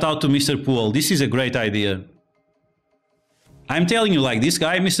 Big shout out to Mr. Poole. This is a great idea. I'm telling you, like, this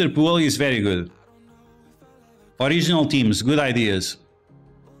guy, Mr. Poole, is very good. Original teams, good ideas.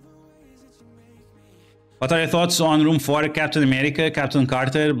 What are your thoughts on room 4? Captain America, Captain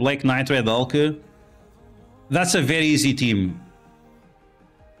Carter, Black Knight, Red Hulk? That's a very easy team.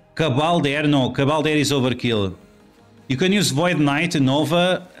 Cabal there? No, Cabal there is overkill. You can use Void Knight,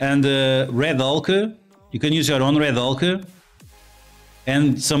 Nova, and Red Hulk. You can use your own Red Hulk.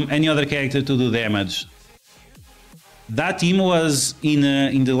 And any other character to do damage. That team was,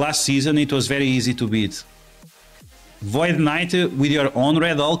 in the last season, it was very easy to beat. Void Knight with your own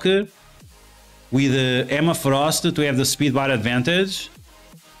Red Hulk. With Emma Frost to have the speed bar advantage.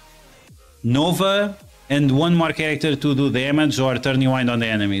 Nova and one more character to do damage or turn rewind on the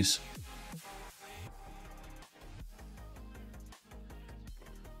enemies.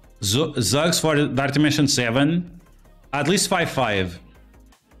 ZUGGS for Dark Dimension 7. At least 5-5.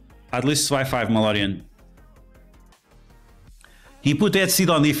 At least 5-5 Malorian. He put that seed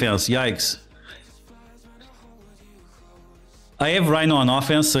on defense, yikes. I have Rhino on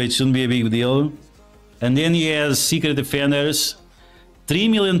offense, so it shouldn't be a big deal. And then he has Secret Defenders. 3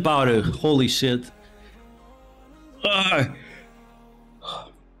 million power, holy shit.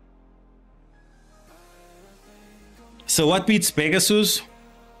 So what beats Pegasus?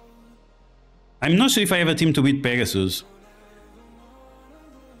 I'm not sure if I have a team to beat Pegasus.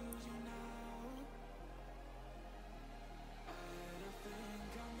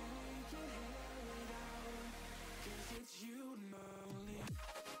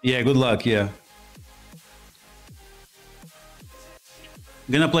 Yeah, good luck, yeah.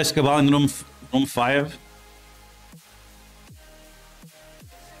 Gonna place Cabal in room 5.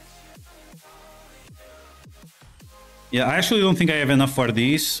 Yeah, I actually don't think I have enough for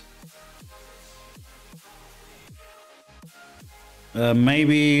these.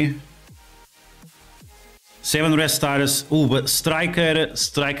 Maybe 7 red stars. Ooh, but Striker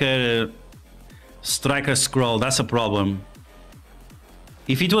Scroll, that's a problem.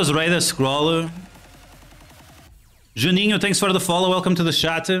 If it was Raider Scroll... Juninho, thanks for the follow, welcome to the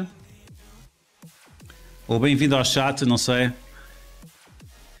chat. Ou bem-vindo ao chat, não sei.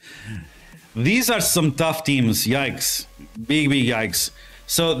 These are some tough teams, yikes. Big yikes.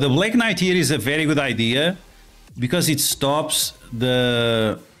 So the Black Knight here is a very good idea because it stops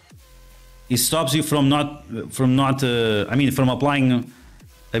the... It stops you from from applying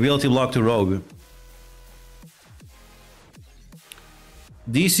ability block to Rogue.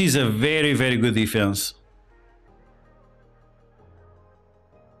 This is a very, very good defense.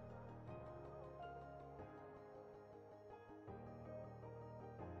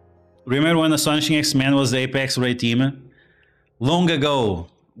 Remember when Astonishing X-Men was the Apex Raid team? Long ago,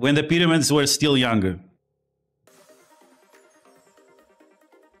 when the pyramids were still younger.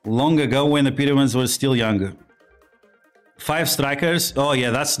 Long ago, when the pyramids were still younger. 5 strikers? Oh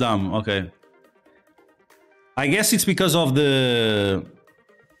yeah, that's dumb. Okay. I guess it's because of the...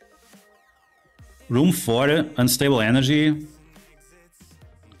 Room 4, Unstable Energy.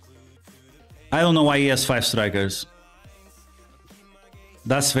 I don't know why he has 5 strikers.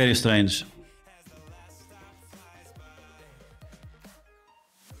 That's very strange.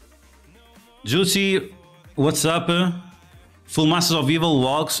 Juicy, what's up? Full Masters of Evil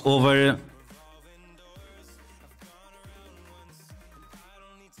walks over.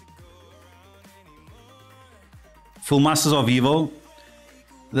 Full Masters of Evil.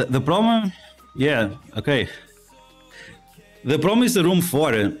 The problem, yeah, okay. The problem is the room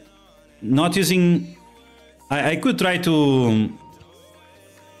 4. Not using. I could try to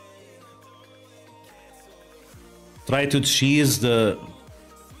cheese the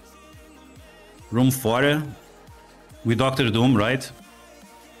room 4 with Doctor Doom, right?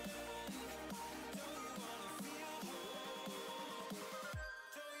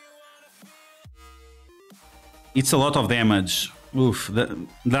 It's a lot of damage. Oof,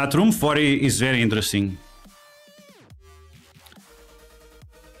 that room 40 is very interesting.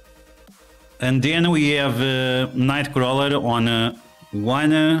 And then we have Nightcrawler on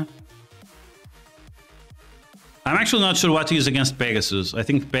 1. I'm actually not sure what to use against Pegasus. I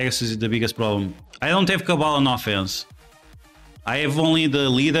think Pegasus is the biggest problem. I don't have Cabal on offense. I have only the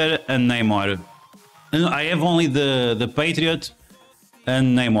Leader and Namor. I have only the Patriot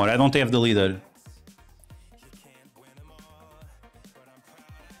and Namor. I don't have the Leader.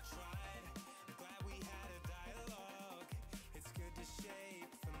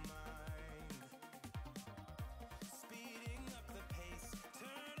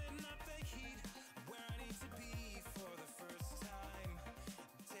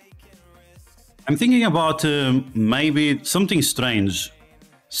 I'm thinking about maybe something strange.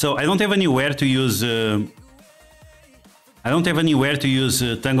 So I don't have anywhere to use.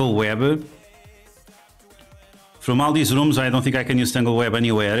 Tangle Web. From all these rooms, I don't think I can use Tangle Web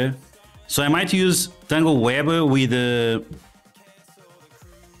anywhere. So I might use Tangle Web with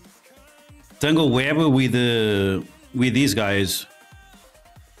these guys.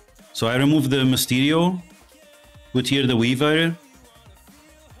 So I remove the Mysterio, put here the Weaver.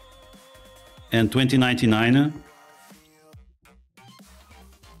 And 2099.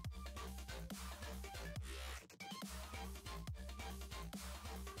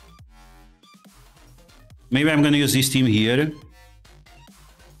 Maybe I'm gonna use this team here.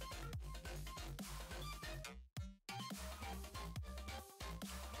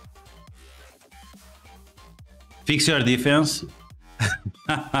 Fix your defense.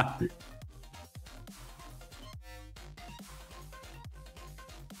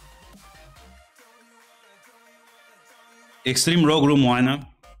 Extreme Rogue Room 1.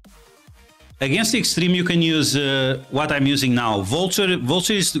 Against Extreme you can use what I'm using now.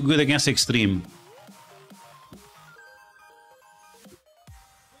 Vulture is good against Extreme.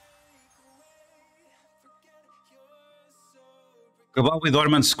 Cabal with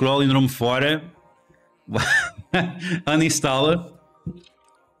Dormant Scroll in room 4. Uninstall.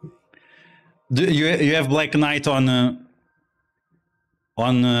 You have Black Knight on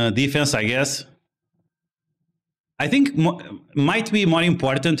defense, I guess. I think might be more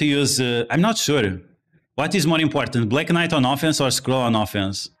important to use. I'm not sure. What is more important, Black Knight on offense or Scroll on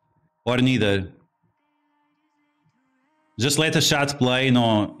offense, or neither? Just let a shot play.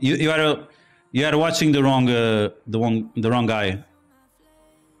 No, you are watching the wrong guy.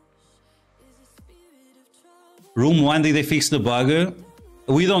 Room 1, did they fix the bug?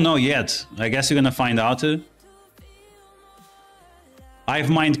 We don't know yet. I guess you're gonna find out. I've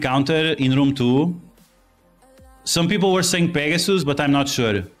mind counter in room 2. Some people were saying Pegasus, but I'm not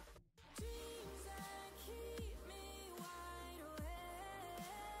sure.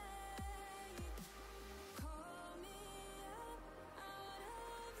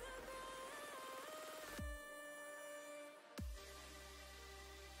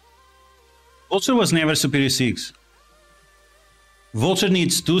 Vulture was never Superior 6. Vulture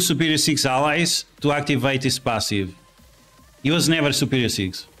needs 2 Superior 6 allies to activate his passive. He was never Superior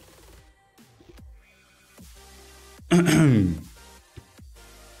 6.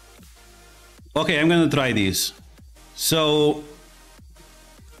 Okay, I'm gonna try this. So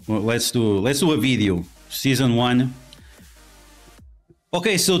well, let's do a video. Season 1.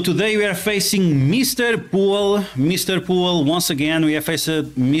 Okay, so today we are facing Mr. Pool. Mr. Pool, once again, we have faced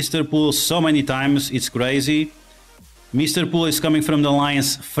Mr. Pool so many times, it's crazy. Mr. Pool is coming from the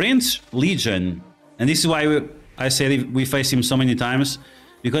Alliance French Legion. And this is why I said we face him so many times.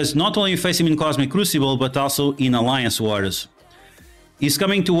 Because not only we face him in Cosmic Crucible, but also in Alliance Wars. He's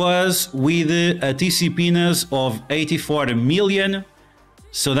coming to us with a TCPness of 84 million.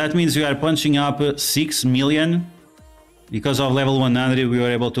 So that means we are punching up 6 million. Because of level 100, we were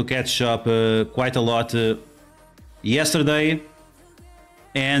able to catch up quite a lot yesterday.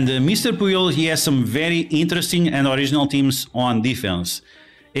 And Mr. Puyol, he has some very interesting and original teams on defense.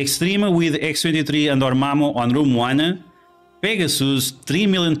 Extreme with X23 and Dormammu on room 1. Pegasus, 3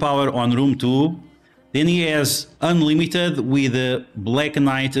 million power on room 2. Then he has Unlimited with Black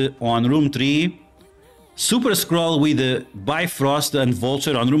Knight on room 3. Super Scroll with Bifrost and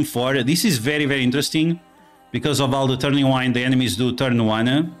Vulture on room 4. This is very, very interesting because of all the turning wind the enemies do turn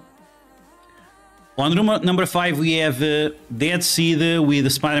 1. On room number 5 we have Dead Seed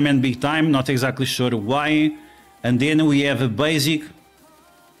with Spider-Man Big Time, not exactly sure why. And then we have a basic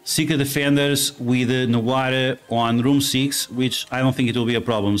Secret Defenders with Noir on room 6, which I don't think it will be a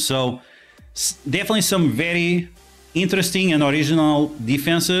problem. So definitely some very interesting and original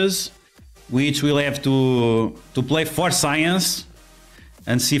defenses, which we'll have to play for science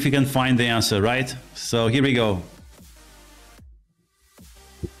and see if we can find the answer, right? So here we go.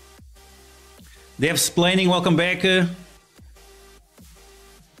 Devs Planning, welcome back.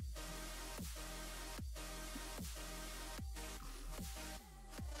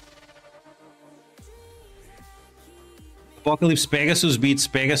 Apocalypse Pegasus beats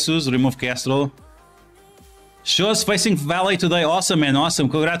Pegasus, remove Kestrel. Shows facing Valley today, awesome man, awesome,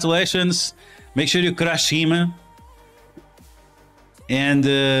 congratulations. Make sure you crush him. And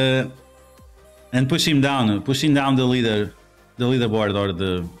push him down the leaderboard or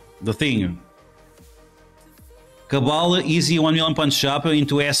the thing. Cabal, easy 1 million punch up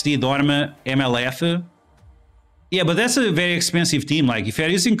into SD, Dorma, MLF. Yeah, but that's a very expensive team. Like, if you're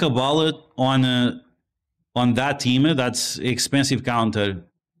using Cabal on that team, that's expensive counter.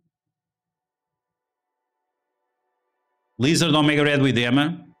 Lizard Omega Red with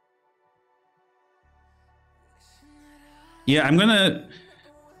them. Yeah,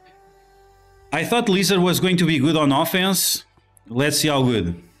 I thought Lizard was going to be good on offense. Let's see how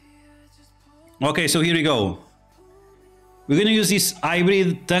good. Okay, so here we go. We're gonna use this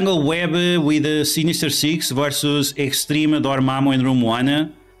hybrid Tangle Web with Sinister 6 versus Extreme Dormammu in room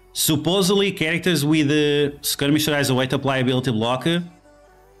 1. Supposedly characters with Skirmisher as a weight apply ability block,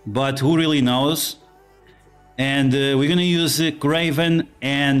 but who really knows? And we're gonna use Craven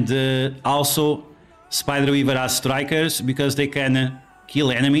and also Spider Weaver as strikers because they can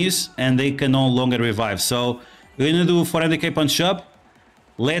kill enemies and they can no longer revive. So we're gonna do 400k punch up.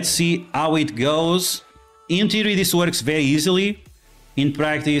 Let's see how it goes. In theory, this works very easily. In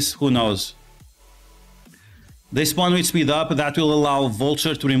practice, who knows? They spawn with speed up. That will allow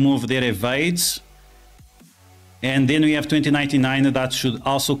Vulture to remove their evades. And then we have 2099. That should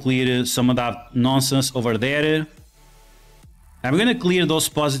also clear some of that nonsense over there. I'm gonna clear those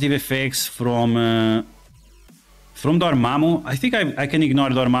positive effects from Dormammu. I think I can ignore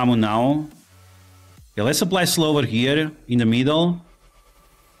Dormammu now. Okay, let's apply slow over here in the middle.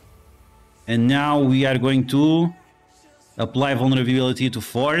 And now we are going to apply vulnerability to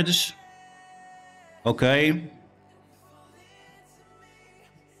Forge. Okay.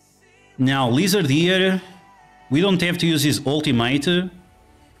 Now Lizard here, we don't have to use his ultimate.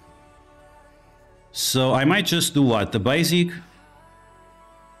 So I might just do what? The basic?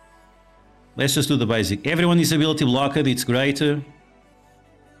 Let's just do the basic. Everyone is ability blocked, it's great.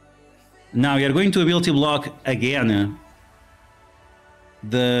 Now we are going to ability block again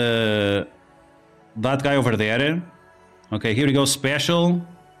that guy over there. Okay, here we go, special.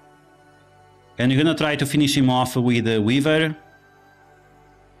 And you're gonna try to finish him off with Weaver.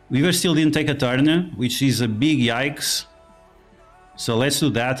 Weaver still didn't take a turn, which is a big yikes. So let's do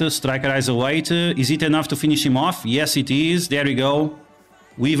that. Striker Eyes Await. Is it enough to finish him off? Yes, it is. There we go.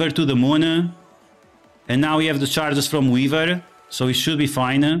 Weaver to the moon. And now we have the charges from Weaver, so it should be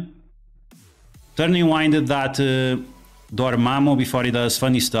fine. Turning winded that Dormammu before he does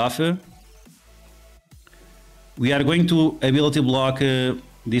funny stuff. We are going to ability block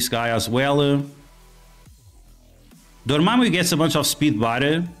this guy as well. Dormammu gets a bunch of speed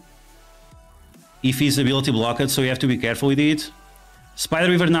bar if he's ability blocked, so you have to be careful with it. Spider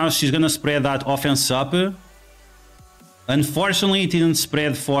Weaver now, she's gonna spread that offense up. Unfortunately, it didn't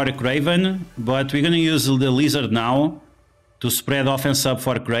spread for Craven, but we're gonna use the Lizard now to spread offense up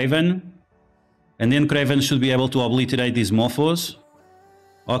for Craven. And then Craven should be able to obliterate these mofos.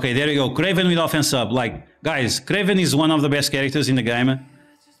 Okay, there you go. Craven with offense up. Like, guys, Craven is one of the best characters in the game.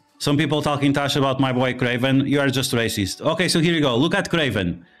 Some people talking trash about my boy Craven. You are just racist. Okay, so here you go. Look at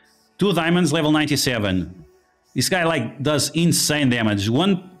Craven. 2 diamonds, level 97. This guy, like, does insane damage.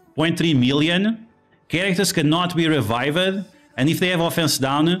 1.3 million. Characters cannot be revived. And if they have offense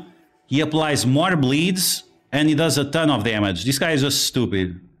down, he applies more bleeds and he does a ton of damage. This guy is just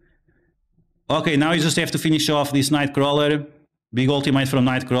stupid. Okay, now you just have to finish off this Nightcrawler. Big ultimate from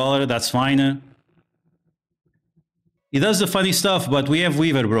Nightcrawler, that's fine. He does the funny stuff, but we have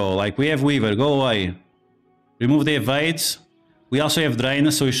Weaver, bro. Like, we have Weaver. Go away. Remove the evades. We also have Drain,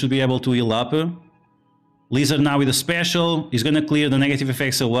 so we should be able to heal up. Lizard now with a special. He's going to clear the negative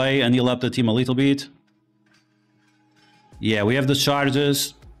effects away and heal up the team a little bit. Yeah, we have the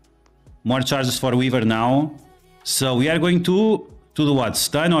charges. More charges for Weaver now. So we are going to do what?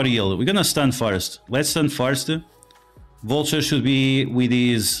 Stun or heal? We're going to stun first. Let's stun first. Vulture should be with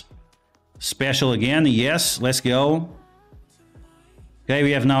his special again. Yes, let's go. Okay,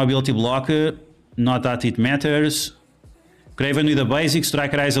 we have now ability block. Not that it matters. Craven with a basic,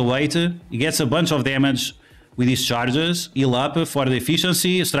 Striker Eyes await. He gets a bunch of damage with his charges. Heal up for the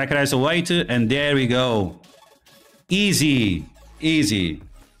efficiency. Striker Eyes await. And there we go. Easy. Easy.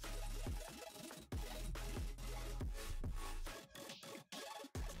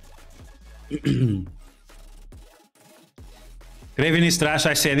 Craven is trash,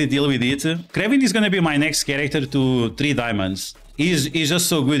 I said it, deal with it. Craven is gonna be my next character to 3 diamonds. He's just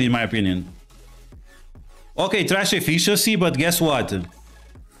so good in my opinion. Okay, trash efficiency, but guess what?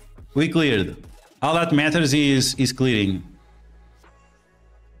 We cleared. All that matters is clearing.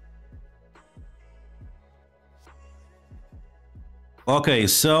 Okay,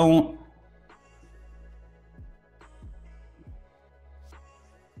 so...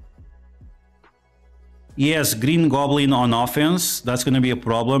 Yes, Green Goblin on offense. That's going to be a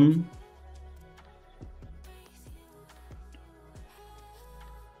problem.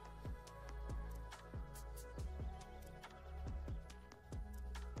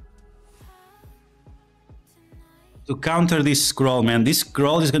 To counter this scroll, man. This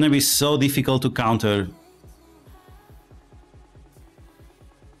scroll is going to be so difficult to counter.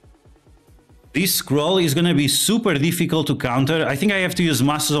 This scroll is going to be super difficult to counter. I think I have to use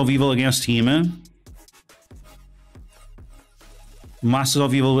Masters of Evil against him. Masters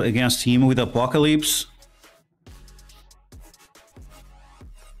of Evil against him with Apocalypse.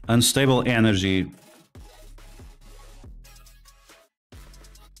 Unstable Energy.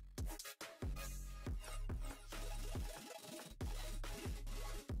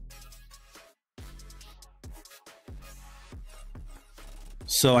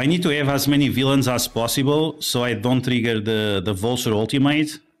 So I need to have as many villains as possible so I don't trigger the Vulture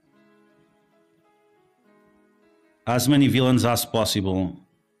ultimate. As many villains as possible.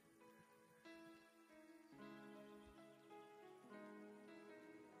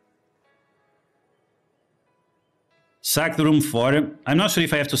 Sack the room 4. I'm not sure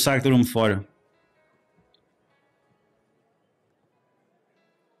if I have to sack the room 4.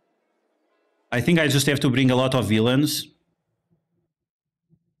 I think I just have to bring a lot of villains.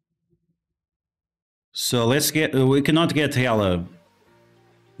 So let's get... we cannot get Hela.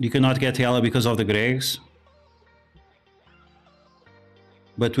 You cannot get Hela because of the Gregs.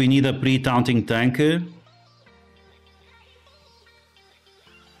 But we need a pre-taunting tank.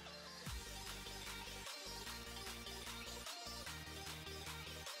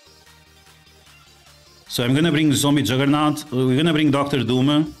 So I'm gonna bring Zombie Juggernaut. We're gonna bring Dr.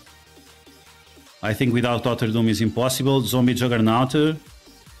 Doom. I think without Dr. Doom is impossible. Zombie Juggernaut.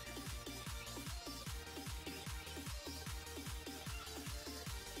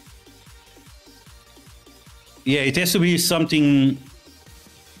 Yeah, it has to be something...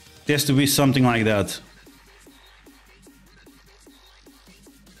 It has to be something like that.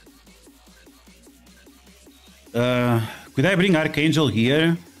 Could I bring Archangel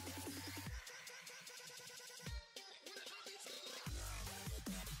here?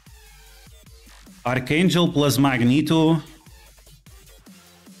 Archangel plus Magneto.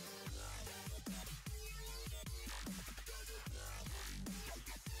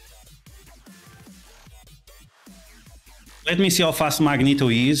 Let me see how fast Magneto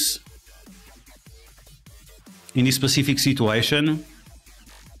is in this specific situation.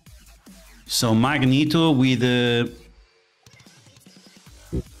 So Magneto with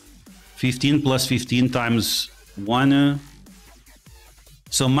 15 plus 15 times 1.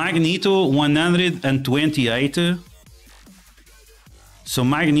 So Magneto 128. So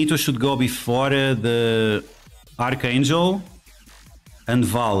Magneto should go before the Archangel and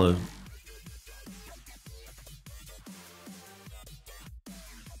Val.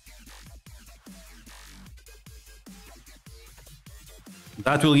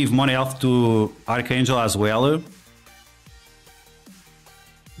 That will give more health to Archangel as well.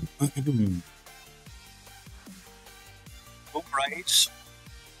 Hope right.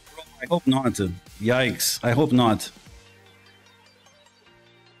 I hope not. Yikes. I hope not.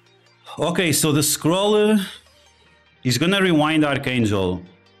 Okay, so the scroll is gonna rewind Archangel.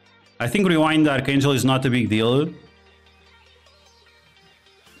 I think rewind Archangel is not a big deal.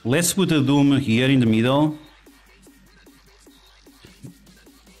 Let's put a Doom here in the middle.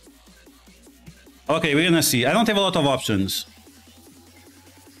 Okay, we're gonna see. I don't have a lot of options.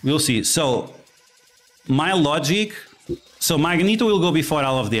 We'll see. So, my logic... So, Magneto will go before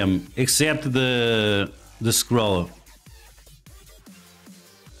all of them, except the scroll.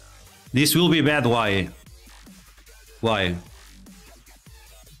 This will be bad. Why? Why?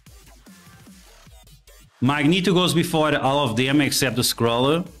 Magneto goes before all of them except the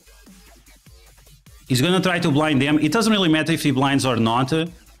scroller. He's gonna try to blind them. It doesn't really matter if he blinds or not.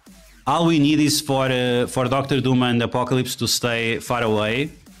 All we need is for Doctor Doom and Apocalypse to stay far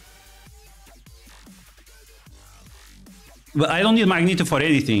away. But I don't need Magneto for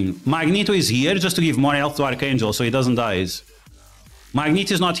anything. Magneto is here just to give more health to Archangel so he doesn't die.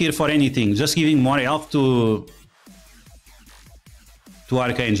 Magneto is not here for anything, just giving more health to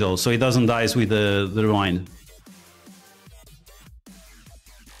Archangel so he doesn't die with the rewind.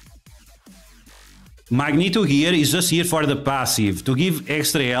 Magneto here is just here for the passive, to give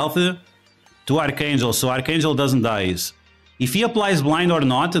extra health to Archangel so Archangel doesn't die. If he applies blind or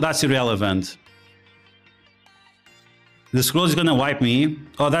not, that's irrelevant. The scroll is gonna wipe me.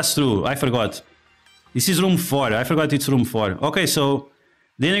 Oh, that's true. I forgot. This is room 4. I forgot it's room 4. Okay, so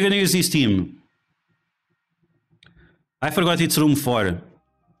then I'm gonna use this team. I forgot it's room 4.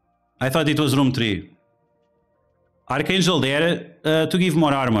 I thought it was room 3. Archangel there to give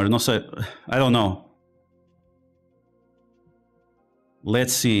more armor. No, so I don't know.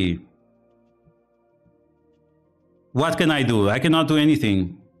 Let's see. What can I do? I cannot do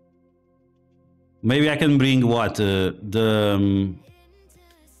anything. Maybe I can bring what?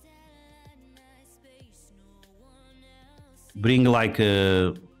 Bring like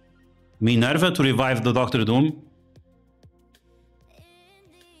Minerva to revive the Doctor Doom.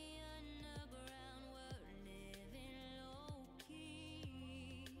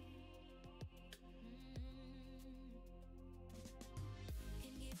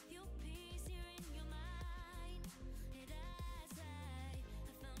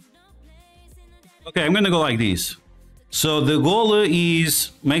 Okay, I'm gonna go like this. So the goal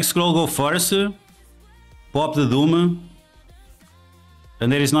is make Skrull go first, pop the Doom, and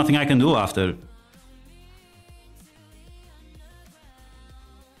there is nothing I can do after.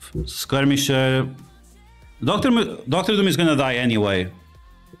 Skirmisher. Doctor Doom is gonna die anyway.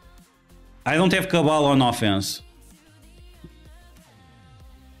 I don't have Cabal on offense.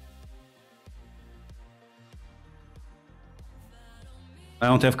 I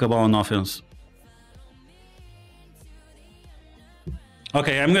don't have Cabal on offense.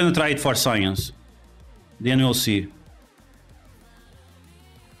 Okay, I'm gonna try it for science. Then we'll see.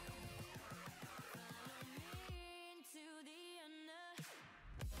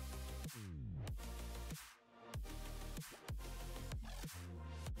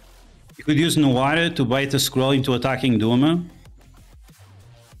 You could use Noir to bait the Skrull into attacking Doom.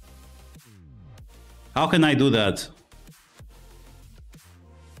 How can I do that?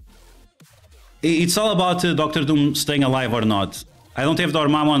 It's all about Doctor Doom staying alive or not. I don't have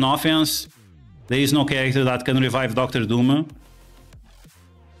Dormammu on offense. There is no character that can revive Doctor Doom.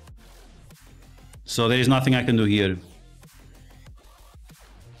 So there is nothing I can do here.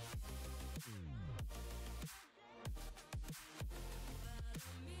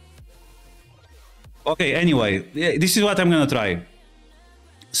 Okay, anyway, this is what I'm gonna try.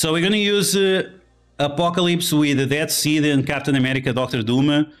 So we're gonna use Apocalypse with Death Seed and Captain America Doctor Doom.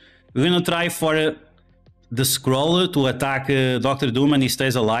 We're gonna try for the Skrull to attack Doctor Doom and he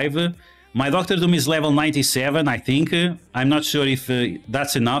stays alive. My Doctor Doom is level 97, I think. I'm not sure if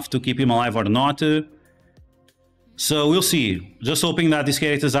that's enough to keep him alive or not. So we'll see. Just hoping that these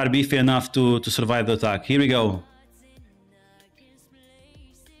characters are beefy enough to survive the attack. Here we go.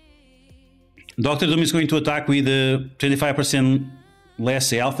 Doctor Doom is going to attack with 25% less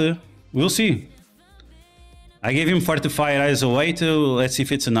health. We'll see. I gave him Fortify Eyes away to let's see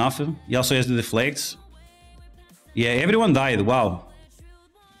if it's enough. He also has the deflects. Yeah, everyone died. Wow.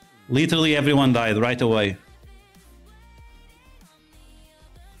 Literally everyone died right away.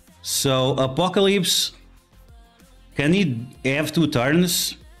 So Apocalypse, can he have 2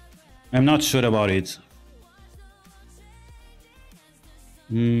 turns? I'm not sure about it.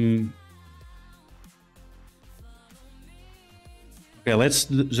 Okay, let's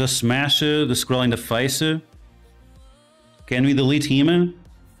just smash the Skrull in the face. Can we delete him?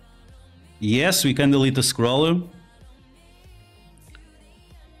 Yes, we can delete the Skrull.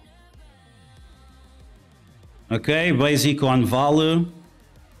 Okay, basic on Val.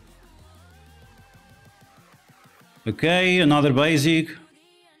 Okay, another basic.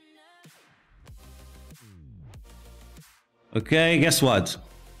 Okay, guess what?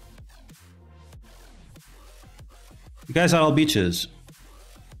 You guys are all bitches.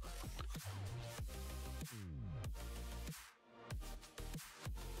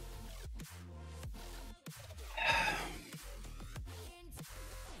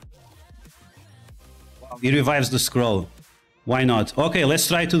 He revives the scroll. Why not? Okay, let's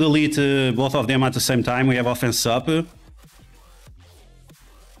try to delete both of them at the same time. We have offense up.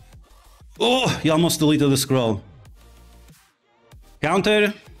 Oh, he almost deleted the scroll.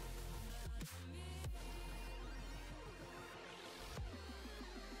 Counter.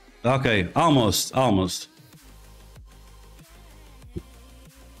 Okay, almost.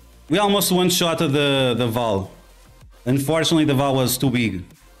 We almost one-shotted the Val. Unfortunately, the Val was too big.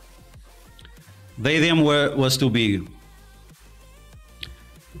 Them was too big.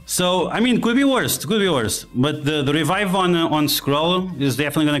 So, I mean, could be worse, but the revive on scroll is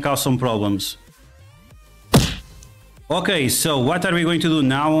definitely going to cause some problems. Okay, so what are we going to do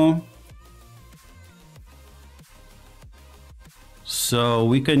now? So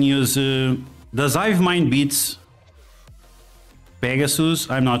we can use... does Hive Mind beats Pegasus?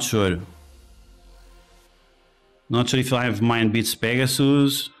 I'm not sure. Not sure if Hive Mind beats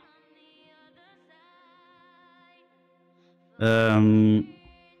Pegasus.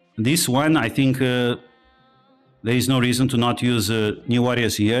 This one, I think there is no reason to not use New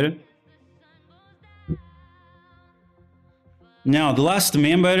Warriors here. Now, the last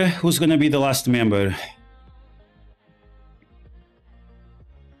member, who's gonna be the last member?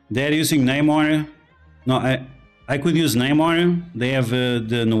 They're using Namor. No, I could use Namor. They have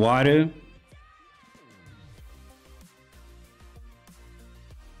the Noir.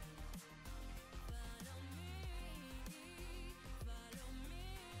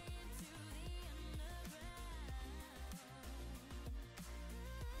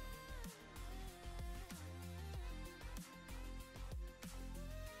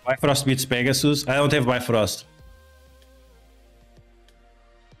 Bifrost beats Pegasus. I don't have Bifrost.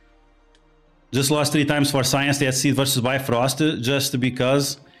 Just lost 3 times for Science Dead Seed versus Bifrost just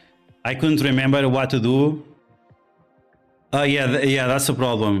because I couldn't remember what to do. Yeah, that's a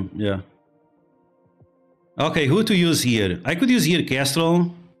problem. Yeah. Okay, who to use here? I could use here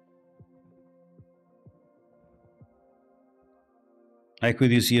Kestrel. I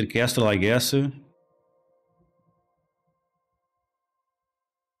could use here Kestrel, I guess.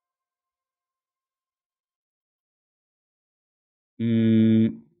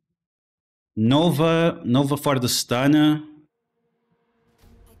 Nova for the stun.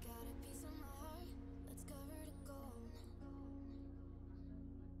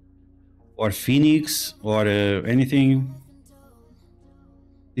 Or Phoenix, or anything.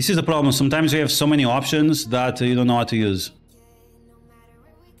 This is the problem. Sometimes you have so many options that you don't know what to use.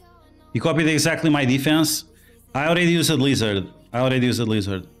 He copied exactly my defense. I already used a Lizard. I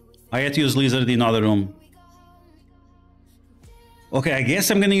had to use Lizard in another room. Okay, I guess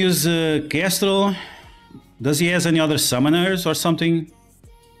I'm gonna use Kestrel. Does he have any other summoners or something?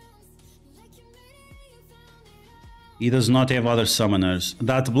 He does not have other summoners.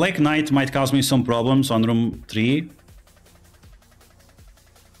 That Black Knight might cause me some problems on room 3.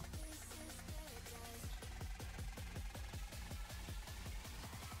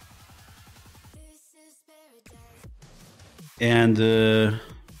 And...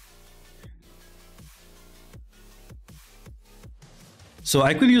 so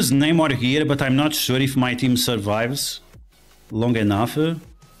I could use Namor here, but I'm not sure if my team survives long enough.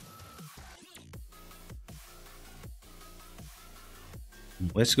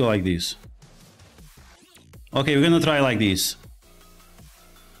 Let's go like this. Okay, we're gonna try like this.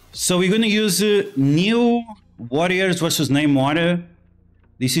 So we're gonna use New Warriors versus Namor.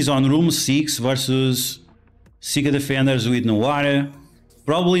 This is on room 6 versus Secret Defenders with Noir.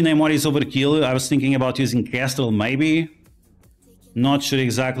 Probably Namor is overkill. I was thinking about using Kestrel maybe. Not sure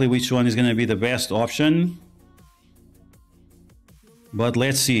exactly which one is going to be the best option. But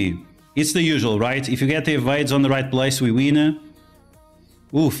let's see. It's the usual, right? If you get the evades on the right place, we win.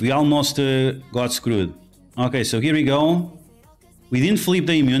 Oof, we almost got screwed. Okay, so here we go. We didn't flip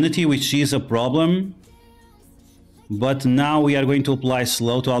the immunity, which is a problem. But now we are going to apply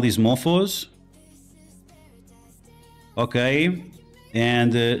slow to all these mofos. Okay.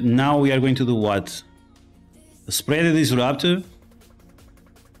 And now we are going to do what? Spread the Disrupt.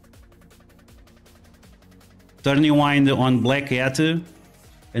 Turning Wind on Black Cat. And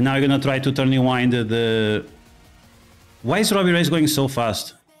now we're gonna try to Turning Wind the... Why is Robbie Reyes going so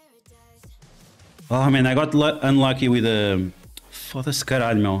fast? Oh man, I got unlucky with the... Foda-se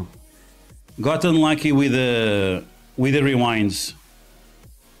caralho, meu. Got unlucky with the rewinds.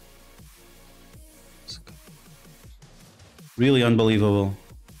 Really unbelievable.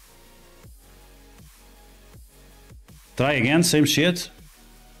 Try again, same shit.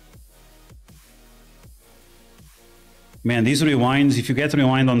 Man, these rewinds, if you get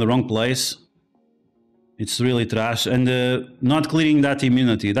rewind on the wrong place, it's really trash. And not clearing that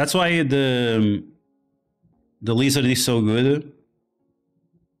immunity. That's why the lizard is so good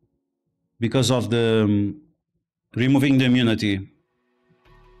because of the removing the immunity.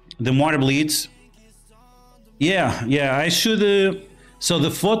 The more bleeds. Yeah, I should. So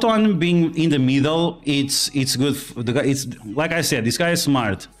the photon being in the middle, it's good. It's like I said, this guy is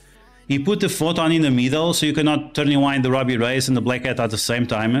smart. He put the photon in the middle, so you cannot turn rewind the Robbie Rays and the Black Cat at the same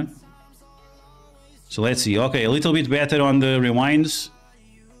time. So let's see. Okay, a little bit better on the rewinds.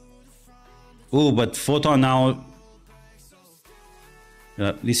 Oh, but photon now.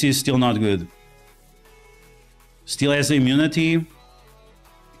 This is still not good. Still has the immunity.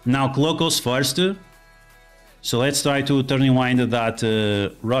 Now Cloak goes first. So let's try to turn rewind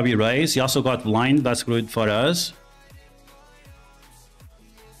that Robbie Rays. He also got blind. That's good for us.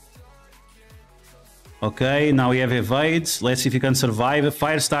 Okay, now we have evades. Let's see if he can survive.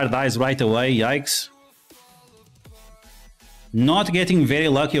 Firestar dies right away. Yikes. Not getting very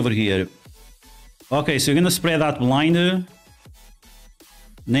lucky over here. Okay, so you're gonna spread that blind.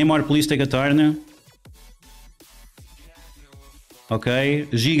 Namor, please take a turn. Okay,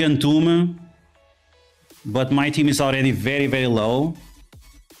 Gigantum. But my team is already very, very low.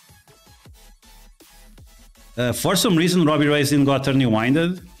 For some reason, Robbie Rays didn't got turn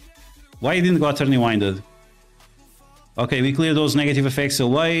rewinded. Why didn't got turn rewinded? Okay, we clear those negative effects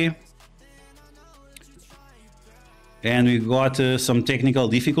away. And we got some technical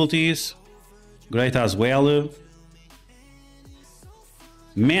difficulties. Great as well.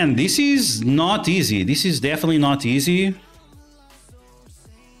 Man, this is not easy. This is definitely not easy.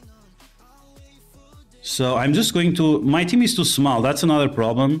 So I'm just going to... My team is too small. That's another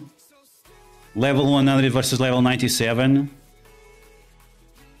problem. Level 100 versus level 97.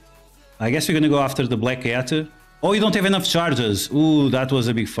 I guess we're going to go after the Black Cat. Oh, you don't have enough charges. Ooh, that was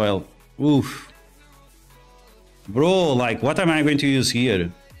a big fail. Oof. Bro, like, what am I going to use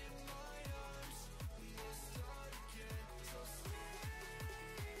here?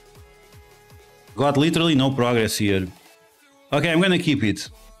 Got literally no progress here. Okay, I'm going to keep it.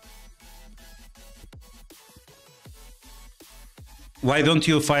 Why don't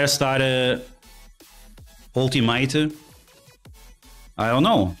you Firestar Ultimate? I don't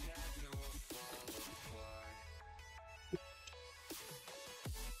know.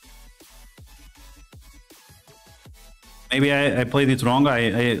 Maybe I played it wrong.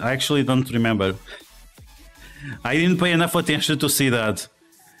 I actually don't remember. I didn't pay enough attention to see that.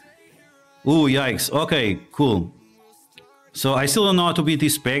 Ooh, yikes. Okay, cool. So I still don't know how to beat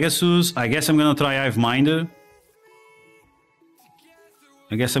this Pegasus. I guess I'm gonna try Hive Mind.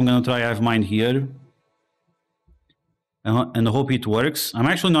 I guess I'm gonna try Hive Mind here. And hope it works. I'm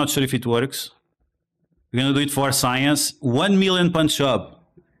actually not sure if it works. We're gonna do it for science. 1 million punch up.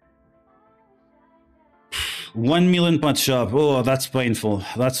 1 million punch up. Oh, that's painful.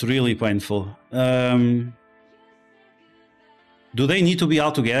 That's really painful. Do they need to be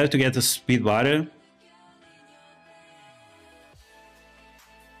all together to get the speed bar?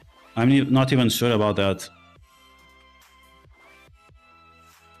 I'm not even sure about that.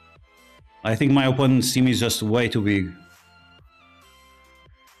 I think my opponent's team is just way too big.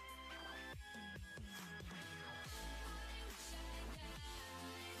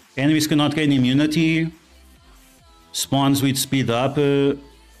 Enemies cannot gain immunity. Spawns with speed up. I'm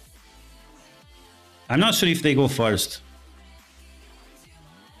not sure if they go first.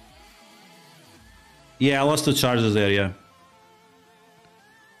 Yeah, I lost the charges there, yeah.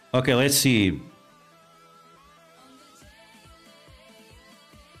 Okay, let's see.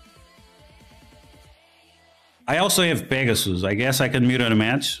 I also have Pegasus. I guess I can mirror a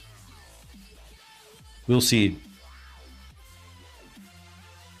match. We'll see.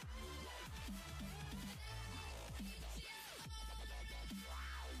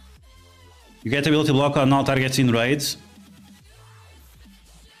 You get ability block on all targets in raids.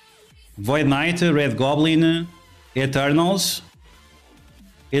 Void Knight, Red Goblin, Eternals.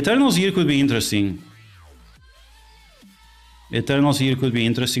 Eternals here could be interesting. Eternals here could be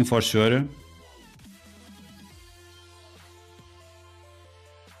interesting for sure.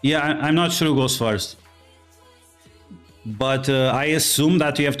 Yeah, I'm not sure who goes first. But I assume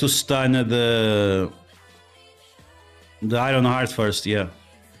that you have to stun the Iron Heart first, yeah.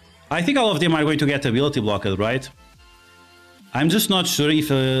 I think all of them are going to get ability blocked, right? I'm just not sure if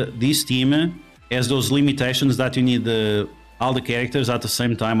this team has those limitations that you need all the characters at the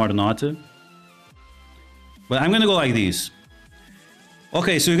same time or not. But I'm gonna go like this.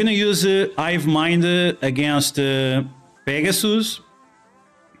 Okay, so we're gonna use Hive Mind against Pegasus.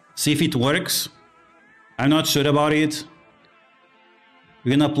 See if it works. I'm not sure about it.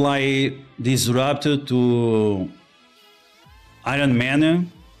 We're gonna apply Disrupt to Iron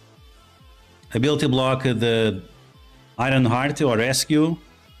Man. ability block the Iron Heart or Rescue.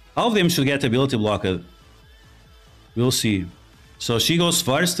 All of them should get ability blocked. We'll see. So she goes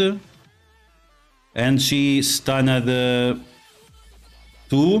first. And she stunned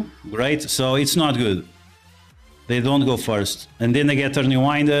 2. Great. So it's not good. They don't go first. And then they get turn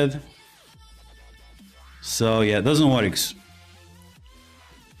rewinded. So yeah, it doesn't work.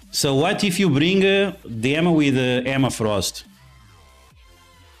 So what if you bring them with Emma Frost?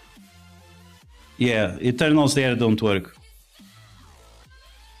 Yeah, Eternals there don't work.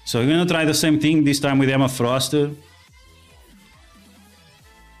 So we're gonna try the same thing this time with Emma Frost.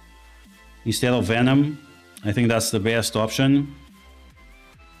 Instead of Venom. I think that's the best option.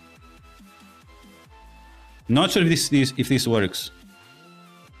 Not sure if this works.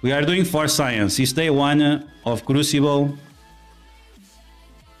 We are doing for science. It's day 1 of Crucible.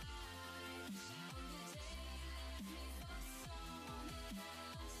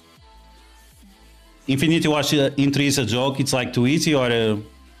 Infinity Watch entry is a joke. It's like too easy or...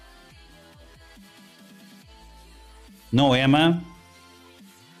 No Emma.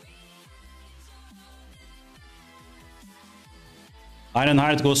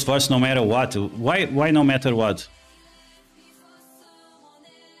 Ironheart goes first no matter what. Why no matter what?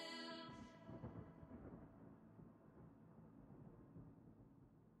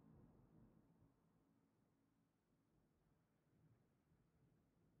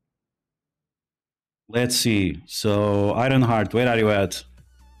 Let's see. So Ironheart, where are you at?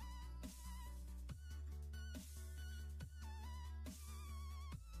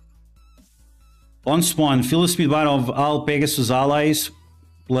 On spawn, fill the speed bar of all Pegasus allies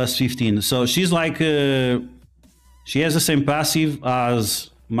plus 15. So she's like, she has the same passive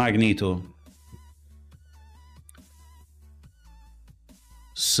as Magneto.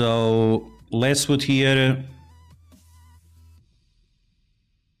 So let's put here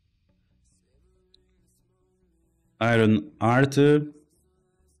Ironheart.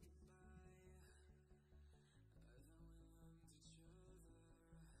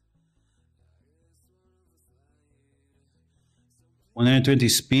 120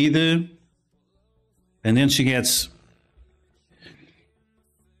 speed, and then she gets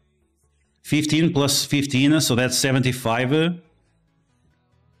 15 plus 15, so that's 75.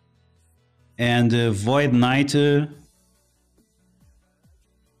 And Void Knight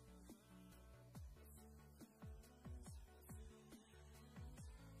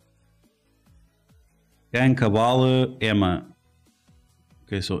and Cabal Emma.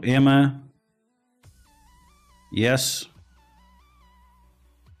 Okay, so Emma, yes.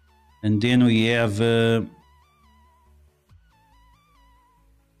 And then we have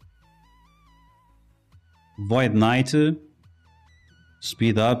Void Knight,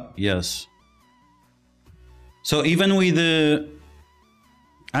 speed up, yes. So even with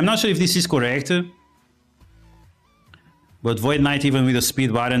I'm not sure if this is correct, but Void Knight even with the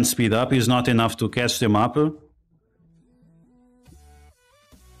speed bar and speed up is not enough to catch them up.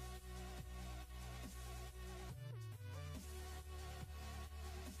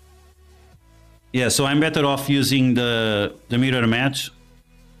 Yeah, so I'm better off using the mirror match.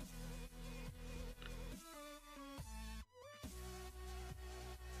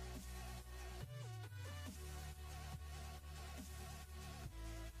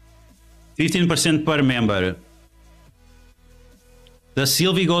 %15 per member. The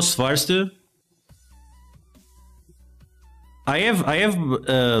Sylvie goes first. I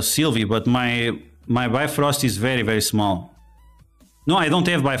have Sylvie, but my Bifrost is very, very small. No, I don't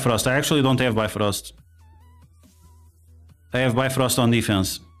have Bifrost. I actually don't have Bifrost. I have Bifrost on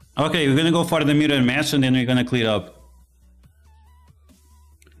defense. Okay, we're gonna go for the mirror match and then we're gonna clear up.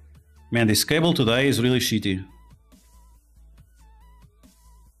 Man, this cable today is really shitty.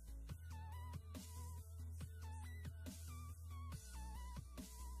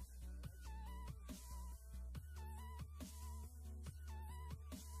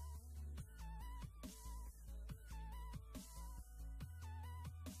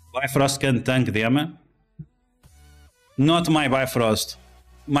 Bifrost can tank them. Not my Bifrost.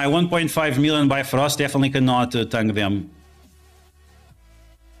 My 1.5 million Bifrost definitely cannot tank them.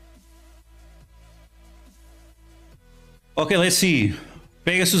 Okay, let's see.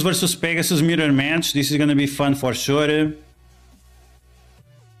 Pegasus versus Pegasus mirror match. This is gonna be fun for sure.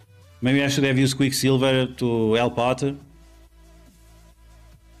 Maybe I should have used Quicksilver to help out.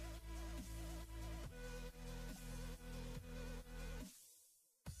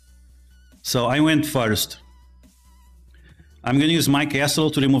 So I went first. I'm gonna use my castle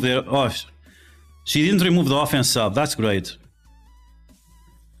to remove their... Oh, she didn't remove the offense sub. That's great.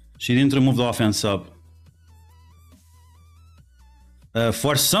 She didn't remove the offense sub.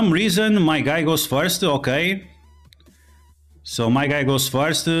 For some reason, my guy goes first. Okay. So my guy goes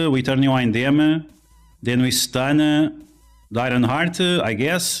first. We turn rewind them. Then we stun the Ironheart, I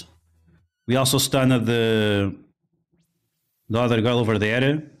guess. We also stun the other girl over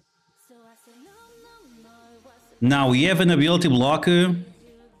there. Now we have an ability block or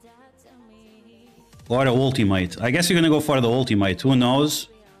an ultimate. I guess you're gonna go for the ultimate. Who knows?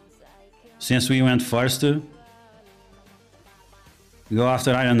 Since we went first. Go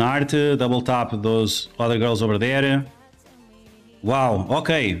after Ironheart, double tap those other girls over there. Wow,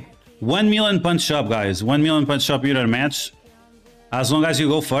 okay. 1 million punch up, guys. 1 million punch up mirror match. As long as you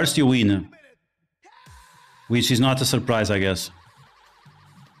go first, you win. Which is not a surprise, I guess.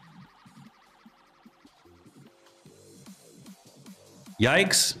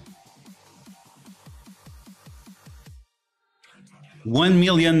 Yikes. 1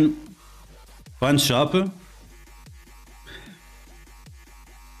 million punch up.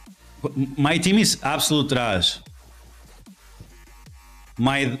 My team is absolute trash.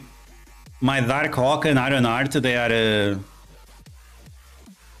 My Dark Hawk and Ironheart, they are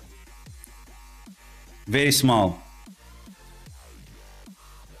very small.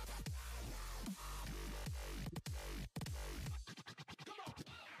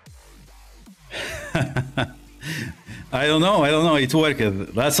 I don't know, it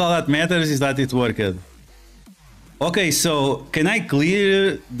worked. That's all that matters, is that it worked. Okay, so can I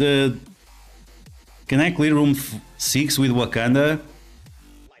clear room 6 with Wakanda?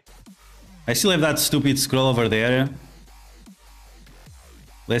 I still have that stupid scroll over there.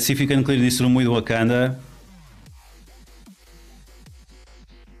 Let's see if you can clear this room with Wakanda.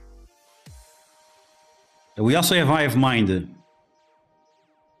 We also have Hive Mind.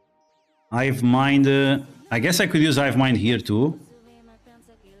 Hive Mind. I guess I could use Hive Mind here too,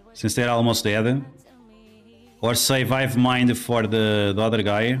 since they're almost dead. Or save Hive Mind for the other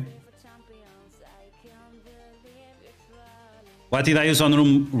guy. What did I use on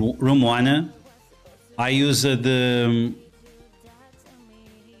room 1? I used the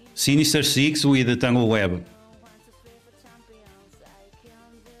Sinister 6 with the Tangle Web.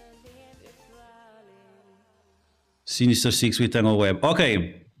 Sinister 6 with Tangle Web.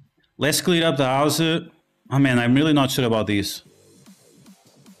 Okay, let's clear up the house. Oh man, I'm really not sure about this.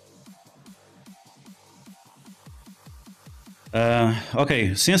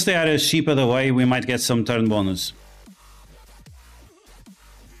 Okay, since they are a sheep of the way, we might get some turn bonus.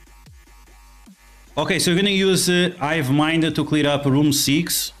 Okay, so we're gonna use Hive Mind to clear up room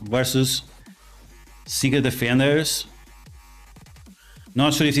 6 versus Secret Defenders.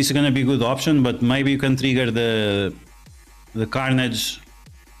 Not sure if this is gonna be a good option, but maybe you can trigger the Carnage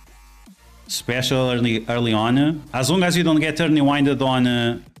special early on. As long as you don't get turn rewinded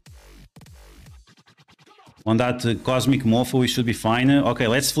on that Cosmic Mofo, we should be fine. Okay,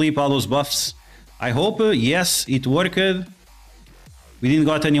 let's flip all those buffs. I hope, yes, it worked. We didn't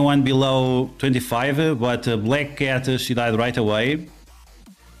got anyone below 25, but Black Cat, she died right away.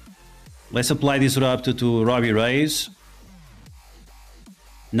 Let's apply Disrupt to Robbie Reyes.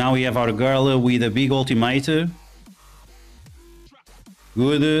 Now we have our girl with a big ultimate.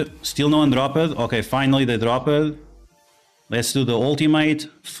 Good, still no one dropped. Okay, finally they dropped. Let's do the ultimate,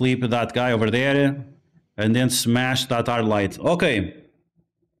 flip that guy over there, and then smash that hard light. Okay.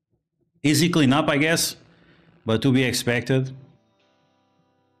 Easy cleanup, I guess, but to be expected.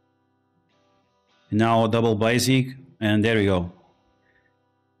 Now double basic, and there we go.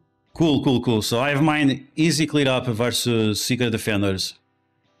 Cool, cool, cool. So I have mine easy clear up versus Secret Defenders.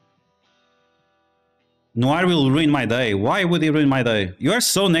 Noir will ruin my day. Why would he ruin my day? You are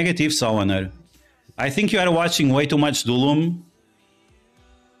so negative, Summoner. I think you are watching way too much Dulum.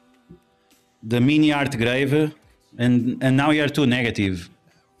 The mini art grave, and now you are too negative.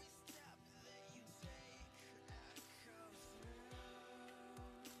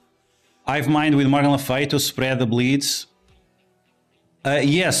 I've mined with Morgan Le Fay to spread the bleeds.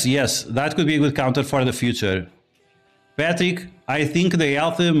 Yes, that could be a good counter for the future. Patrick, I think the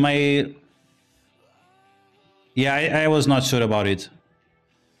health may... Yeah, I was not sure about it.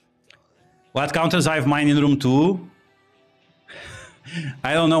 What counters I've mined in room 2?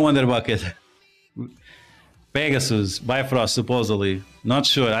 I don't know, Wonder Bucket. Pegasus, Bifrost, supposedly. Not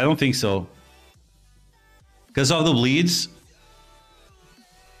sure, I don't think so. Because of the bleeds?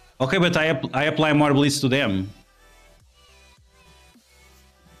 Okay, but I apply more bleeds to them.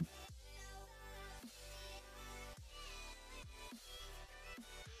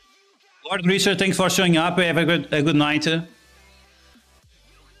 Lord Richard, thanks for showing up. Have a good night.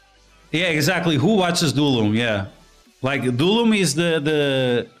 Yeah, exactly. Who watches Dulum? Yeah. Like, Dulum is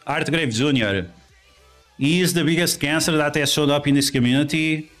the Artgrave Jr. He is the biggest cancer that has showed up in this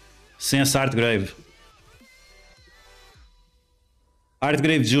community since Artgrave.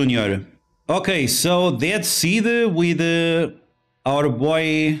 Artgrave Jr. Okay, so Dead Seed with our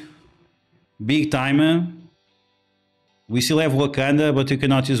boy Big Time. We still have Wakanda, but you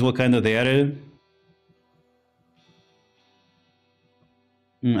cannot use Wakanda there.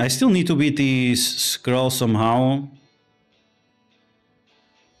 I still need to beat this scroll somehow.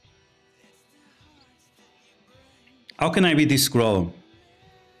 How can I beat this scroll?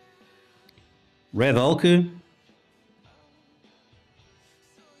 Red Hulk.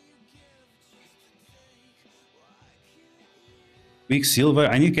 Quicksilver.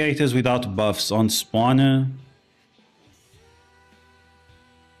 I need characters without buffs on spawn.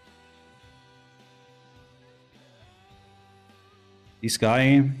 This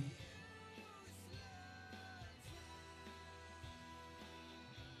guy.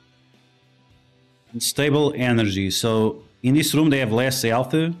 Unstable energy. So in this room they have less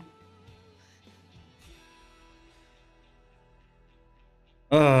health.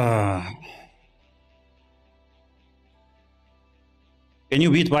 Can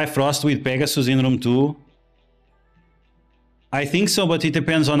you beat Bifrost with Pegasus in room 2? I think so, but it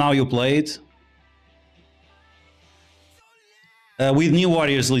depends on how you play it. With New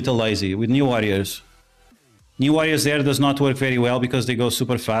Warriors, little lazy. With New Warriors. New Warriors there does not work very well because they go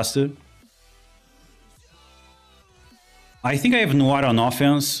super fast. I think I have Noir on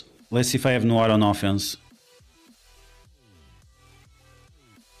offense. Let's see if I have Noir on offense.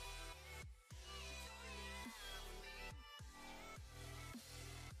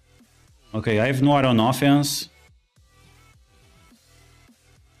 Okay, I have Noir on offense.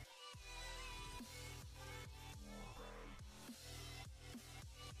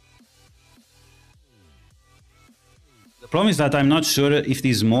 The problem is that I'm not sure if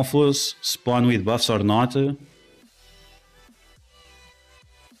these Mofos spawn with buffs or not.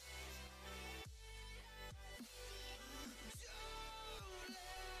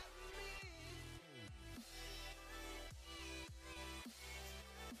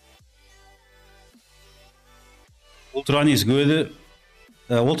 Ultron is good.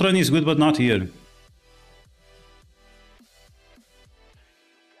 Ultron is good, but not here.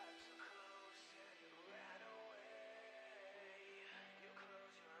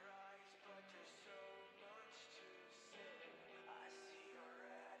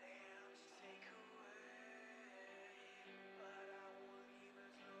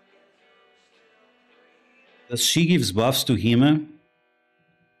 Does she gives buffs to him?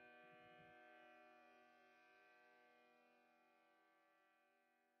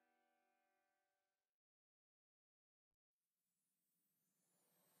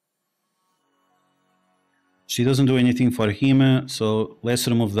 She doesn't do anything for him, so let's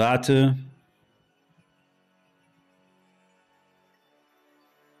remove that. Okay,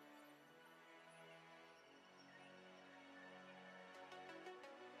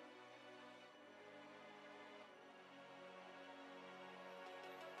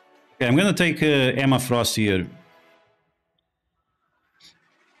 I'm gonna take Emma Frost here.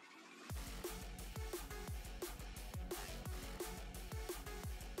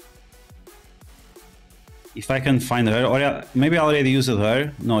 If I can find her, or maybe I already used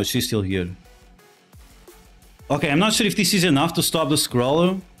her. No, she's still here. Okay, I'm not sure if this is enough to stop the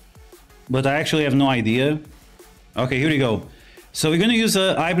scroll, but I actually have no idea. Okay, here we go. So we're gonna use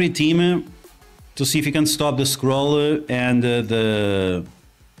a hybrid team to see if we can stop the scroll and the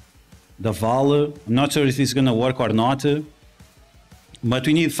Val. I'm not sure if this is gonna work or not, but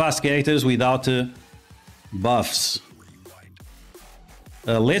we need fast characters without buffs.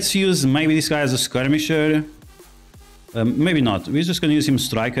 Let's use maybe this guy as a skirmisher. Maybe not. We're just gonna use him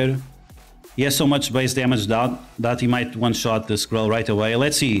striker. He has so much base damage down that he might one-shot the scroll right away.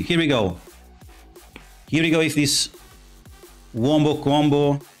 Let's see. Here we go. Here we go. If this wombo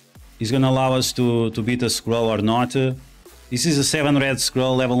combo is gonna allow us to beat a scroll or not. This is a 7 red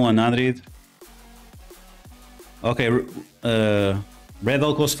scroll, level 100. Okay, Red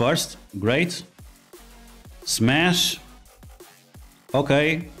Hulk goes first. Great. Smash.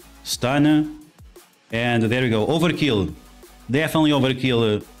 Okay, stun, and there we go. Overkill, definitely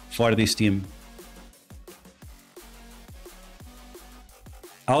overkill for this team.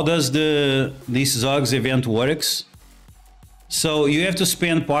 How does this ZUGGS event works? So you have to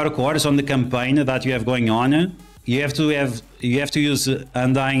spend power cores on the campaign that you have going on. You have to use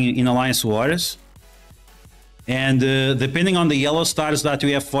Undying in Alliance Wars, and depending on the yellow stars that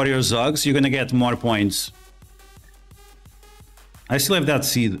you have for your ZUGGS, you're gonna get more points. I still have that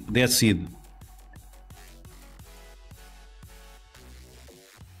seed.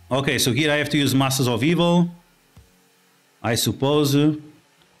 Okay, so here I have to use Masters of Evil, I suppose. I'm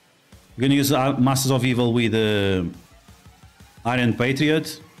gonna use Masters of Evil with Iron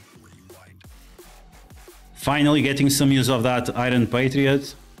Patriot. Finally getting some use of that Iron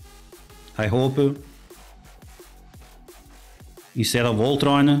Patriot, I hope. Instead of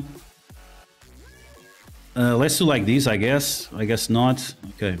Voltron. Let's do like this, I guess. I guess not.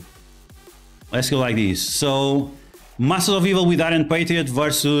 Okay. Let's go like this. So, Masters of Evil with Iron Patriot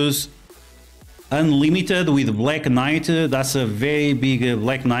versus Unlimited with Black Knight. That's a very big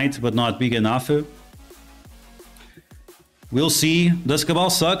Black Knight, but not big enough. We'll see. Does Cabal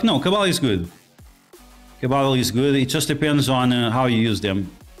suck? No, Cabal is good. Cabal is good. It just depends on how you use them.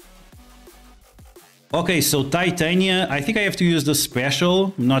 Okay, so Titania. I think I have to use the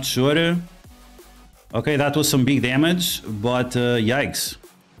special. I'm not sure. Okay, that was some big damage, but yikes.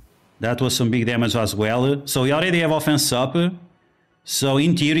 That was some big damage as well. So we already have offense up. So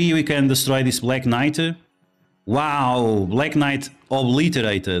in theory, we can destroy this Black Knight. Wow, Black Knight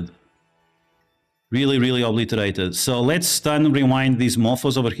obliterated. Really, really obliterated. So let's stun rewind these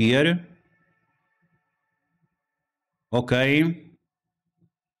mofos over here. Okay.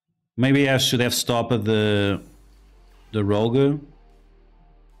 Maybe I should have stopped the rogue.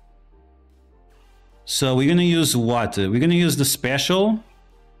 So we're gonna use what? We're gonna use the special.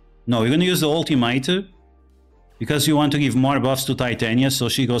 No, we're gonna use the ultimate. Because you want to give more buffs to Titania, so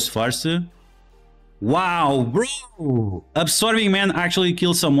she goes first. Wow, bro! Absorbing Man actually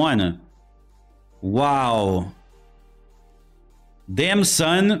killed someone. Wow. Damn,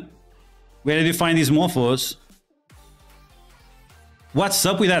 son. Where did you find these mofos? What's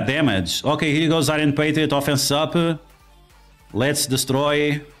up with that damage? Okay, here goes Iron Patriot, offense up. Let's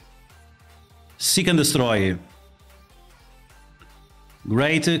destroy. Seek and destroy.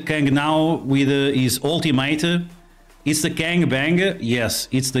 Great, Kang now with his ultimate. It's the Kang Bang? Yes,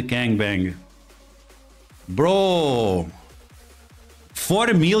 it's the Kang Bang. Bro!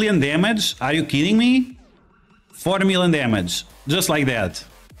 4 million damage? Are you kidding me? 4 million damage. Just like that.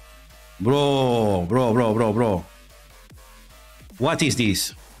 Bro. What is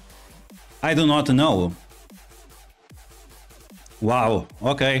this? I do not know. Wow,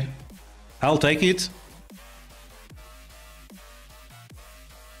 okay. I'll take it.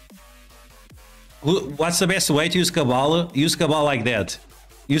 What's the best way to use Cabal? Use Cabal like that.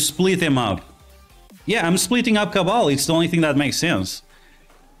 You split them up. Yeah, I'm splitting up Cabal. It's the only thing that makes sense.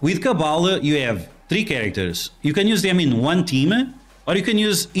 With Cabal, you have 3 characters. You can use them in one team, or you can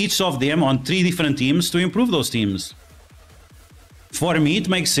use each of them on 3 different teams to improve those teams. For me, it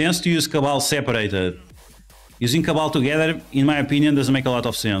makes sense to use Cabal separated. Using Cabal together, in my opinion, doesn't make a lot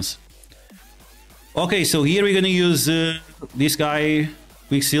of sense. Okay, so here we're gonna use this guy,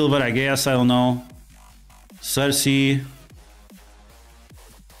 Quicksilver, I guess, I don't know. Cersei.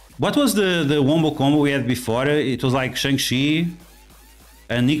 What was the wombo combo we had before? It was like Shang-Chi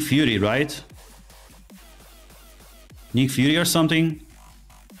and Nick Fury, right? Nick Fury or something?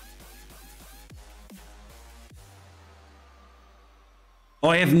 Oh,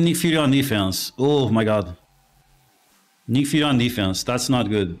 I have Nick Fury on defense. Oh my god. Nick Fury on defense. That's not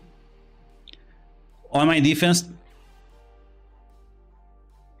good. On my defense...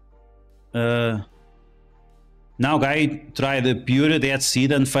 now guy tried the pure Dead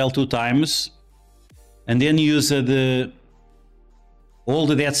Seed and failed 2 times. And then used all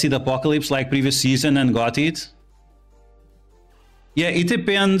the Dead Seed Apocalypse like previous season and got it. Yeah, it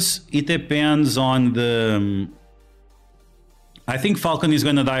depends. It depends on the... I think Falcon is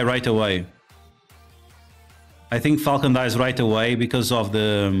gonna die right away. I think Falcon dies right away because of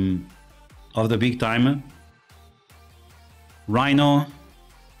the big timer. Rhino.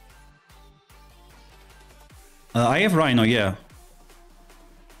 I have Rhino, yeah.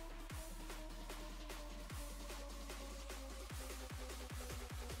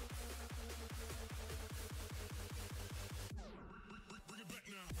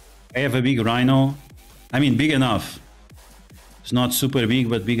 I have a big Rhino. I mean, big enough. It's not super big,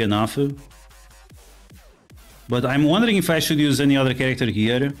 but big enough. But I'm wondering if I should use any other character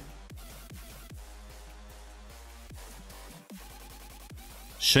here.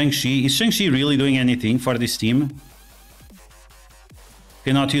 Shang-Chi. Is Shang-Chi really doing anything for this team?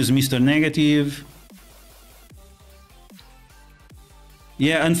 Cannot use Mr. Negative.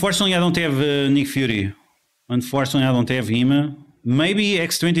 Yeah, unfortunately I don't have Nick Fury. Unfortunately I don't have him. Maybe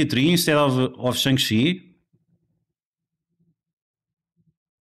X-23 instead of Shang-Chi.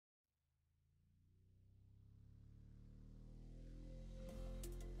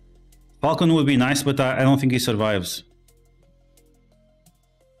 Falcon would be nice, but I don't think he survives.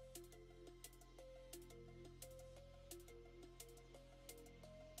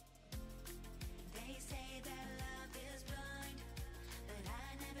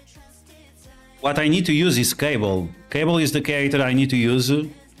 What I need to use is Cable. Cable is the character I need to use,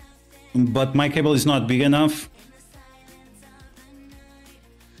 but my Cable is not big enough.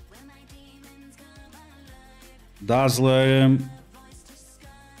 Dazzler.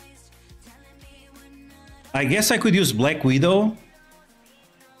 I guess I could use Black Widow.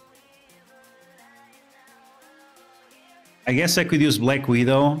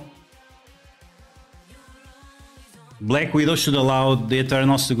 Black Widow should allow the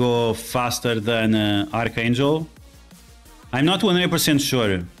Eternals to go faster than Archangel. I'm not 100%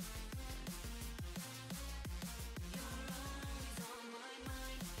 sure.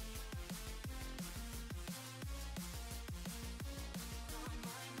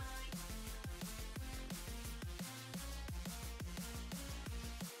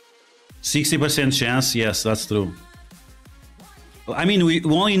 %60 chance, yes, that's true. I mean, we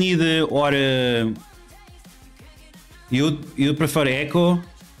only need you prefer Echo?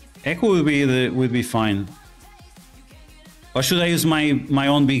 Echo would be fine. Or should I use my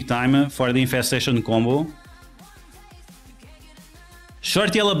own big time for the infestation combo?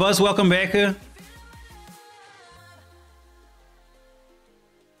 Short Yellow Buzz, welcome back.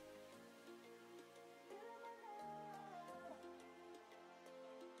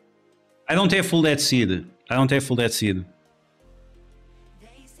 I don't have full Dead Seed. I don't have full Dead Seed.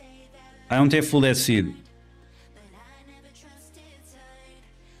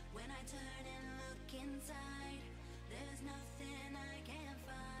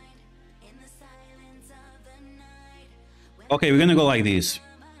 Okay, we're gonna go like this.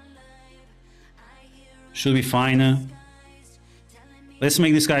 Should be fine. Let's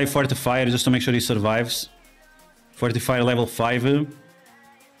make this guy Fortifier just to make sure he survives. Fortifier level 5.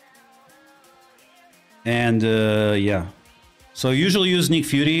 And yeah. So usually use Nick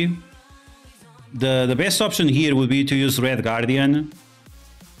Fury. The best option here would be to use Red Guardian.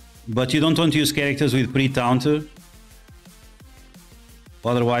 But you don't want to use characters with pre-taunt.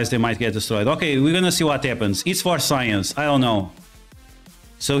 Otherwise they might get destroyed. Okay, we're gonna see what happens. It's for science, I don't know.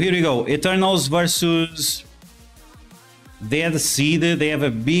 So here we go. Eternals versus Dead Seed. They have a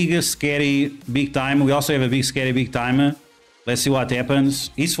big, scary, big time. We also have a big, scary, big time. Let's see what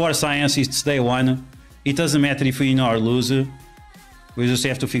happens. It's for science, it's day 1. It doesn't matter if we win or lose. We just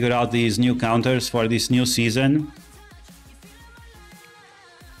have to figure out these new counters for this new season.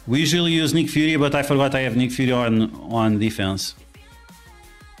 We usually use Nick Fury, but I forgot I have Nick Fury on defense.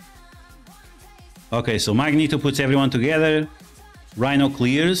 Okay, so Magneto puts everyone together. Rhino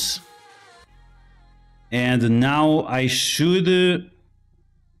clears. And now I should do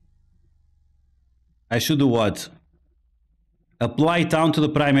what? Apply Taunt to the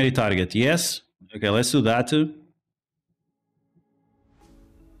primary target, yes? Okay, let's do that.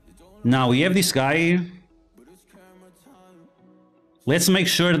 Now we have this guy. Let's make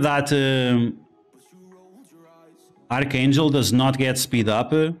sure that Archangel does not get speed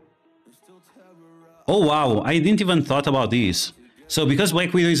up. Oh wow, I didn't even thought about this. So because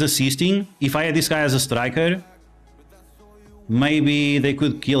Black Widow is assisting, if I had this guy as a striker, maybe they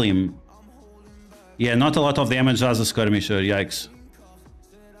could kill him. Yeah, not a lot of damage as a skirmisher, yikes.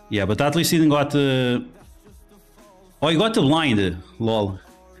 Yeah, but at least he didn't got... Oh, he got the blind, lol.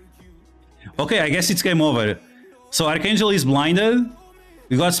 Okay, I guess it's game over. So Archangel is blinded.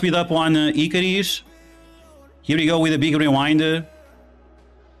 We got speed up on Icarus. Here we go with a big rewind.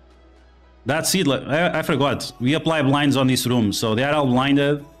 That's it. I forgot. We apply blinds on this room, so they are all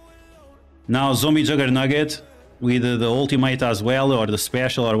blinded. Now Zombie Juggernaut with the ultimate as well, or the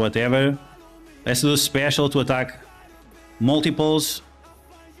special, or whatever. Let's do special to attack multiples.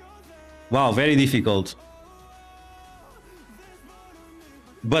 Wow, very difficult.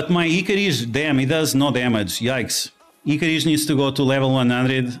 But my Icarus, damn, he does no damage. Yikes. Icarus needs to go to level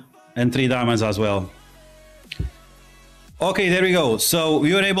 100 and 3 damage as well. Okay, there we go. So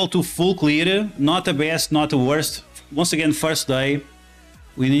we were able to full clear. Not the best, not the worst. Once again, first day.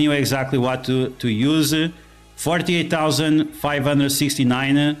 We knew exactly what to use.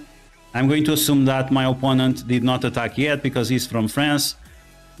 48,569. I'm going to assume that my opponent did not attack yet because he's from France.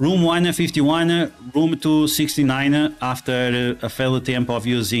 Room 151, room 269 after a failed attempt of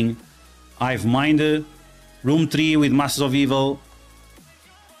using Hive Mind. Room 3 with Masters of Evil.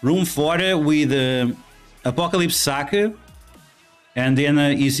 Room 4 with Apocalypse Sack. And then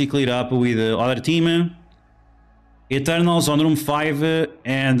easy clear up with the other team. Eternals on room 5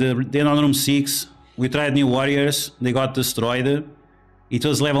 and then on room 6 we tried New Warriors. They got destroyed. It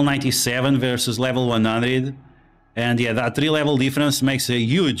was level 97 versus level 100. And yeah, that 3 level difference makes a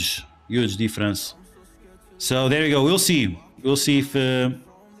huge difference. So there you go. We'll see. We'll see if the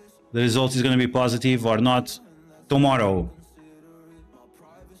result is going to be positive or not tomorrow.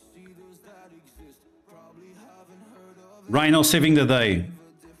 Rhino saving the day.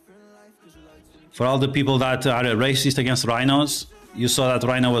 For all the people that are racist against rhinos, you saw that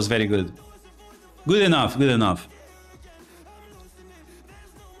Rhino was very good. Good enough, good enough.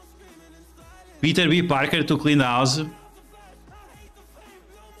 Peter B. Parker to clean the house.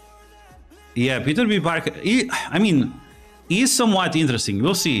 Yeah, Peter B. Parker, I mean, he's somewhat interesting.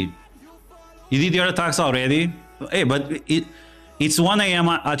 We'll see. You did your attacks already? Hey, but it's 1 AM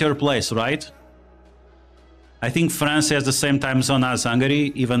at your place, right? I think France has the same time zone as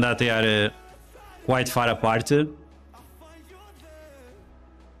Hungary, even that they are quite far apart.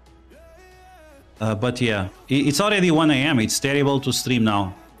 But yeah, it's already 1 AM. It's terrible to stream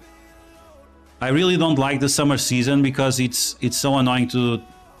now. I really don't like the summer season because it's so annoying to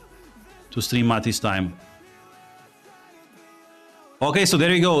stream at this time. Okay, so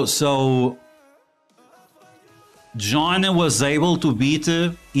there you go. So John was able to beat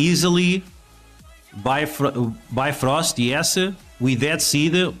easily Bifrost, yes, with that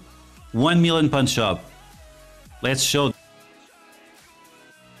seed, 1 million punch up. Let's show.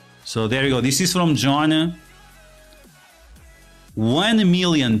 So there you go. This is from John. 1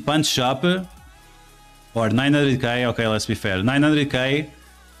 million punch up, or 900k. Okay, let's be fair. 900k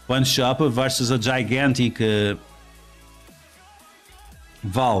punch up versus a gigantic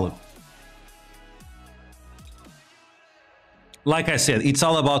Val. Like I said, it's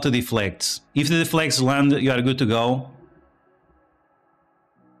all about the deflects. If the deflects land, you are good to go.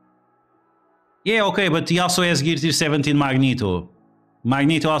 Yeah, okay, but he also has Gear Tier 17 Magneto.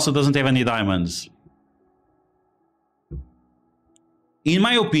 Magneto also doesn't have any diamonds. In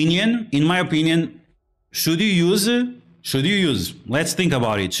my opinion, should you use, let's think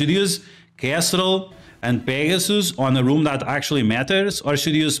about it. Should you use Kestrel and Pegasus on a room that actually matters, or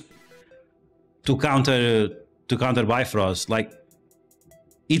should you use to counter Bifrost? Like,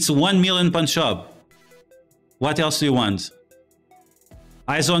 it's 1 million punch up. What else do you want?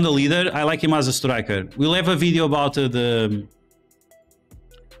 Eyes on the leader. I like him as a striker. We'll have a video about the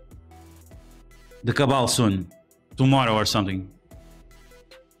Cabal soon, tomorrow or something.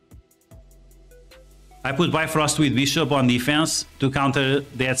 I put Bifrost with Bishop on defense to counter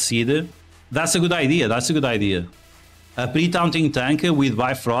that seed. That's a good idea. That's a good idea. A pre-taunting tank with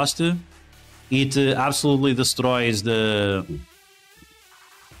Bifrost, it absolutely destroys that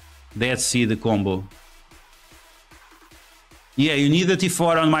seed combo. Yeah, you need the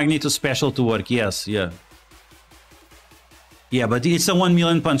T4 on Magneto special to work. Yes, yeah. Yeah, but it's a 1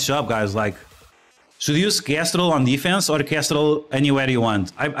 million punch up, guys. Like, should you use Kestrel on defense or Kestrel anywhere you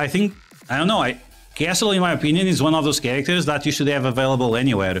want? I think, I don't know. Kestrel, in my opinion, is one of those characters that you should have available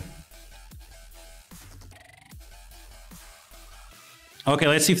anywhere. Okay,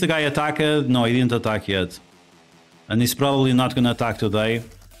 let's see if the guy attacked. No, he didn't attack yet. And he's probably not going to attack today.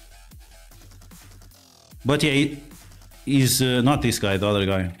 But yeah, he's not this guy, the other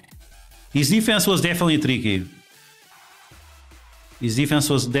guy. His defense was definitely tricky. His defense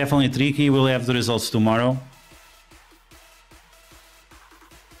was definitely tricky. We'll have the results tomorrow.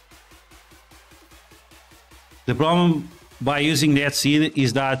 The problem by using that seed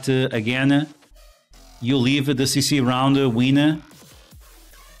is that, again, you leave the CC round win.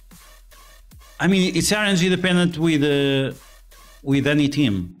 I mean, it's RNG dependent with any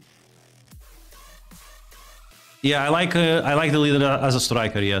team. Yeah, I like the leader as a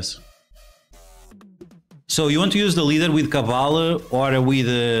striker, yes. So you want to use the leader with Cabal or with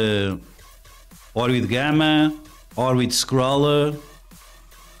Gamma or with Skrull.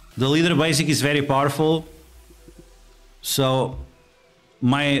 The leader basic is very powerful. So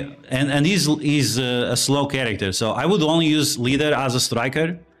he's a slow character. So I would only use leader as a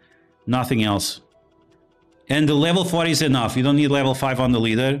striker, nothing else. And the level 4 is enough. You don't need level 5 on the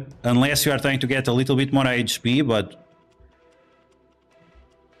leader, unless you are trying to get a little bit more HP, but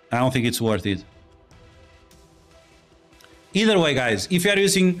I don't think it's worth it. Either way, guys, if you are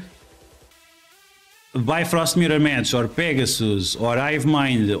using Bifrost Mirror Match or Pegasus or Hive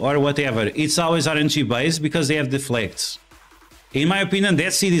Mind or whatever, it's always RNG based because they have deflects. In my opinion,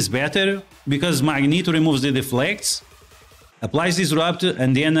 that seed is better because Magneto removes the deflects, applies Disrupt,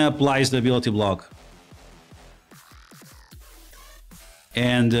 and then applies the ability block.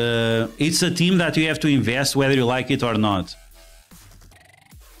 And it's a team that you have to invest whether you like it or not.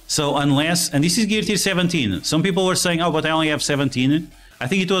 So unless, and this is Gear Tier 17. Some people were saying, oh, but I only have 17. I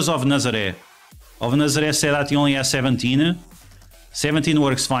think it was of Nazaré. Of Nazaré said that he only has 17. 17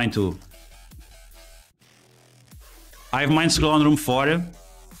 works fine too. I have Mind Scroll on room 4.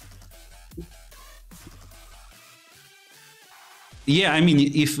 Yeah, I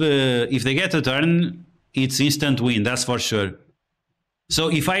mean, if they get a turn, it's instant win, that's for sure. So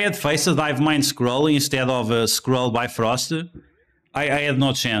if I had faced a Dive Mind Scroll instead of a Scroll by Frost, I had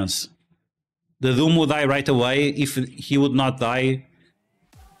no chance. The Doom would die right away. If he would not die,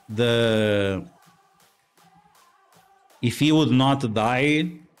 if he would not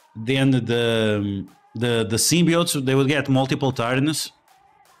die, then the symbiotes, they would get multiple turns.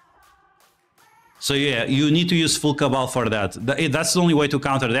 So yeah, you need to use full Cabal for that. That's the only way to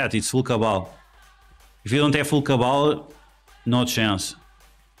counter that, it's full Cabal. If you don't have full Cabal, no chance.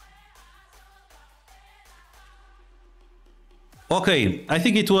 Okay, I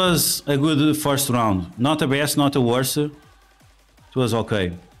think it was a good first round. Not the best, not the worst. It was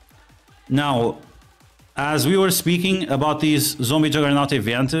okay. Now, as we were speaking about this Zombie Juggernaut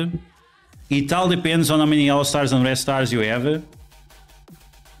event, it all depends on how many Yellow Stars and Red Stars you have.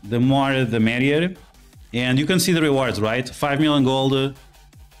 The more, the merrier. And you can see the rewards, right? 5 million gold,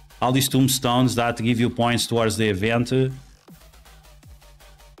 all these tombstones that give you points towards the event.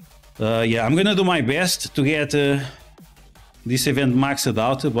 Yeah, I'm gonna do my best to get this event maxed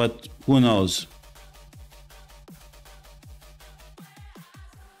out, but who knows?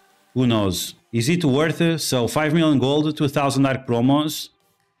 Who knows? Is it worth it? So 5 million gold, 2,000 dark promos.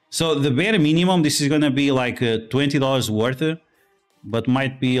 So the bare minimum, this is gonna be like $20 worth it, but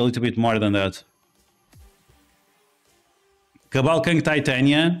might be a little bit more than that. Cabal King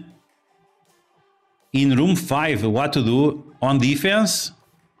Titania. In room 5, what to do on defense?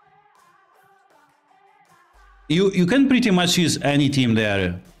 You can pretty much use any team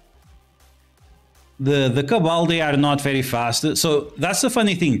there. The Cabal, they are not very fast. So that's the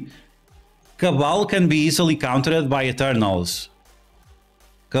funny thing. Cabal can be easily countered by Eternals.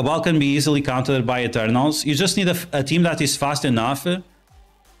 Cabal can be easily countered by Eternals. You just need a team that is fast enough to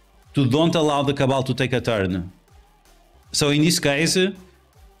don't allow the Cabal to take a turn. So in this case,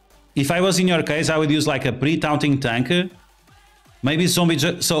 if I was in your case, I would use like a pre-taunting tank. Maybe Zombie...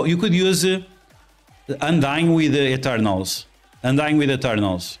 So you could use Undying with Eternals. Undying with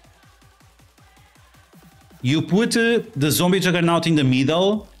Eternals. You put the Zombie Juggernaut in the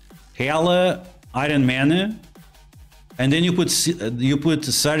middle, Hela, Iron Man, and then you put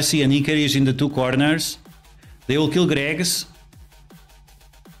Cersei and Icarus in the two corners. They will kill Greg's.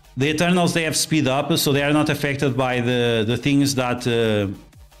 The Eternals, they have speed up, so they are not affected by the things that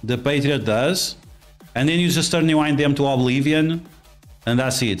the Patriot does. And then you just turn rewind them to Oblivion, and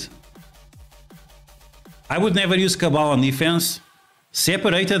that's it. I would never use Cabal on defense.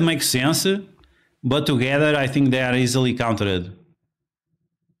 Separated makes sense, but together I think they are easily countered.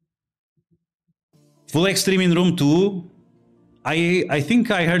 Full Extreme in room 2. I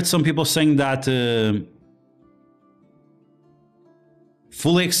think I heard some people saying that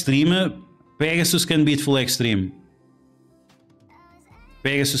Full Extreme, Pegasus can beat Full Extreme.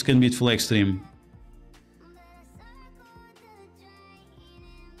 Pegasus can beat Full Extreme.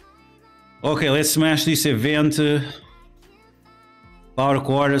 Okay, let's smash this event. Power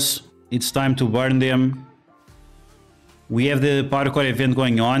cores, it's time to burn them. We have the Power Core event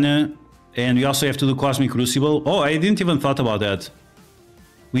going on, and we also have to do Cosmic Crucible. Oh, I didn't even thought about that.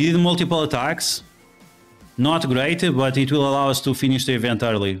 We did multiple attacks. Not great, but it will allow us to finish the event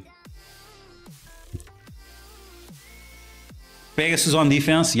early. Pegasus on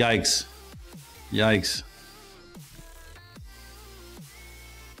defense, yikes. Yikes.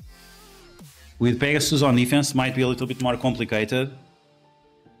 With Pegasus on defense, might be a little bit more complicated.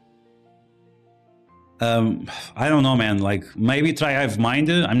 I don't know, man. Like, maybe try Hive Mind.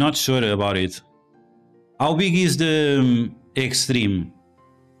 I'm not sure about it. How big is the extreme?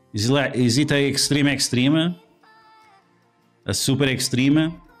 Is it a extreme? A super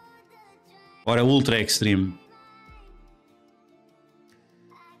extreme? Or a ultra extreme?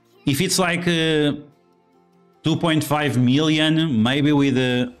 If it's like 2.5 million, maybe with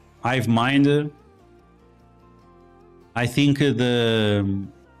a Hive Mind, I think the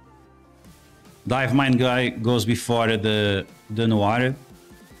Hive Mind guy goes before the Noir,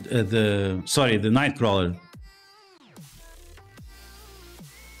 the Nightcrawler.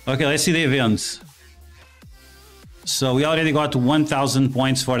 Okay, let's see the event. So we already got 1,000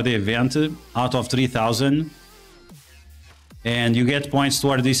 points for the event out of 3,000. And you get points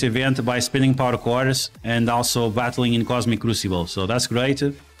toward this event by spinning Power Cores and also battling in Cosmic Crucible. So that's great.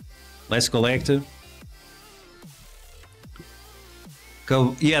 Let's collect.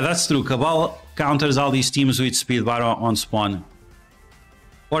 Yeah, that's true. Cabal counters all these teams with speed bar on spawn.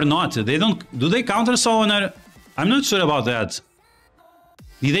 Or not. They don't. Do they counter Summoner? I'm not sure about that.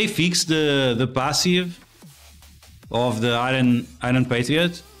 Did they fix the passive of the Iron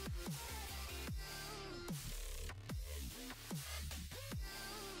Patriot?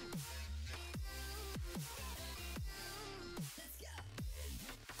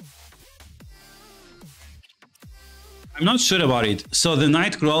 I'm not sure about it. So the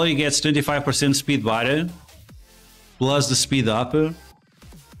Nightcrawler gets 25% speed bar plus the speed up.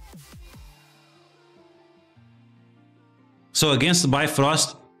 So against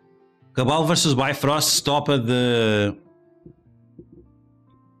Bifrost, Cabal versus Bifrost stop at the...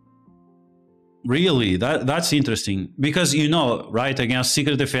 Really? That's interesting. Because you know, right, against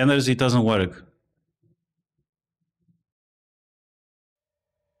Secret Defenders it doesn't work.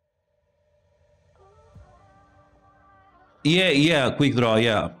 Yeah, quick draw,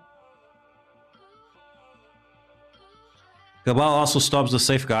 yeah. Cabal also stops the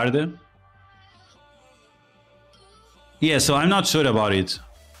safeguard. Yeah, so I'm not sure about it.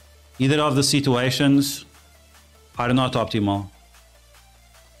 Either of the situations are not optimal.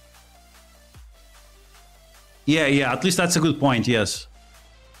 Yeah, at least that's a good point, yes.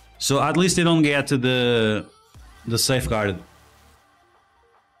 So at least they don't get the safeguard.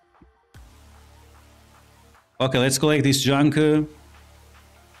 Okay, let's collect this junk.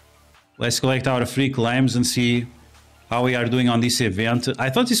 Let's collect our free claims and see how we are doing on this event. I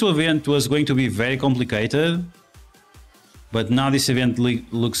thought this event was going to be very complicated, but now this event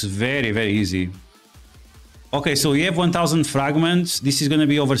looks very, very easy. Okay, so we have 1000 fragments. This is going to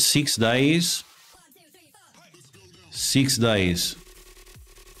be over 6 days. 6 days.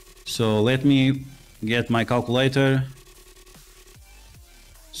 So let me get my calculator.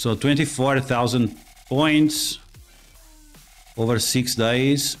 So 24,000 points over 6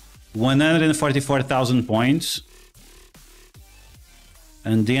 days, 144,000 points,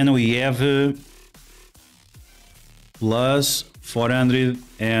 and then we have plus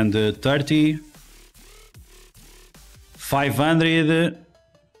 430,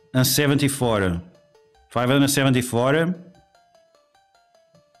 574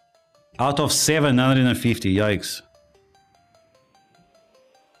 out of 750. Yikes.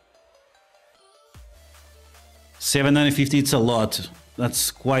 750, it's a lot. That's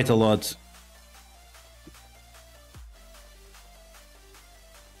quite a lot.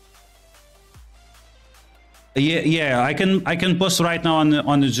 Yeah, I can post right now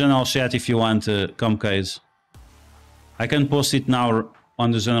on the general chat if you want, Comcase. I can post it now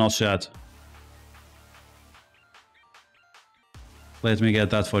on the general chat. Let me get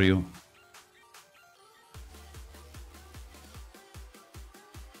that for you.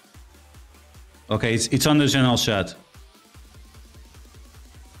 Okay, it's on the general chat.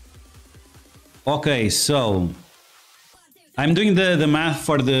 Okay, so I'm doing the math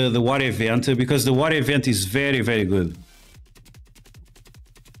for the war event because the war event is very, very good.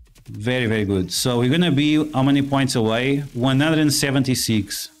 Very, very good. So we're gonna be how many points away?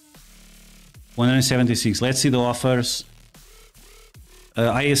 176. 176. Let's see the offers.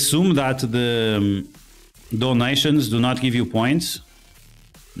 I assume that the donations do not give you points.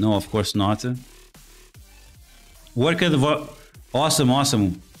 No, of course not. Work at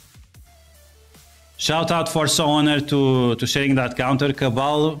awesome. Shout out for So Honor to sharing that counter.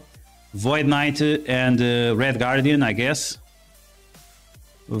 Cabal, Void Knight, and Red Guardian, I guess,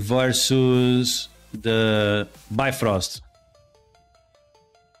 versus the Bifrost.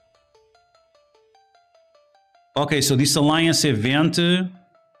 Okay, so this Alliance event,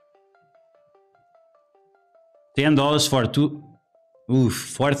 $10 for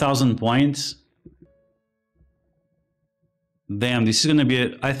 4,000 points. Damn, this is gonna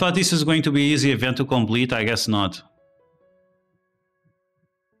be I thought this is going to be easy event to complete. I guess not.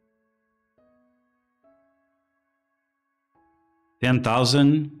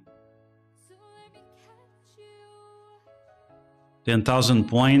 $10,000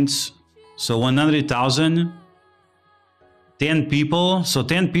 points. So 100,000. 10 people. So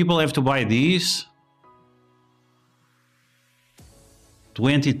 10 people have to buy these.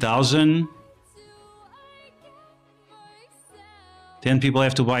 20,000. 10 people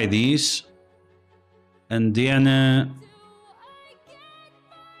have to buy these, and then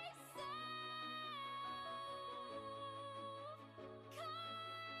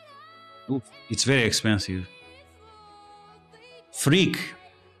oof, it's very expensive. Freak,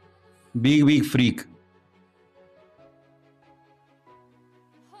 big freak.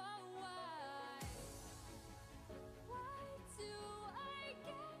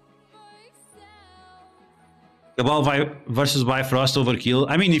 Cabal versus Bifrost overkill.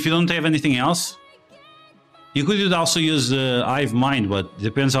 I mean, if you don't have anything else, you could also use Hive Mind, but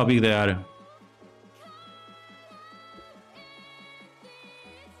depends how big they are.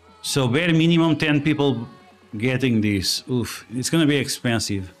 So bare minimum 10 people getting this. Oof, it's gonna be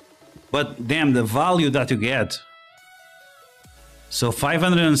expensive. But damn, the value that you get. So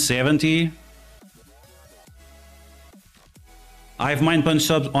 570. Hive Mind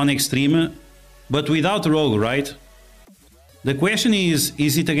punch up on extreme. But without Rogue, right? The question is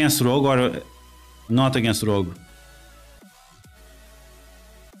it against Rogue or not against Rogue?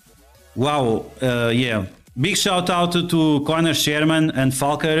 Wow, yeah. Big shout out to Connor Sherman and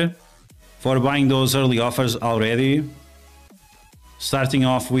Falker for buying those early offers already. Starting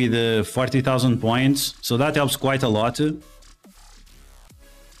off with 40,000 points, so that helps quite a lot.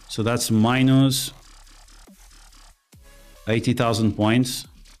 So that's minus 80,000 points.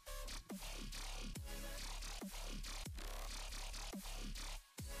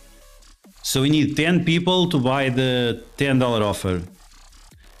 So we need 10 people to buy the $10 offer.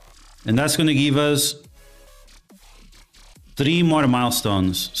 And that's going to give us 3 more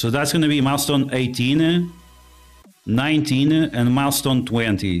milestones. So that's going to be milestone 18, 19, and milestone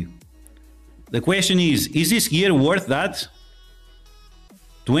 20. The question is this gear worth that?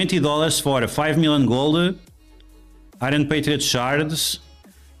 $20 for 5 million gold, Iron Patriot shards,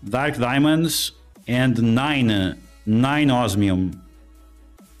 Dark Diamonds, and 9 osmium.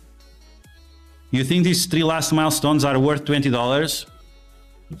 You think these 3 last milestones are worth $20?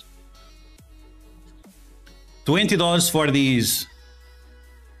 $20 for these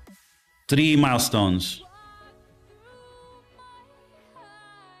 3 milestones.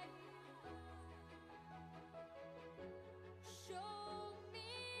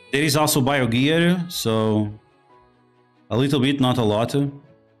 There is also bio gear, so a little bit, not a lot.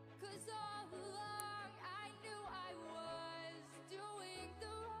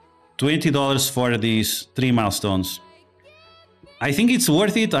 $20 for these 3 milestones. I think it's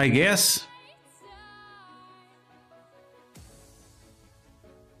worth it, I guess.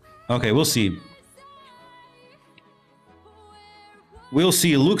 Okay, we'll see. We'll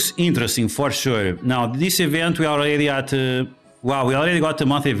see. Looks interesting for sure. Now, this event we are already at... wow, we already got the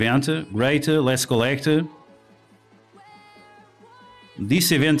month event. Great, let's collect.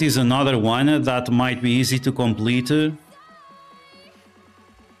 This event is another one that might be easy to complete.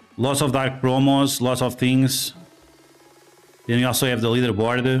 Lots of dark promos, lots of things. Then we also have the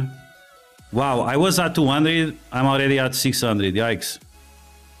leaderboard. Wow, I was at 200, I'm already at 600, yikes.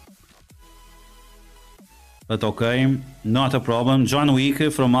 But okay, not a problem. John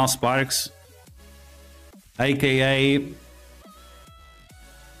Wick from All Sparks, aka...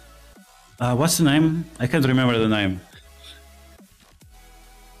 what's the name? I can't remember the name.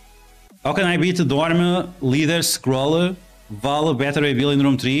 How can I beat Dorm, Leader, Scroll, Val, Battery, Bill in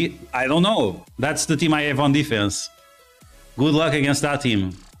Room 3? I don't know. That's the team I have on defense. Good luck against that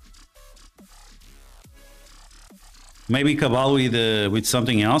team. Maybe Cabal with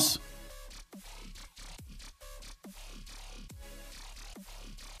something else.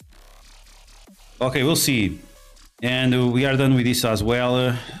 Okay, we'll see. And we are done with this as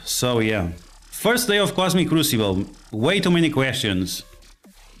well. So yeah. First day of Cosmic Crucible. Way too many questions.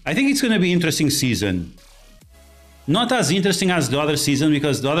 I think it's going to be an interesting season. Not as interesting as the other season,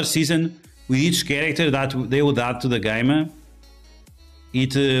 because the other season, with each character that they would add to the game,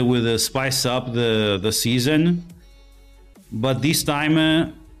 it would spice up the season. But this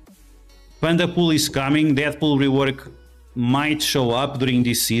time, Panda Pool is coming. Deadpool rework might show up during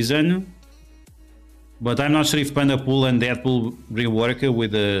this season. But I'm not sure if Panda Pool and Deadpool rework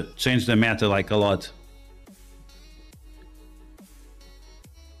would change the meta like a lot.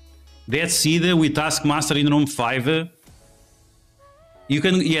 Dead Seed with Taskmaster in room 5. You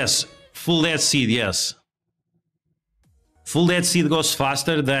can, yes, full Dead Seed, yes. Full Dead Seed goes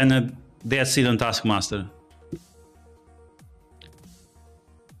faster than Dead Seed and Taskmaster.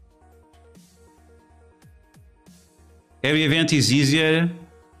 Every event is easier.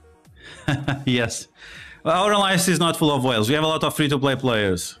 Yes. Our alliance is not full of whales. We have a lot of free-to-play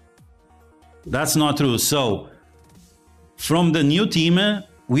players. That's not true. So, from the new team,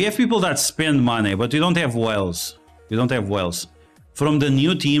 we have people that spend money, but we don't have whales. We don't have whales. From the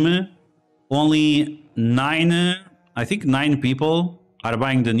new team, only 9, I think 9 people are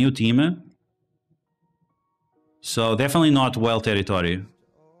buying the new team. So, definitely not whale territory.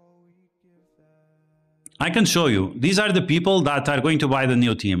 I can show you. These are the people that are going to buy the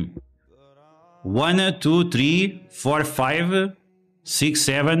new team. 1, 2, 3, 4, 5, 6,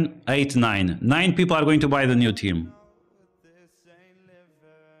 7, 8, 9. 9 people are going to buy the new team.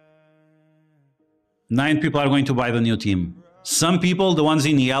 9 people are going to buy the new team. Some people, the ones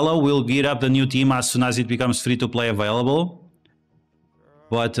in yellow, will gear up the new team as soon as it becomes free-to-play available.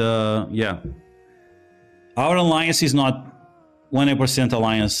 But, yeah. Our alliance is not 100%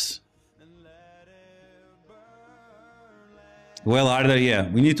 alliance. Well harder, yeah.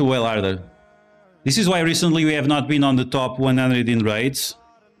 We need to well harder. This is why recently we have not been on the top 100 in raids.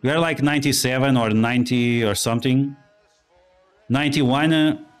 We are like 97 or 90 or something.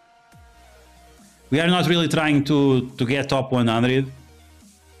 91. We are not really trying to get top 100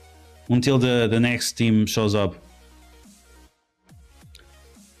 until the next team shows up.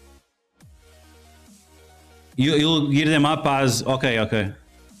 You'll gear them up as... Okay.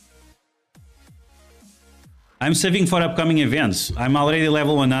 I'm saving for upcoming events. I'm already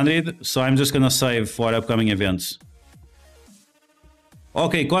level 100, so I'm just gonna save for upcoming events.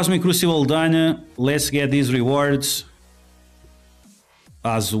 Okay, Cosmic Crucible done. Let's get these rewards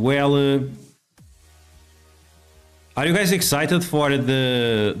as well. Are you guys excited for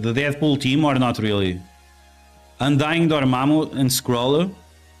the Deadpool team or not really? Undying Dormammu and Skrull.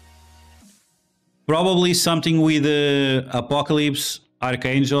 Probably something with Apocalypse,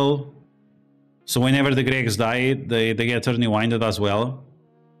 Archangel. So whenever the Gregs die, they get Turnywinded as well.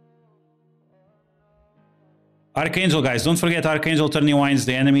 Archangel, guys, don't forget Archangel Turnywinds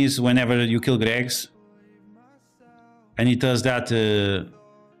the enemies whenever you kill Gregs. And it does that...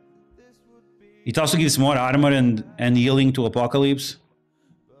 it also gives more armor and healing to Apocalypse.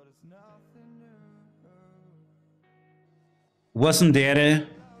 Wasn't there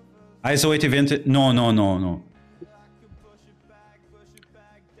ISO 8 event? No.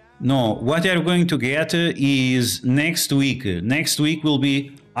 No, what you're going to get is next week. Next week will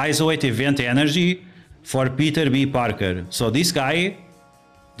be ISO 8 event energy for Peter B. Parker. So this guy,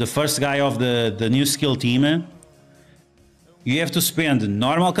 the first guy of the new skill team, you have to spend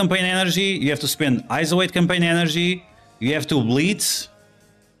normal campaign energy, you have to spend ISO 8 campaign energy, you have to blitz,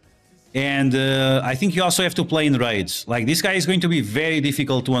 and I think you also have to play in raids. Like, this guy is going to be very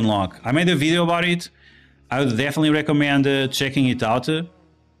difficult to unlock. I made a video about it. I would definitely recommend checking it out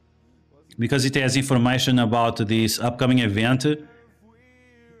because it has information about this upcoming event.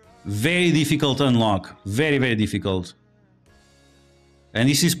 Very difficult to unlock. Very, very difficult. And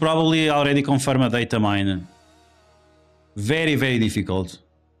this is probably already confirmed data mine. Very, very difficult.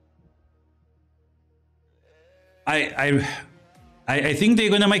 I think they're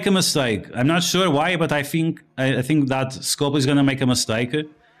gonna make a mistake. I'm not sure why, but I think that Scope is gonna make a mistake.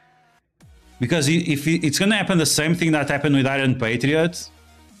 Because if it's gonna happen the same thing that happened with Iron Patriot,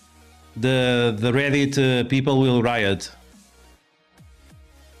 the Reddit people will riot.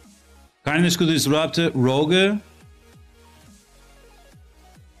 Carnage could disrupt Rogue.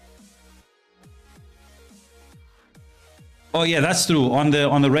 Oh yeah, that's true. On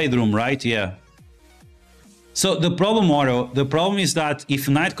the raid room, right? Yeah. So the problem, Oro, the problem is that if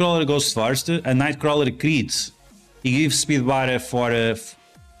Nightcrawler goes first and Nightcrawler crits, he gives speed bar for...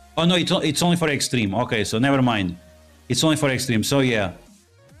 oh no, it's only for extreme. Okay, so never mind. It's only for extreme. So yeah.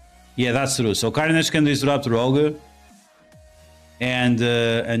 Yeah, that's true. So Carnage can disrupt Rogue. And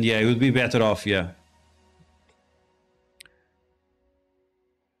yeah, it would be better off, yeah.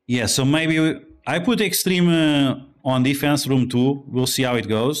 Yeah, so maybe I put extreme on defense room 2. We'll see how it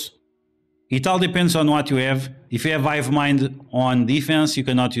goes. It all depends on what you have. If you have Hive Mind on defense, you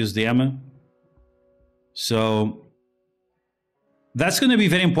cannot use them. So that's going to be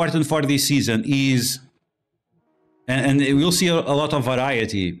very important for this season. And we'll see a lot of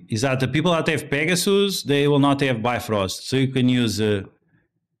variety. Is that the people that have Pegasus, they will not have Bifrost. So you can use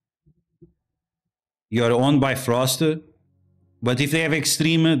your own Bifrost. But if they have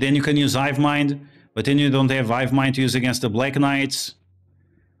Extreme, then you can use Hive Mind. But then you don't have Hive Mind to use against the Black Knights.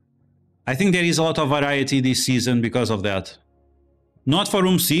 I think there is a lot of variety this season because of that. Not for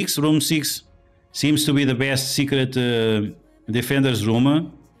Room 6. Room 6 seems to be the best secret defenders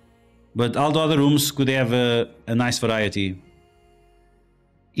room. But all the other rooms could have a nice variety.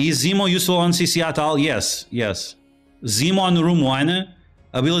 Is Zemo useful on CC at all? Yes, yes. Zemo on room 1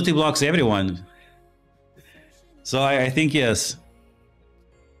 ability blocks everyone. So I think yes.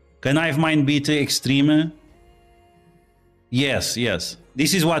 Can Hive Mind beat Extreme? Yes, yes.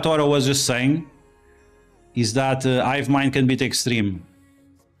 This is what Oro was just saying. Is that Hive Mind can beat Extreme.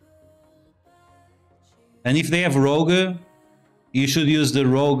 And if they have Rogue, you should use the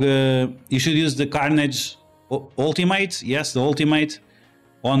Rogue, you should use the Carnage ultimate, yes, the ultimate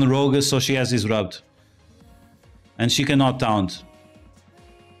on Rogue so she has Disrupt. And she cannot taunt.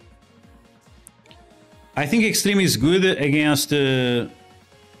 I think Extreme is good against... if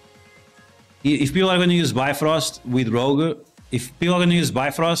people are going to use Bifrost with Rogue, if people are going to use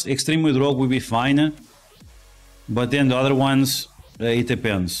Bifrost, Extreme with Rogue will be fine. But then the other ones, it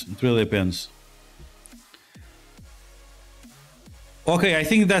depends. It really depends. Okay, I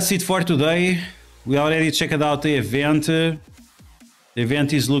think that's it for today. We already checked out the event. The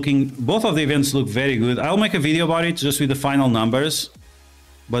event is looking... both of the events look very good. I'll make a video about it just with the final numbers.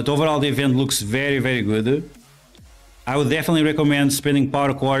 But overall the event looks very, very good. I would definitely recommend spending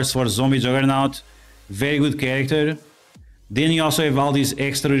power cores for Zombie Juggernaut. Very good character. Then you also have all these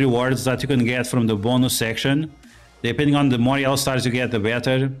extra rewards that you can get from the bonus section. Depending on the more yellow stars you get, the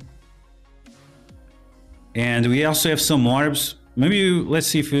better. And we also have some orbs. Maybe let's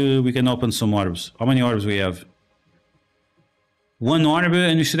see if we can open some orbs. How many orbs we have? One orb,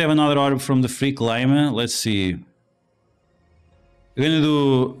 and we should have another orb from the free claim. Let's see. We're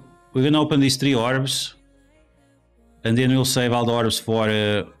gonna open these 3 orbs, and then we'll save all the orbs for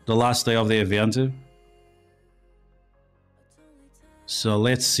the last day of the event. So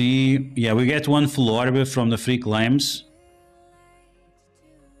let's see. Yeah, we get 1 full orb from the free claims.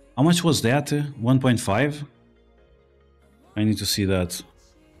 How much was that? 1.5? I need to see that.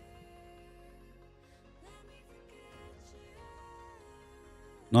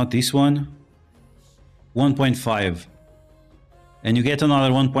 Not this one. 1.5. And you get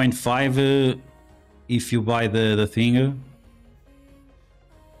another 1.5 if you buy the thing.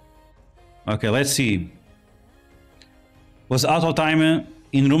 Okay, let's see. Was out of time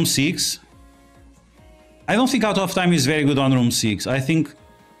in room 6. I don't think out of time is very good on room 6. I think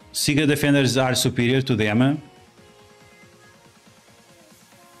Secret Defenders are superior to them.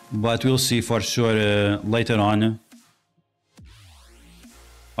 But we'll see for sure later on.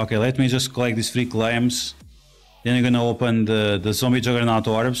 Okay, let me just collect these free claims. Then I'm gonna open the Zombie Juggernaut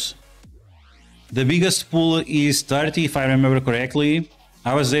orbs. The biggest pool is 30 if I remember correctly.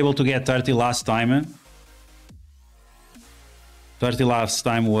 I was able to get 30 last time. 30 last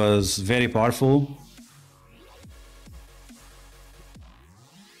time was very powerful.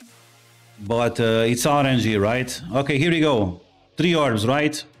 But it's RNG, right? Okay, here we go. 3 orbs,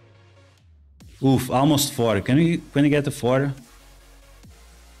 right? Oof, almost 4. Can we get the 4?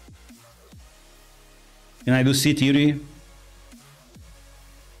 Can I do Sea Theory?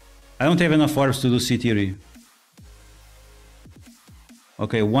 I don't have enough orbs to do Sea Theory.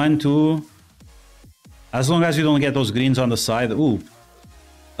 Okay, 1, 2. As long as you don't get those greens on the side. Ooh.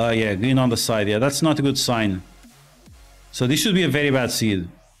 Yeah, green on the side. Yeah, that's not a good sign. So this should be a very bad seed.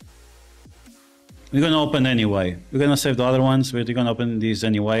 We're gonna open anyway. We're gonna save the other ones, but we're gonna open these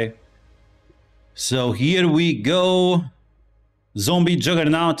anyway. So here we go. Zombie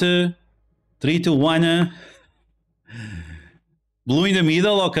Juggernaut. 3 to 1. Blue in the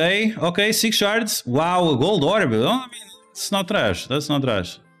middle, okay. Okay, 6 shards. Wow, a gold orb. Oh, I mean, it's not trash. That's not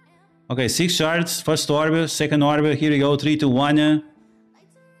trash. Okay, 6 shards. First orb, second orb. Here we go, 3 to 1.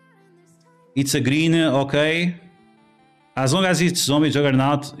 It's a green, okay. As long as it's Zombie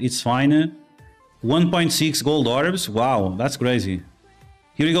Juggernaut, it's fine. 1.6 gold orbs. Wow, that's crazy.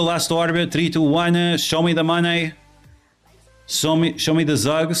 Here we go, last orb. 3 to 1. Show me the money. Show me the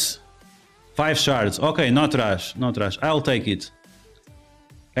ZUGGS. 5 shards. Okay, not trash. Not trash. I'll take it.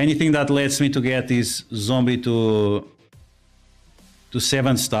 Anything that lets me to get this zombie to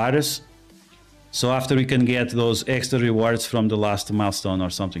 7 stars. So after we can get those extra rewards from the last milestone or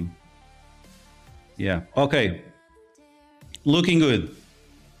something. Yeah. Okay. Looking good.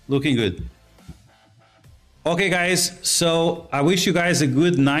 Looking good. Okay, guys. So I wish you guys a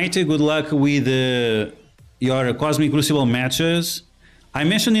good night. Good luck with your Cosmic Crucible matches. I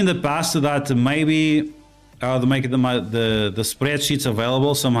mentioned in the past that maybe I'll make the spreadsheets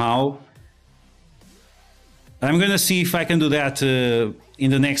available somehow. I'm gonna see if I can do that in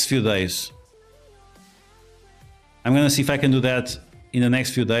the next few days. I'm gonna see if I can do that in the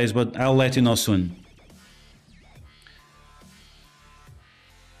next few days, but I'll let you know soon.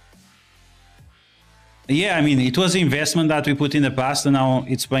 Yeah, I mean, it was an investment that we put in the past and now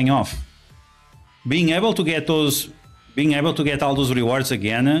it's paying off. Being able to get all those rewards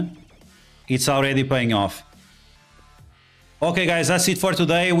again, it's already paying off. Okay, guys, that's it for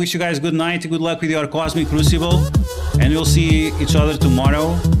today. Wish you guys good night, good luck with your Cosmic Crucible, and we'll see each other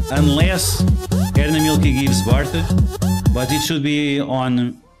tomorrow, unless Erna Milky gives birth, but it should be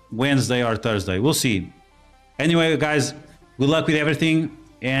on Wednesday or Thursday. We'll see. Anyway, guys, good luck with everything,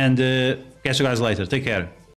 and catch you guys later. Take care.